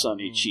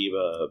Sonny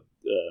Chiba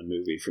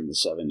movie from the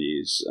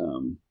 70s,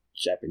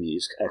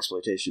 Japanese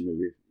exploitation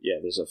movie. Yeah,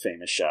 there's a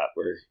famous shot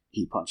where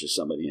he punches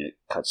somebody and it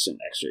cuts an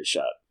X-ray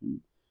shot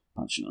from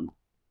punching him.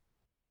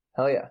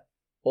 Hell yeah.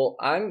 Well,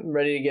 I'm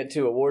ready to get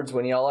to awards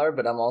when y'all are,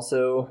 but I'm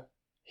also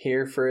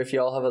here for if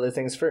y'all have other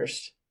things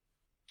first.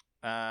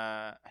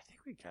 I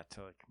think we got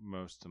to like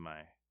most of my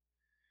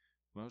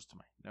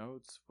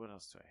notes. What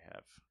else do I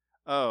have?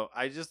 Oh,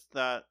 I just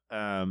thought,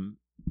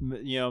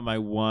 my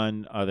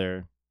one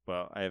other,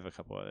 well, I have a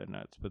couple other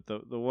notes, but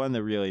the one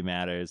that really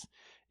matters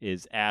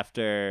is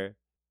after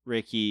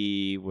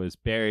Ricky was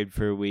buried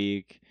for a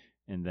week,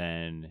 and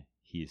then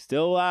he's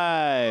still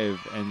alive,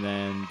 and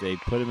then they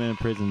put him in a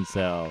prison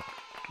cell,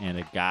 and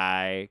a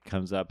guy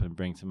comes up and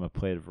brings him a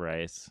plate of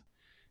rice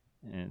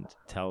and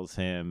tells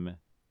him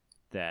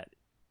that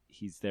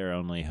he's their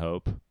only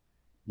hope.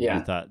 Yeah.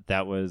 I thought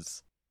that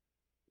was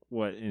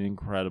what an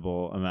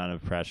incredible amount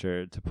of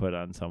pressure to put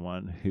on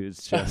someone who's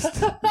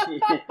just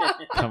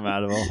come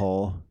out of a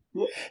hole.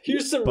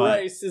 Here's some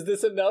rice. Is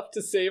this enough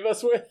to save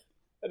us with?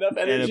 Enough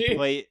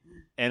energy?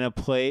 And a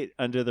plate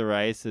under the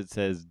rice that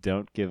says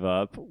 "Don't give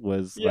up"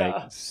 was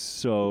like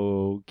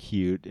so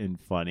cute and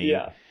funny.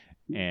 Yeah.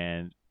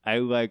 And I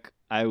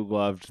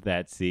loved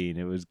that scene.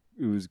 It was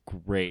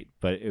great,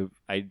 but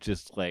I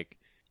just like,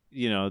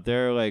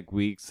 there are like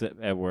weeks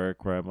at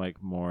work where I'm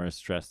like more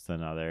stressed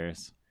than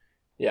others.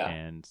 Yeah.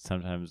 And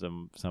sometimes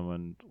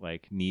someone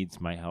like needs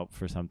my help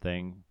for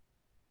something.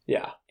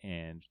 Yeah.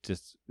 And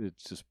it's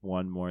just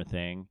one more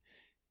thing.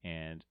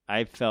 And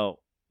I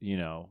felt,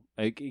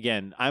 like,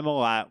 again, I'm a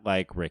lot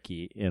like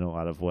Ricky in a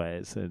lot of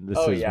ways. And this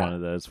is one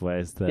of those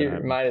ways that he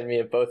reminded me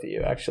of both of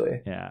you,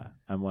 actually. Yeah.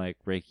 I'm like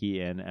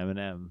Ricky and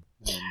Eminem.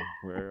 And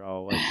we're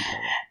all like each other.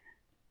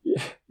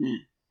 Yeah.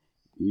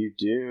 You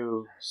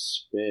do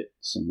spit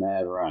some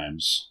mad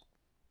rhymes.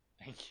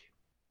 Thank you.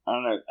 I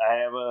don't know. I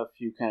have a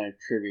few kind of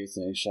trivia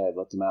things. Should I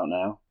let them out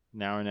now?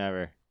 Now or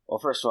never. Well,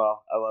 first of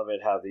all, I love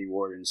it how the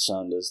warden's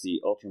son does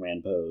the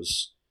Ultraman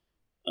pose.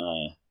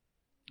 I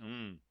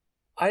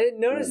didn't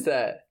notice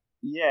that.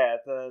 Yeah,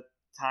 at the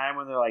time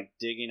when they're like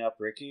digging up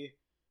Ricky,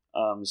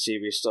 to see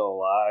if he's still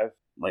alive,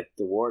 like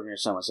the warden or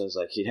someone says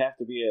like he'd have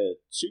to be a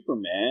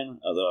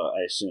Superman, although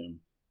I assume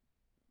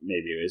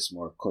maybe it was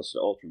more close to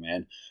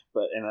Ultraman.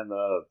 And then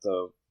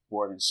the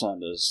warden's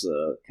son does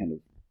the kind of,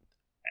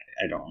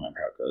 I don't remember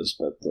how it goes,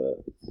 but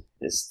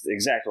it's the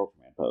exact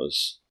Ultraman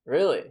pose.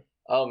 Really?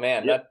 Oh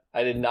man, Yep.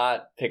 I did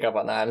not pick up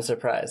on that. I'm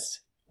surprised.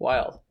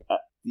 Wild.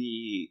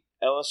 The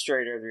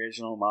illustrator of the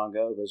original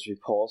manga was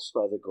repulsed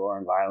by the gore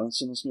and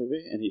violence in this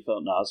movie, and he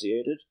felt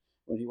nauseated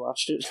when he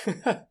watched it.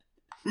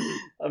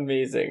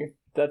 Amazing.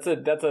 That's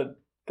a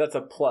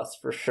plus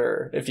for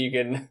sure if you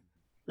can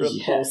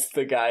repulse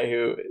the guy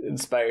who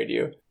inspired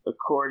you.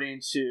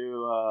 According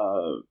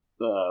to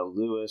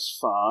Louis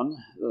Fahn,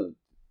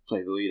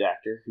 played the lead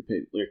actor who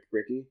played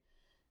Ricky,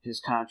 his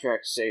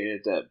contract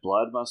stated that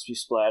blood must be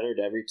splattered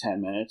every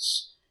 10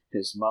 minutes.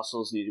 His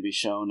muscles need to be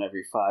shown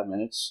every 5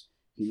 minutes.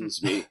 He needs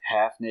to be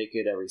half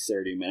naked every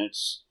 30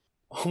 minutes.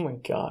 Oh my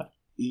god.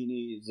 He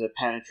needs to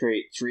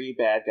penetrate 3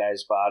 bad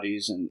guys'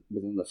 bodies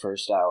within the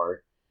first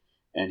hour,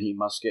 and he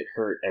must get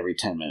hurt every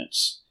 10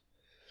 minutes.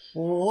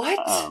 What?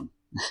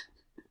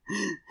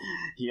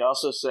 He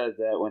also said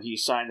that when he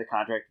signed the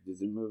contract to do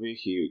the movie,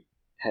 he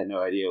had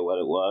no idea what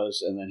it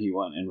was, and then he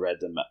went and read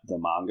the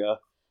manga,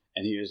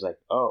 and he was like,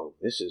 "Oh,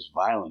 this is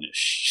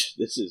violent-ish.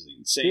 This is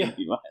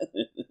insanely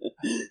violent."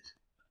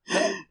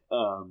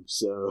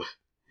 So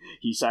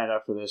he signed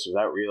up for this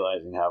without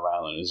realizing how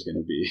violent it was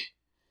going to be.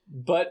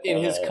 But in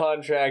his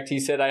contract, he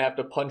said I have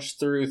to punch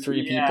through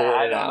 3 people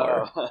in an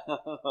hour.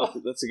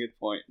 That's a good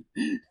point.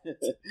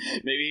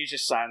 Maybe he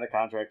just signed the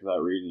contract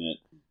without reading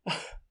it.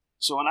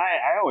 So when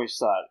I always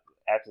thought,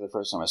 after the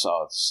first time I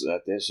saw it,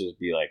 that this would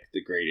be like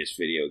the greatest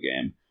video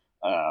game.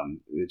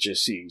 It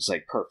just seems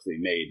like perfectly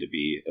made to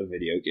be a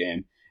video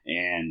game.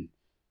 And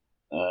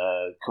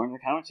according to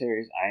the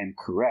commentaries, I am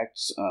correct.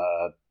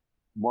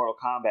 Mortal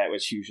Kombat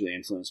was hugely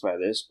influenced by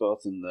this,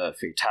 both in the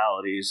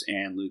fatalities,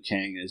 and Liu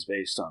Kang is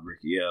based on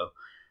Riki-Oh.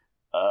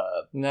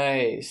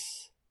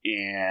 Nice.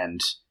 And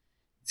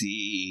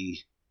the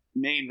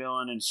main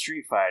villain in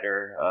Street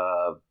Fighter,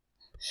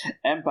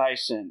 M.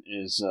 Bison,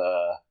 is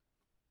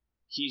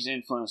he's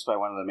influenced by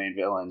one of the main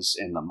villains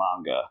in the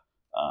manga,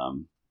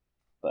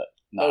 but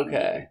not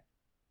okay.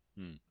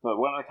 But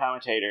one of the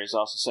commentators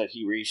also said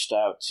he reached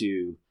out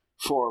to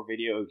 4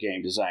 video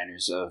game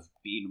designers of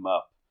beat 'em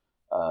up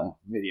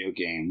video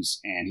games,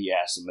 and he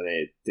asked them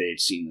if they'd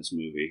seen this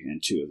movie,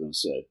 and 2 of them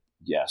said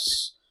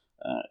yes,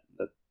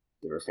 that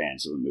they were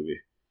fans of the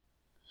movie.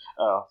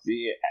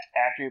 The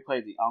actor who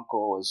played the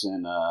uncle was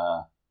in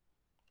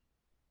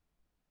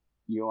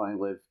You Only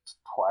Live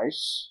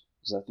Twice.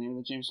 Is that the name of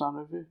the James Bond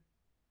movie?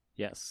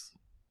 Yes.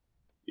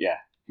 Yeah,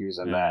 he was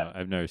in that.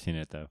 I've never seen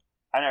it, though.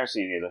 I've never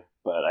seen it either,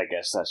 but I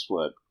guess that's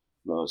what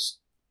most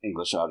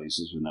English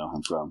audiences would know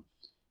him from.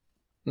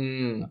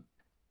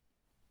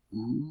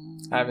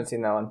 I haven't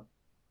seen that one.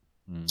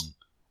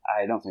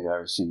 I don't think I've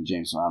ever seen a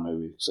James Bond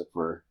movie except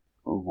for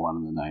one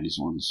of the 90s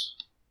ones.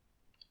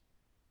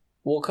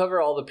 We'll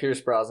cover all the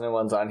Pierce Brosnan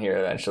ones on here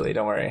eventually,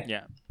 don't worry.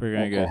 Yeah, we're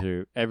going to go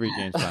through every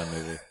James Bond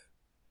movie.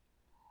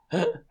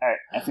 Alright,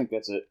 I think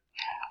that's it.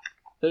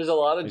 There's a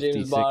lot of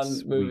James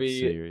Bond movie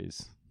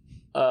series.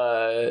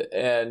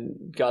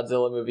 And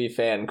Godzilla movie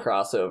fan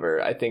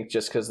crossover, I think,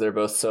 just because they're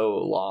both so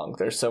long.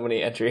 There's so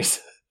many entries.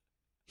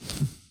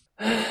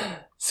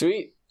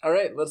 Sweet. All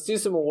right, let's do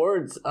some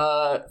awards.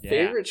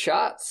 Favorite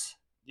shots?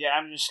 Yeah,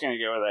 I'm just going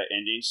to go with that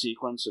ending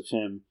sequence of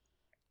him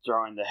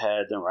throwing the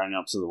head, then running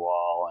up to the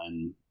wall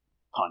and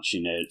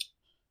punching it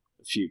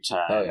a few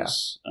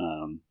times.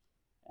 And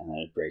then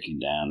it breaking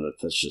down.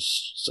 That's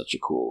just such a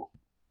cool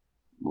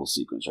little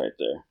sequence right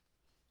there.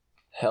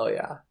 Hell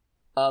yeah.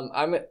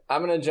 I'm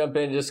going to jump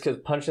in just because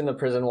punching the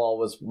prison wall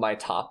was my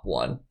top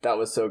one. That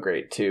was so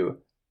great,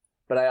 too.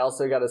 But I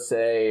also got to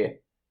say,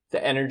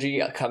 the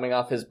energy coming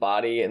off his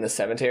body in the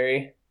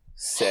cemetery,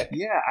 sick.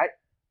 Yeah,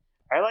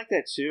 I like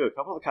that too. A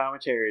couple of the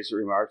commentaries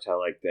remarked how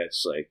like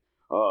that's like,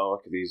 oh,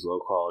 look at these low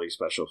quality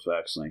special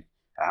effects. Like,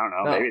 I don't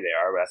know, maybe they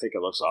are, but I think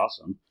it looks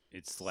awesome.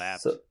 It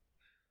slapped. So,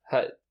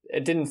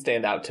 it didn't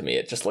stand out to me.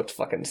 It just looked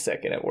fucking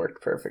sick, and it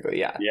worked perfectly.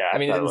 Yeah. I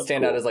mean, it didn't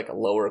stand out as like a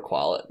lower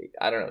quality.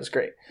 I don't know. It was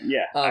great.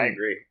 Yeah, I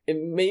agree. It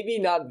maybe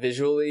not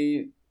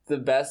visually the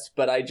best,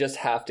 but I just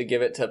have to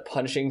give it to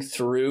punching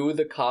through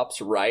the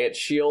cop's riot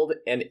shield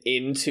and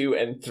into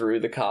and through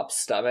the cop's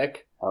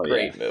stomach.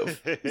 Great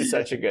move.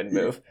 Such a good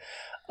move.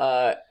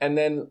 And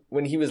then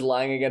when he was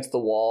lying against the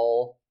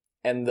wall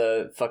and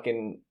the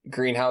fucking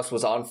greenhouse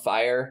was on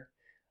fire,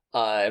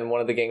 and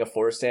one of the Gang of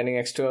Four standing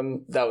next to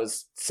him, that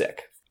was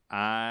sick.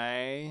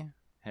 I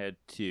had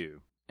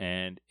 2,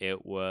 and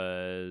it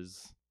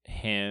was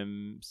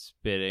him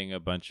spitting a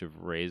bunch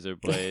of razor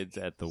blades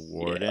at the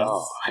warden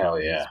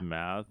from his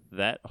mouth.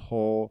 That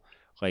whole,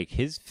 like,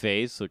 his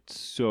face looked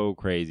so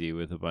crazy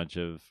with a bunch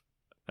of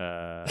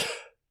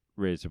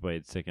razor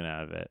blades sticking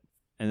out of it.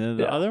 And then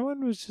the other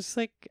one was just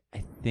like,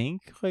 I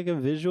think like a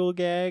visual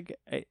gag.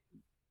 It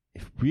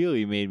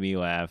really made me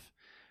laugh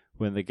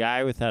when the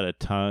guy without a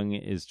tongue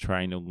is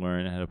trying to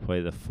learn how to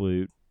play the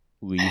flute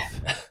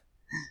leaf.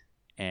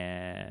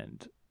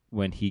 And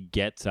when he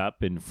gets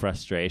up in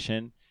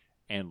frustration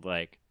and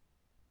like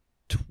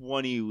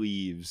 20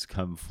 leaves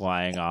come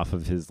flying off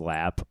of his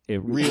lap,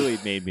 it really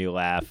made me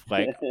laugh.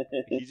 Like,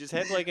 he just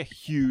had like a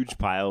huge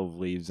pile of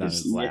leaves on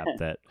his lap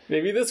that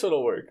maybe this one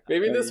will work.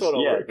 Maybe this one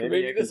will work.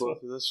 Maybe this one.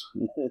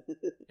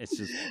 It's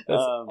just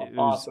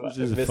awesome. It was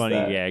just a funny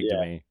gag to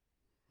me.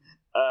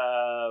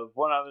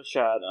 One other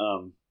shot.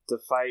 The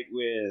fight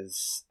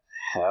with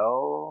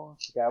Hell.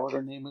 I forgot what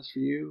her name was for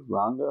you.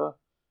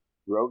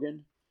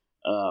 Rogan.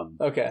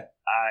 Okay.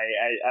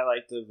 I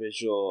like the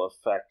visual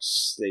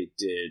effects they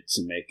did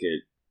to make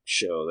it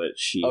show that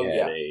she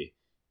had a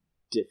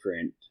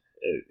different,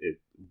 a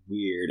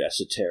weird,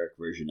 esoteric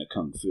version of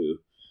Kung Fu.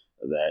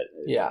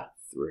 That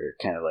were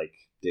kind of like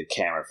the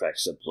camera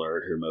effects that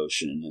blurred her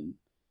motion, and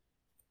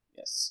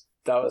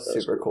that was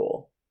super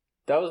cool.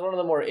 That was one of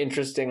the more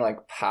interesting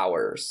like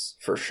powers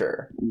for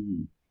sure.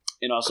 Mm-hmm.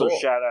 And also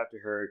shout out to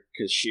her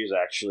because she was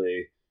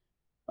actually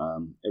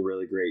a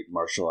really great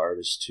martial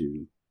artist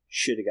who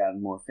should have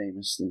gotten more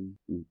famous than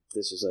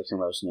this is like her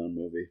most known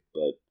movie,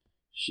 but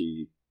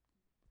she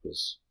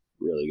was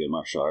really good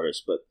martial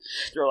artist. But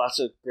there were lots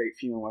of great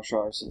female martial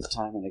artists at the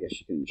time, and I guess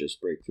she couldn't just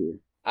break through.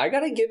 I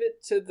gotta give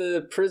it to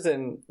the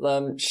prison.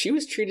 She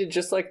was treated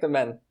just like the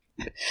men.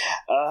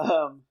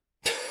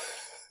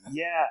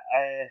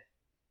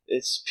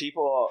 It's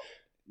people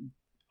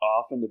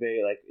often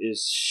debate, like,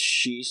 is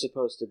she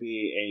supposed to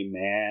be a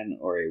man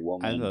or a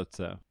woman? I thought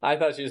so. I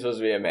thought she was supposed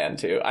to be a man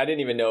too. I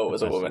didn't even know it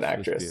was a woman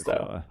actress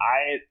though.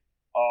 I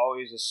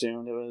always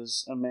assumed it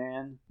was a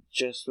man,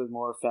 just with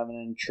more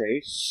feminine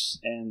traits,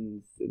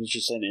 and it was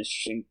just an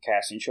interesting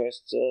casting choice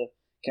to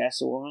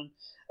cast a woman.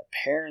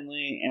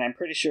 Apparently, and I'm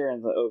pretty sure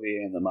in the OVA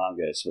and the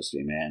manga it's supposed to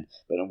be a man,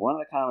 but in one of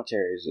the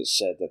commentaries it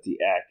said that the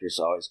actress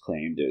always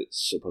claimed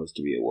it's supposed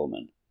to be a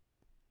woman.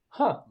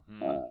 Huh.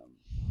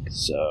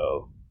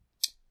 So,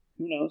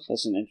 who knows?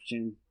 That's an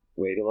interesting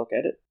way to look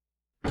at it.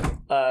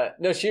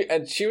 No,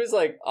 she was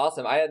like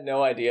awesome. I had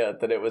no idea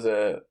that it was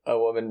a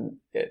woman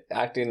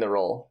acting the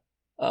role.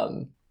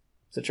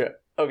 It's a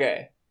trip.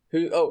 Okay.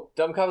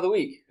 Dumb Cop of the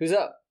Week. Who's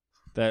up?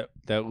 That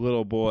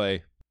little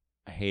boy,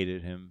 I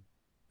hated him.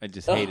 I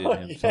just hated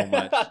him so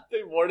much.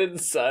 The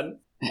Warden's son.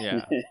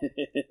 Yeah.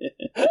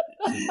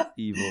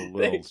 Evil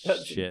little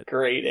shit.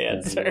 Great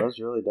answer. That was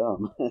really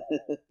dumb.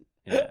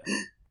 Yeah.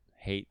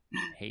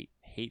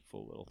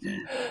 Hateful little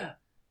thing.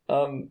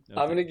 I'm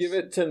gonna give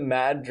it to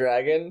Mad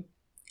Dragon.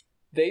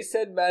 They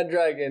said Mad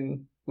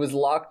Dragon was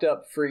locked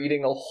up for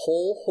eating a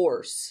whole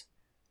horse.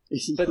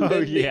 But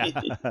then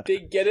they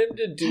get him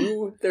to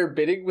do their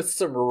bidding with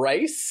some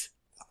rice?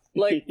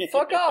 Like,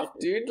 fuck off,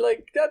 dude.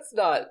 Like, that's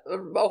not...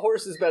 A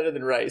horse is better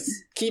than rice.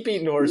 Keep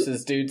eating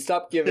horses, dude.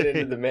 Stop giving in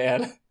to the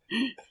man.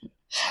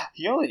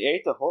 He only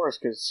ate the horse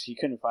because he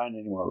couldn't find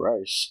any more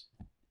rice.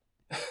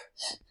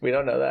 We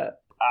don't know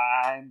that.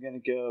 I'm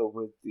going to go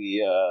with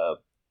the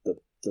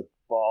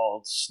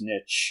bald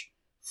snitch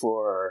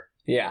for...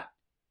 Yeah.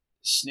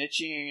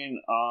 Snitching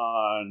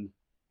on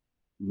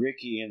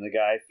Ricky and the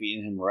guy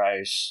feeding him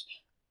rice,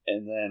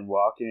 and then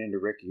walking into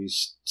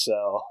Ricky's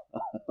cell.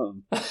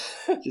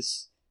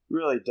 Just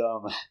really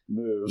dumb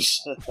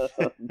moves.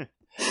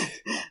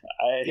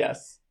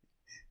 Yes.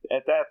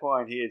 At that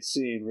point, he had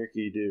seen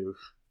Ricky do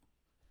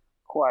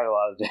quite a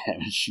lot of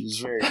damage. It was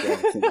very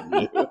dumb thing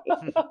to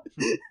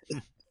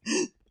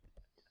do.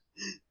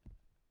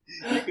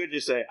 You could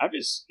just say, I'm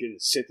just going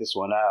to sit this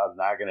one out. I'm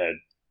not going to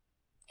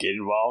get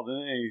involved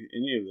in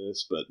any of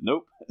this, but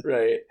nope.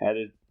 Right. Had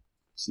to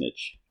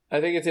snitch.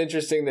 I think it's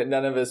interesting that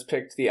none of us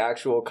picked the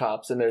actual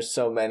cops, and there's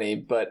so many,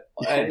 but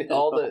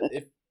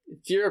if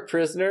you're a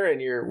prisoner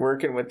and you're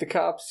working with the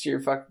cops, you're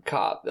a fucking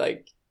cop.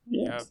 Like,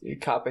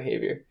 cop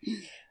behavior.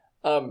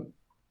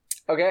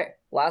 Okay,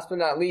 last but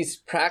not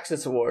least,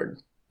 Praxis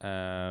Award.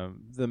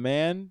 The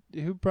man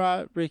who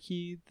brought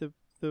Ricky the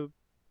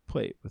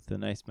plate with the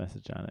nice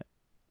message on it.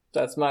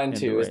 That's mine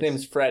too. His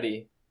name's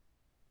Freddy.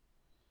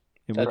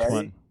 In which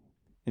one?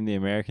 In the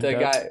American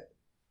dub?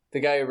 The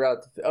guy who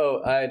brought...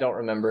 I don't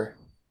remember.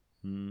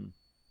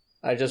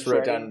 I just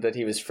wrote down that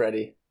he was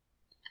Freddy.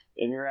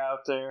 If you're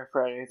out there,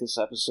 Freddy, this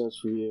episode's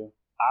for you.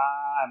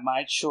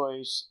 My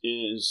choice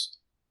is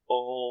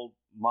Old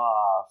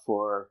Ma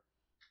for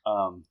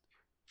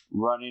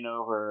running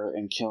over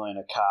and killing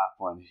a cop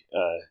when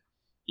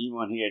even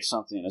when he had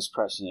something as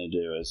pressing to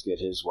do as get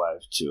his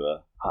wife to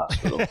a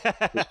hospital,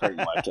 his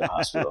pregnant wife to a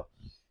hospital.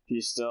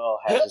 He still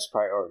has his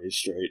priorities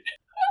straight.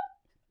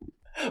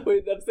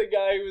 Wait, that's the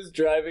guy who was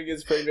driving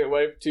his pregnant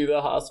wife to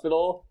the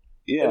hospital?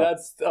 Yeah.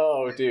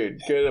 And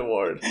dude, good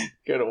award.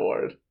 Good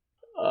award.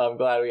 I'm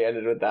glad we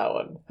ended with that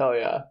one. Hell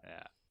yeah.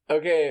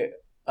 Okay,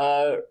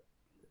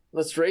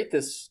 let's rate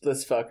this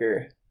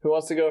fucker. Who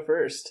wants to go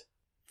first?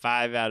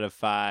 5 out of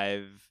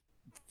 5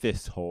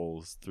 fist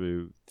holes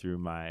through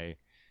my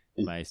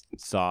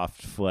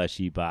soft,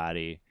 fleshy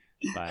body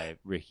by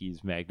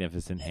Ricky's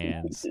magnificent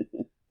hands.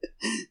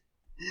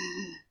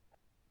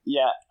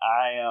 Yeah,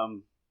 I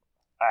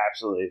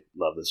absolutely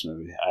love this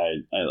movie.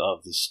 I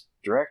love this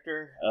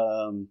director.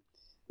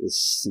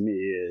 This to me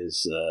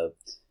is a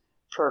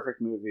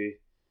perfect movie.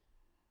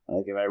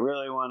 Like, if I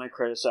really want to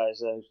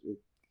criticize it,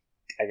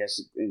 I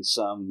guess in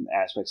some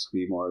aspects it could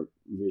be more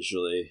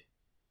visually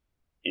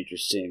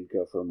interesting.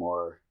 Go for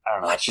more. I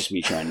don't know. That's just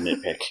me trying to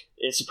nitpick.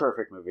 It's a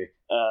perfect movie.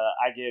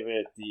 I give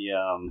it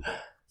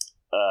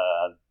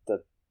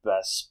the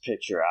Best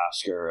Picture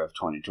Oscar of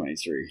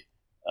 2023.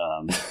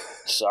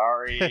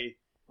 Sorry,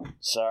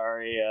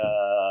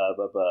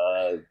 but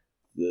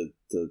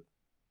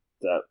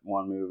that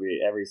one movie,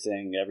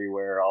 Everything,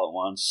 Everywhere, All at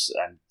Once,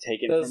 I'm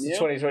taking from you. That's the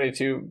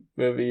 2022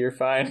 movie. You're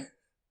fine.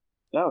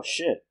 Oh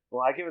shit!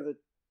 Well, I give it the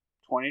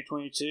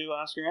 2022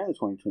 Oscar and the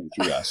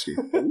 2023 Oscar.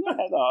 We've not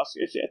had the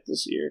Oscars yet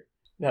this year.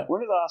 No.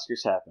 When do the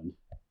Oscars happen?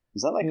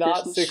 Is that like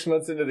not Christmas? 6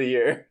 months into the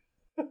year?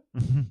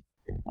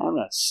 I'm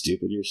not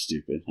stupid. You're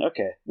stupid.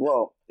 Okay.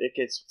 Well, it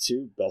gets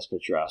 2 Best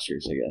Picture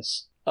Oscars, I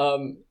guess.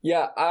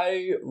 Yeah,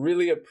 I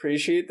really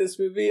appreciate this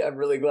movie. I'm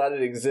really glad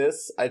it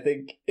exists. I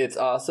think it's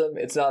awesome.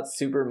 It's not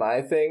super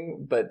my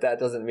thing, but that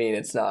doesn't mean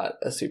it's not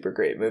a super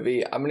great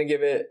movie. I'm gonna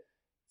give it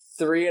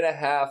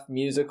 3.5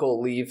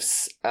 musical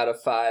leaves out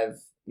of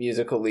 5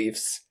 musical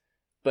leaves,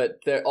 but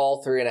they're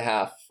all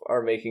 3.5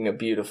 are making a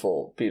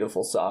beautiful,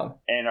 beautiful song.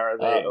 And are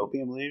they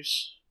opium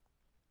leaves?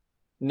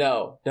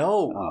 No,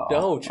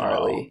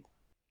 Charlie.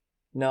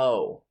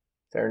 No,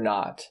 they're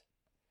not.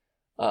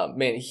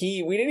 Man,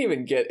 we didn't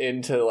even get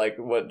into like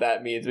what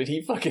that means, but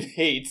he fucking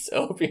hates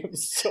opium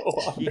so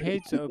hard. He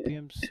hates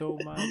opium so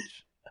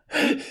much.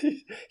 I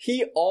think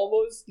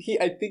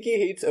he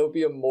hates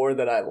opium more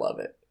than I love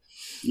it.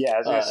 Yeah, I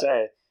was gonna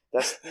say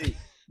that's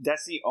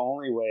the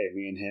only way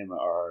me and him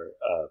are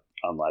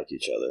unlike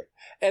each other.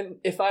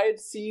 And if I had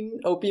seen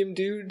opium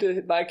do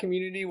to my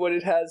community what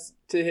it has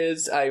to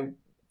his, I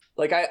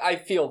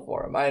feel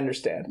for him. I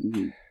understand.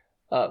 Mm-hmm.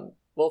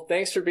 Well,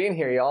 thanks for being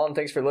here, y'all, and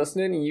thanks for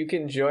listening. You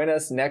can join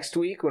us next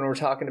week when we're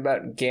talking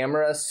about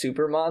Gamera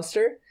Super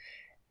Monster.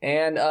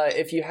 And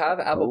if you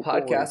have Apple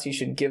Podcasts, you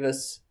should give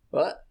us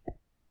what?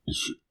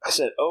 I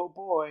said, "Oh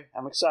boy,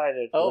 I'm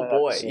excited." Oh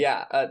boy,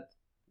 yeah, a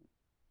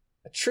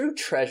true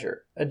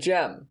treasure, a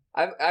gem.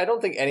 I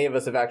don't think any of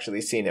us have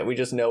actually seen it. We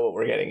just know what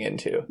we're getting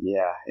into.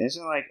 Yeah,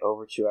 isn't it like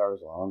over 2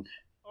 hours long?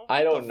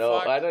 I don't know.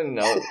 I don't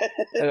know.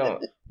 I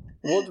don't.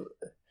 Well,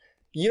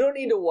 you don't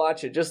need to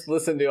watch it. Just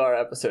listen to our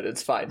episode.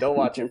 It's fine. Don't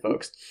watch it,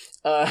 folks.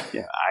 Yeah,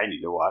 I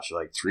need to watch it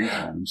like 3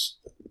 times.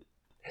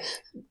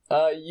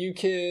 You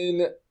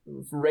can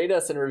rate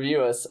us and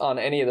review us on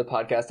any of the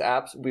podcast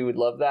apps. We would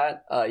love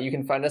that. You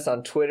can find us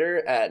on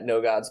Twitter at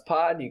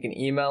NoGodsPod. You can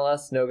email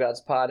us,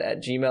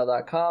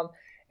 nogodspod@gmail.com.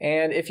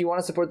 And if you want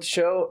to support the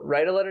show,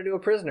 write a letter to a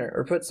prisoner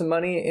or put some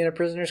money in a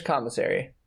prisoner's commissary.